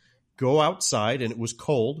jacket, go outside, and it was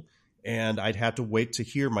cold, and I'd have to wait to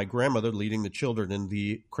hear my grandmother leading the children in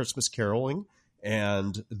the Christmas caroling,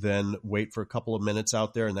 and then wait for a couple of minutes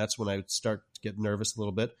out there, and that's when I would start to get nervous a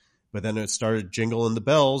little bit. But then it started jingling the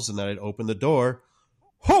bells, and then I'd open the door.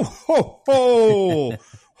 Ho, ho, ho!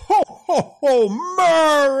 Ho, ho, ho!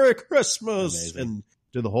 Merry Christmas! Amazing. And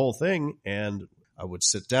did the whole thing, and I would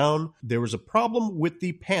sit down. There was a problem with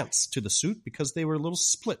the pants to the suit because they were a little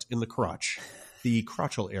split in the crotch, the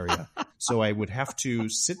crotchal area. So I would have to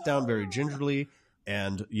sit down very gingerly,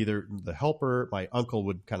 and either the helper, my uncle,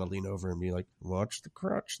 would kind of lean over and be like, "Watch the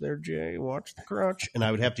crotch there, Jay, watch the crotch." And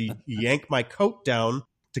I would have to yank my coat down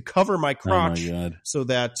to cover my crotch, Oh my God. so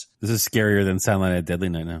that This is scarier than Silent Night at Deadly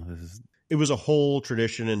Night now. it was a whole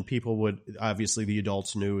tradition, and people would, obviously the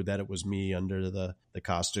adults knew that it was me under the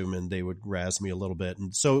costume, and they would razz me a little bit.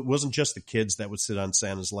 And so it wasn't just the kids that would sit on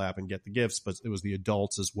Santa's lap and get the gifts, but it was the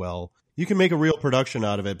adults as well. You can make a real production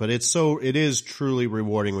out of it, but it is truly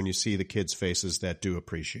rewarding when you see the kids' faces that do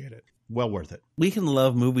appreciate it. Well worth it. We can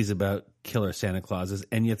love movies about killer Santa Clauses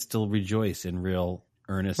and yet still rejoice in real,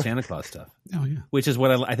 earnest Santa Claus stuff. Oh, yeah. Which is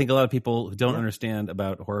what I think a lot of people who don't understand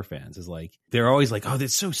about horror fans is like, they're always like, "Oh,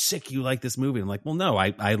 that's so sick. You like this movie." I'm like, well, no,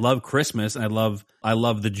 I love Christmas, and I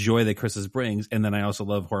love the joy that Christmas brings. And then I also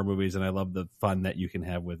love horror movies, and I love the fun that you can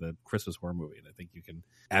have with a Christmas horror movie. And I think you can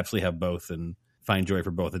absolutely have both and find joy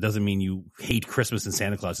for both. It doesn't mean you hate Christmas and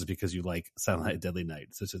Santa Claus because you like Silent Night, Deadly Night.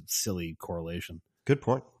 It's such a silly correlation. Good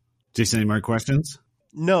point. Jason, any more questions?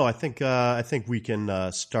 No, I think we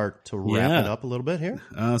can start to wrap it up a little bit here.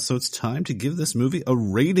 So it's time to give this movie a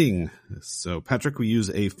rating. So, Patrick, we use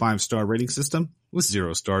a 5-star rating system, with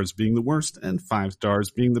 0 stars being the worst and 5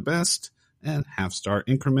 stars being the best, and half-star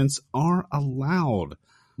increments are allowed.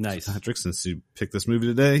 Nice. So, Patrick, since you picked this movie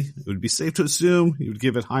today, it would be safe to assume you would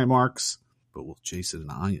give it high marks, but will Jason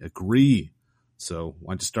and I agree? So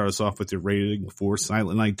why don't you start us off with your rating for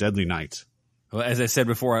Silent Night, Deadly Night? Well, as I said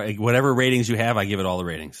before, whatever ratings you have, I give it all the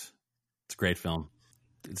ratings. It's a great film.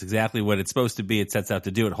 It's exactly what it's supposed to be. It sets out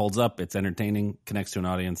to do. It holds up. It's entertaining, connects to an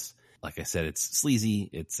audience. Like I said, it's sleazy.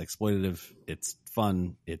 It's exploitative. It's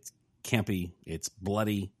fun. It's campy. It's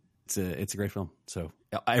bloody. It's a great film. So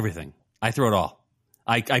everything. I throw it all.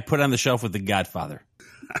 I put it on the shelf with The Godfather.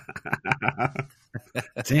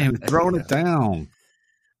 Damn, throwing it down.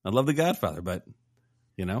 I love The Godfather, but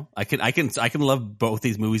I can love both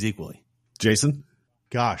these movies equally. Jason?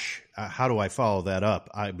 Gosh, how do I follow that up?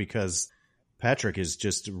 Because Patrick has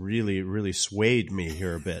just really, really swayed me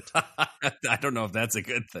here a bit. I don't know if that's a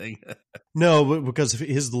good thing. No, but because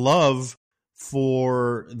his love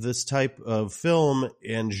for this type of film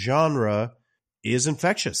and genre is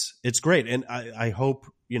infectious. It's great. And I hope,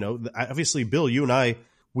 obviously, Bill, you and I,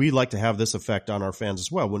 we like to have this effect on our fans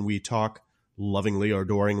as well. When we talk lovingly or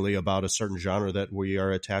adoringly about a certain genre that we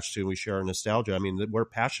are attached to and we share our nostalgia. I mean, we're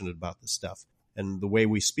passionate about this stuff. And the way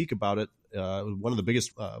we speak about it, one of the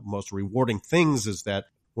biggest, most rewarding things is that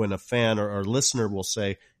when a fan or listener will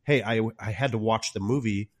say, hey, I had to watch the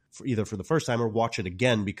movie either for the first time or watch it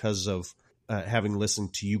again because of having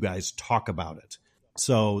listened to you guys talk about it.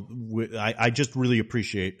 So I just really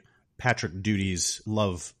appreciate Patrick Duty's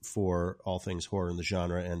love for all things horror in the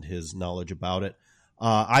genre and his knowledge about it.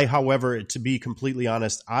 However, to be completely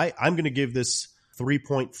honest, I'm going to give this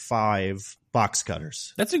 3.5 box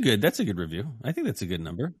cutters. That's a good review. I think that's a good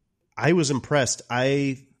number. I was impressed.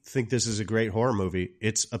 I think this is a great horror movie.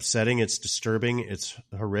 It's upsetting. It's disturbing. It's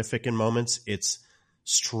horrific in moments. It's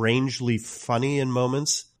strangely funny in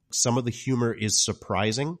moments. Some of the humor is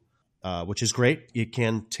surprising, which is great. It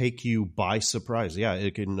can take you by surprise. Yeah,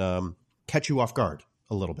 it can catch you off guard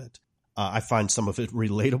a little bit. I find some of it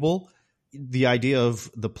relatable. The idea of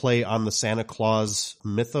the play on the Santa Claus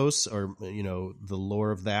mythos, or the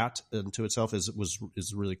lore of that into itself,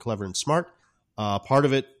 is really clever and smart. Part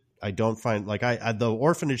of it I don't find, like, the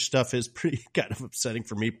orphanage stuff is pretty kind of upsetting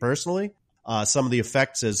for me personally. Some of the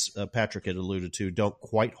effects, as Patrick had alluded to, don't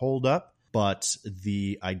quite hold up, but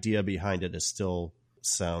the idea behind it is still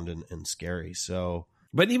sound and scary. So,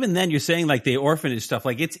 but even then, you're saying like the orphanage stuff,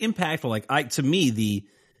 like it's impactful. Like to me,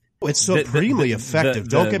 it's so supremely effective.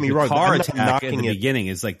 Don't get me wrong. The car attack in the beginning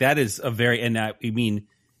is like, that is a very, and I mean,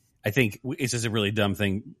 I think it's just a really dumb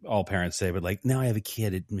thing all parents say, but like, now I have a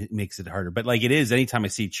kid, it makes it harder. But like it is, anytime I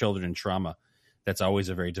see children in trauma, that's always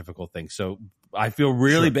a very difficult thing. So I feel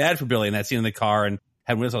really bad for Billy in that scene in the car and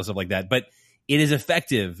having whistle stuff like that. But it is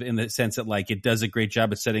effective in the sense that like it does a great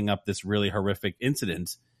job of setting up this really horrific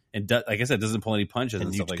incident. And like I said, doesn't pull any punches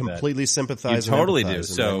and stuff like that. You completely sympathize. You totally do.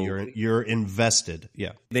 So you're invested.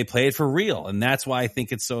 Yeah. They play it for real. And that's why I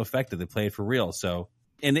think it's so effective. They play it for real. So,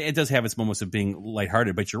 and it does have its moments of being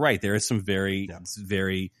lighthearted, but you're right. There is some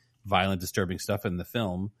very violent, disturbing stuff in the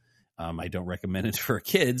film. I don't recommend it for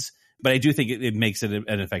kids, but I do think it makes it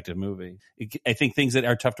an effective movie. I think things that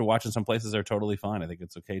are tough to watch in some places are totally fine. I think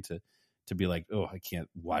it's okay to be like, oh, I can't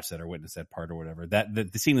watch that or witness that part or whatever. That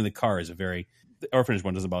the scene in the car is the orphanage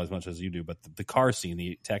one doesn't bother as much as you do, but the car scene,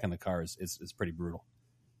 the attack on the car is pretty brutal.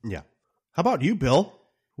 Yeah. How about you, Bill?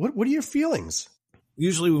 What are your feelings?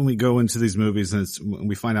 Usually when we go into these movies and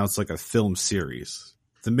we find out it's like a film series,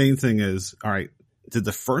 the main thing is, all right, did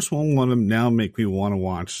the first one want to now make me want to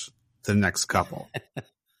watch the next couple?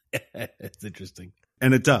 It's interesting.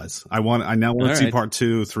 And it does. I now want to see part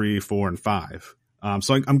 2, 3, 4, and 5.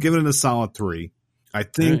 So I'm giving it a solid 3. I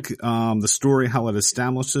think the story, how it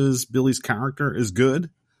establishes Billy's character, is good.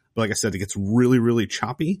 But like I said, it gets really, really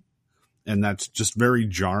choppy. And that's just very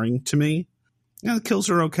jarring to me. Yeah, the kills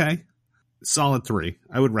are okay. Solid 3.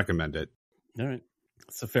 I would recommend it. All right.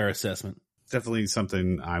 That's a fair assessment. Definitely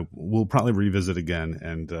something I will probably revisit again.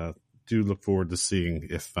 And do look forward to seeing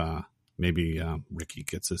if maybe Ricky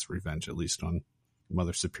gets his revenge, at least on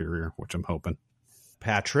Mother Superior, which I'm hoping.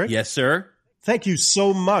 Patrick? Yes, sir? Thank you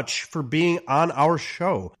so much for being on our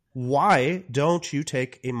show. Why don't you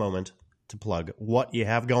take a moment to plug what you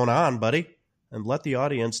have going on, buddy, and let the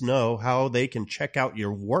audience know how they can check out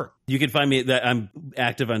your work? You can find me I'm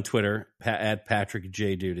active on Twitter at Patrick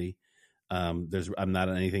J. Duty. I'm not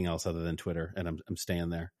on anything else other than Twitter, and I'm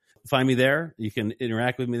staying there. Find me there. You can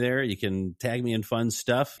interact with me there. You can tag me in fun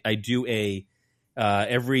stuff. I do a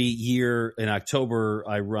Every year in October,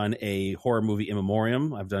 I run a horror movie in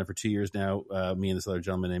memoriam. I've done it for 2 years now. Me and this other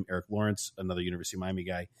gentleman named Eric Lawrence, another University of Miami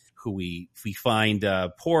guy, who we find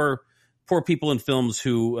poor people in films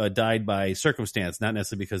who died by circumstance, not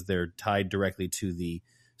necessarily because they're tied directly to the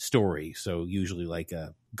story. So usually like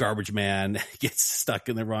a garbage man gets stuck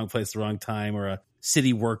in the wrong place at the wrong time, or a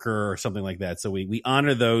city worker or something like that. So we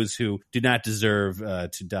honor those who do not deserve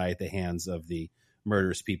to die at the hands of the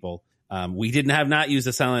murderous people. We have not used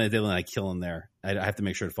the Silent Night Deadly Night kill in there. I have to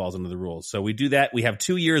make sure it falls under the rules. So we do that. We have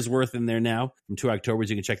 2 years worth in there now from 2 Octobers.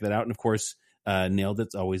 You can check that out. And of course, Nailed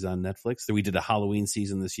It's always on Netflix. So we did a Halloween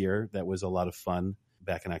season this year. That was a lot of fun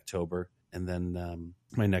back in October. And then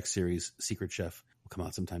my next series, Secret Chef, will come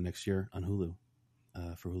out sometime next year on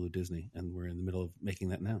Hulu for Hulu Disney. And we're in the middle of making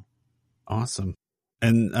that now. Awesome.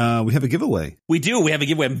 And we have a giveaway. We do. We have a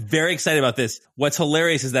giveaway. I'm very excited about this. What's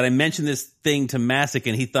hilarious is that I mentioned this thing to Masick,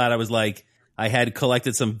 and he thought I was like, I had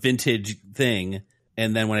collected some vintage thing.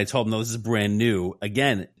 And then when I told him, no, this is brand new,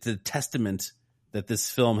 again, it's a testament that this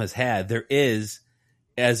film has had. There is,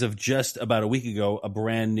 as of just about a week ago, a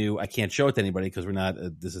brand new, I can't show it to anybody because we're not,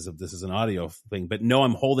 this is an audio thing, but no,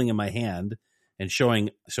 I'm holding in my hand and showing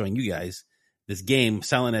you guys this game,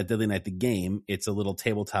 Silent Night Deadly Night, the game. It's a little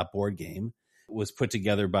tabletop board game. Was put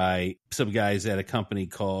together by some guys at a company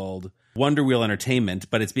called Wonder Wheel Entertainment,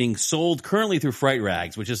 but it's being sold currently through Fright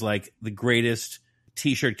Rags, which is like the greatest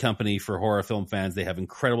t-shirt company for horror film fans. They have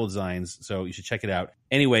incredible designs, so you should check it out.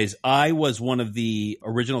 Anyways, I was one of the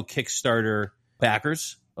original Kickstarter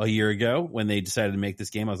backers a year ago when they decided to make this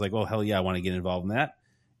game. I was like, oh, hell yeah, I want to get involved in that.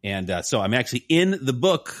 And so I'm actually in the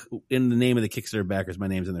book, in the name of the Kickstarter backers. My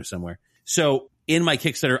name's in there somewhere. So in my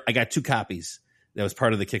Kickstarter, I got 2 copies. That was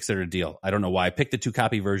part of the Kickstarter deal. I don't know why I picked the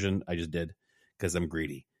 2-copy version. I just did because I'm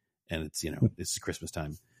greedy, and it's, it's Christmas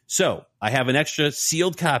time. So I have an extra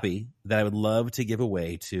sealed copy that I would love to give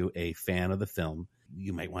away to a fan of the film.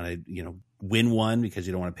 You might want to, win one because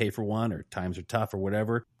you don't want to pay for one, or times are tough or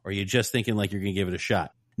whatever, or you're just thinking like you're going to give it a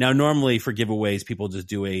shot. Now, normally for giveaways, people just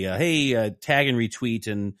do tag and retweet,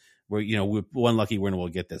 and we're, one lucky winner will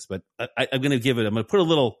get this. But I'm going to put a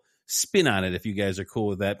little spin on it if you guys are cool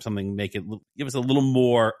with that. Something, give us a little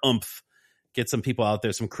more oomph, get some people out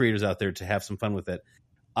there, some creators out there to have some fun with it.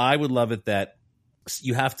 I would love it that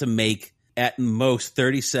you have to make at most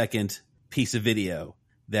 30-second piece of video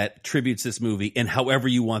that tributes this movie, and however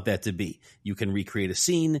you want that to be. You can recreate a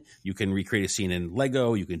scene. You can recreate a scene in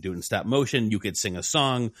Lego. You can do it in stop motion. You could sing a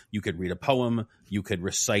song. You could read a poem. You could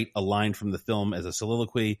recite a line from the film as a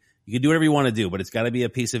soliloquy. You can do whatever you want to do, but it's got to be a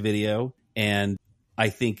piece of video. And I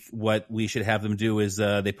think what we should have them do is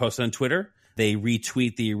they post on Twitter. They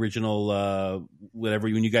retweet the original, whatever,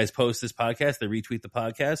 when you guys post this podcast, they retweet the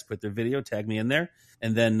podcast, put their video, tag me in there.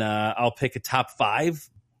 And then I'll pick a top 5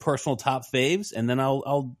 personal top faves, and then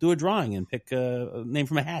I'll do a drawing and pick a name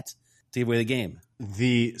from a hat to give away the game.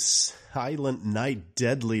 The Silent Night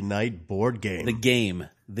Deadly Night board game. The game.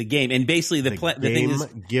 And basically the thing is,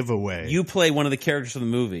 giveaway. You play one of the characters from the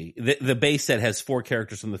movie. The base set has 4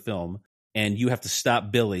 characters from the film. And you have to stop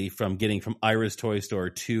Billy from getting from Ira's toy store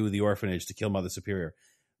to the orphanage to kill Mother Superior.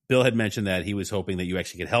 Bill had mentioned that he was hoping that you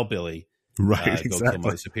actually could help Billy go kill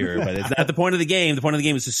Mother Superior. But it's not the point of the game. The point of the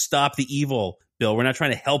game is to stop the evil, Bill. We're not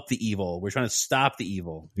trying to help the evil. We're trying to stop the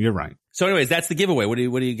evil. You're right. So anyways, that's the giveaway. What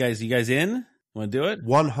do you guys in? Want to do it?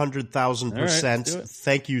 100,000%. Right,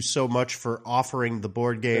 thank you so much for offering the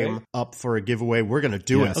board game up for a giveaway. We're going to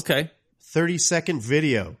do it. Okay. 30-second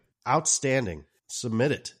video. Outstanding.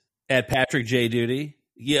 Submit it. At Patrick J. Duty.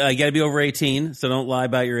 Yeah, you got to be over 18, so don't lie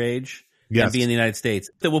about your age. Yes. And be in the United States.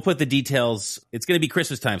 So we'll put the details. It's going to be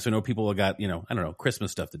Christmas time, so I know people have got,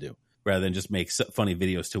 Christmas stuff to do, rather than just make funny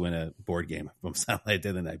videos to win a board game from Silent Night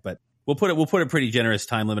Deadly Night. But we'll put a pretty generous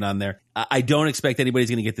time limit on there. I don't expect anybody's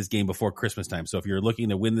going to get this game before Christmas time. So if you're looking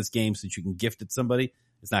to win this game so that you can gift it to somebody,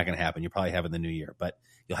 it's not going to happen. You'll probably have it in the new year, but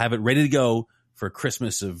you'll have it ready to go for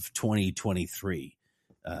Christmas of 2023.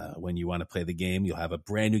 When you want to play the game, you'll have a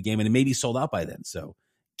brand new game, and it may be sold out by then. So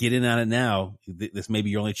get in on it now. This may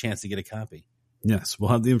be your only chance to get a copy. Yes,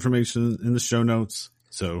 we'll have the information in the show notes.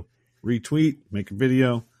 So retweet, make a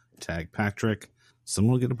video, tag Patrick.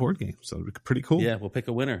 Someone will get a board game. So it'll be pretty cool. Yeah, we'll pick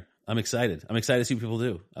a winner. I'm excited. I'm excited to see what people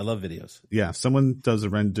do. I love videos. Yeah, someone does a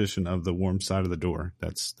rendition of The Warm Side of the Door.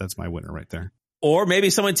 That's my winner right there. Or maybe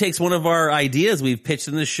someone takes one of our ideas we've pitched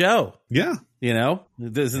in the show. Yeah.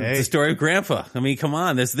 The story of Grandpa. I mean, come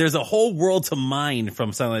on. There's a whole world to mine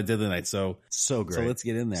from Silent Night Deadly Night. So great. So let's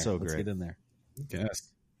get in there. So let's great. Get in there. Yes.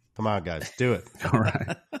 Come on, guys. Do it. All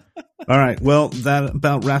right. All right. Well, that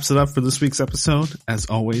about wraps it up for this week's episode. As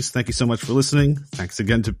always, thank you so much for listening. Thanks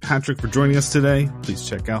again to Patrick for joining us today. Please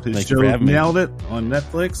check out his show, Nailed It, on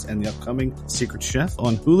Netflix, and the upcoming Secret Chef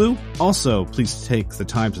on Hulu. Also, please take the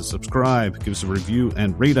time to subscribe, give us a review,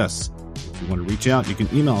 and rate us. If you want to reach out, you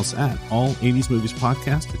can email us at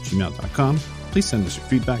all80smoviespodcast@gmail.com. Please send us your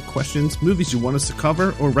feedback, questions, movies you want us to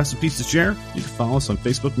cover, or recipes to share. You can follow us on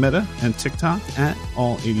Facebook, Meta, and TikTok at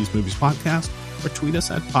All 80s Movies Podcast, or tweet us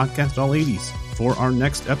at Podcast All 80s. For our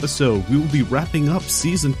next episode, we will be wrapping up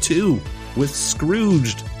Season 2 with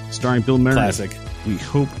Scrooged, starring Bill Murray. Classic. We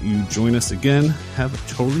hope you join us again. Have a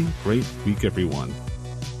totally great week, everyone.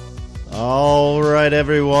 All right,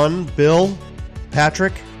 everyone. Bill,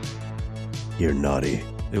 Patrick, you're naughty.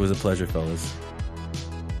 It was a pleasure, fellas.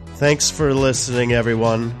 Thanks for listening,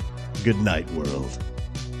 everyone. Good night, world.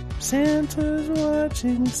 Santa's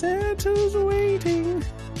watching, Santa's waiting.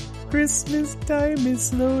 Christmas time is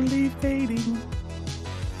slowly fading.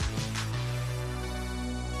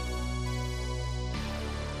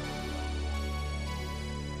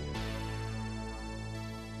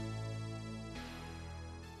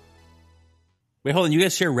 Wait, hold on. You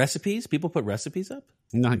guys share recipes? People put recipes up?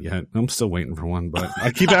 Not yet. I'm still waiting for one, but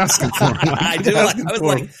I keep asking for them. I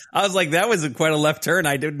was like, that was quite a left turn.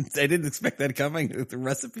 I didn't expect that coming with the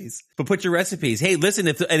recipes. But put your recipes. Hey, listen,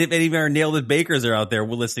 if any of our Nailed It bakers are out there,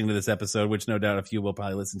 we're listening to this episode, which no doubt a few will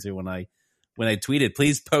probably listen to when I tweet it.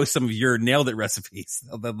 Please post some of your Nailed It recipes.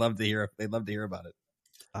 They'd love to hear about it.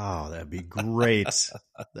 Oh, that'd be great.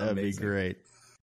 That'd be great.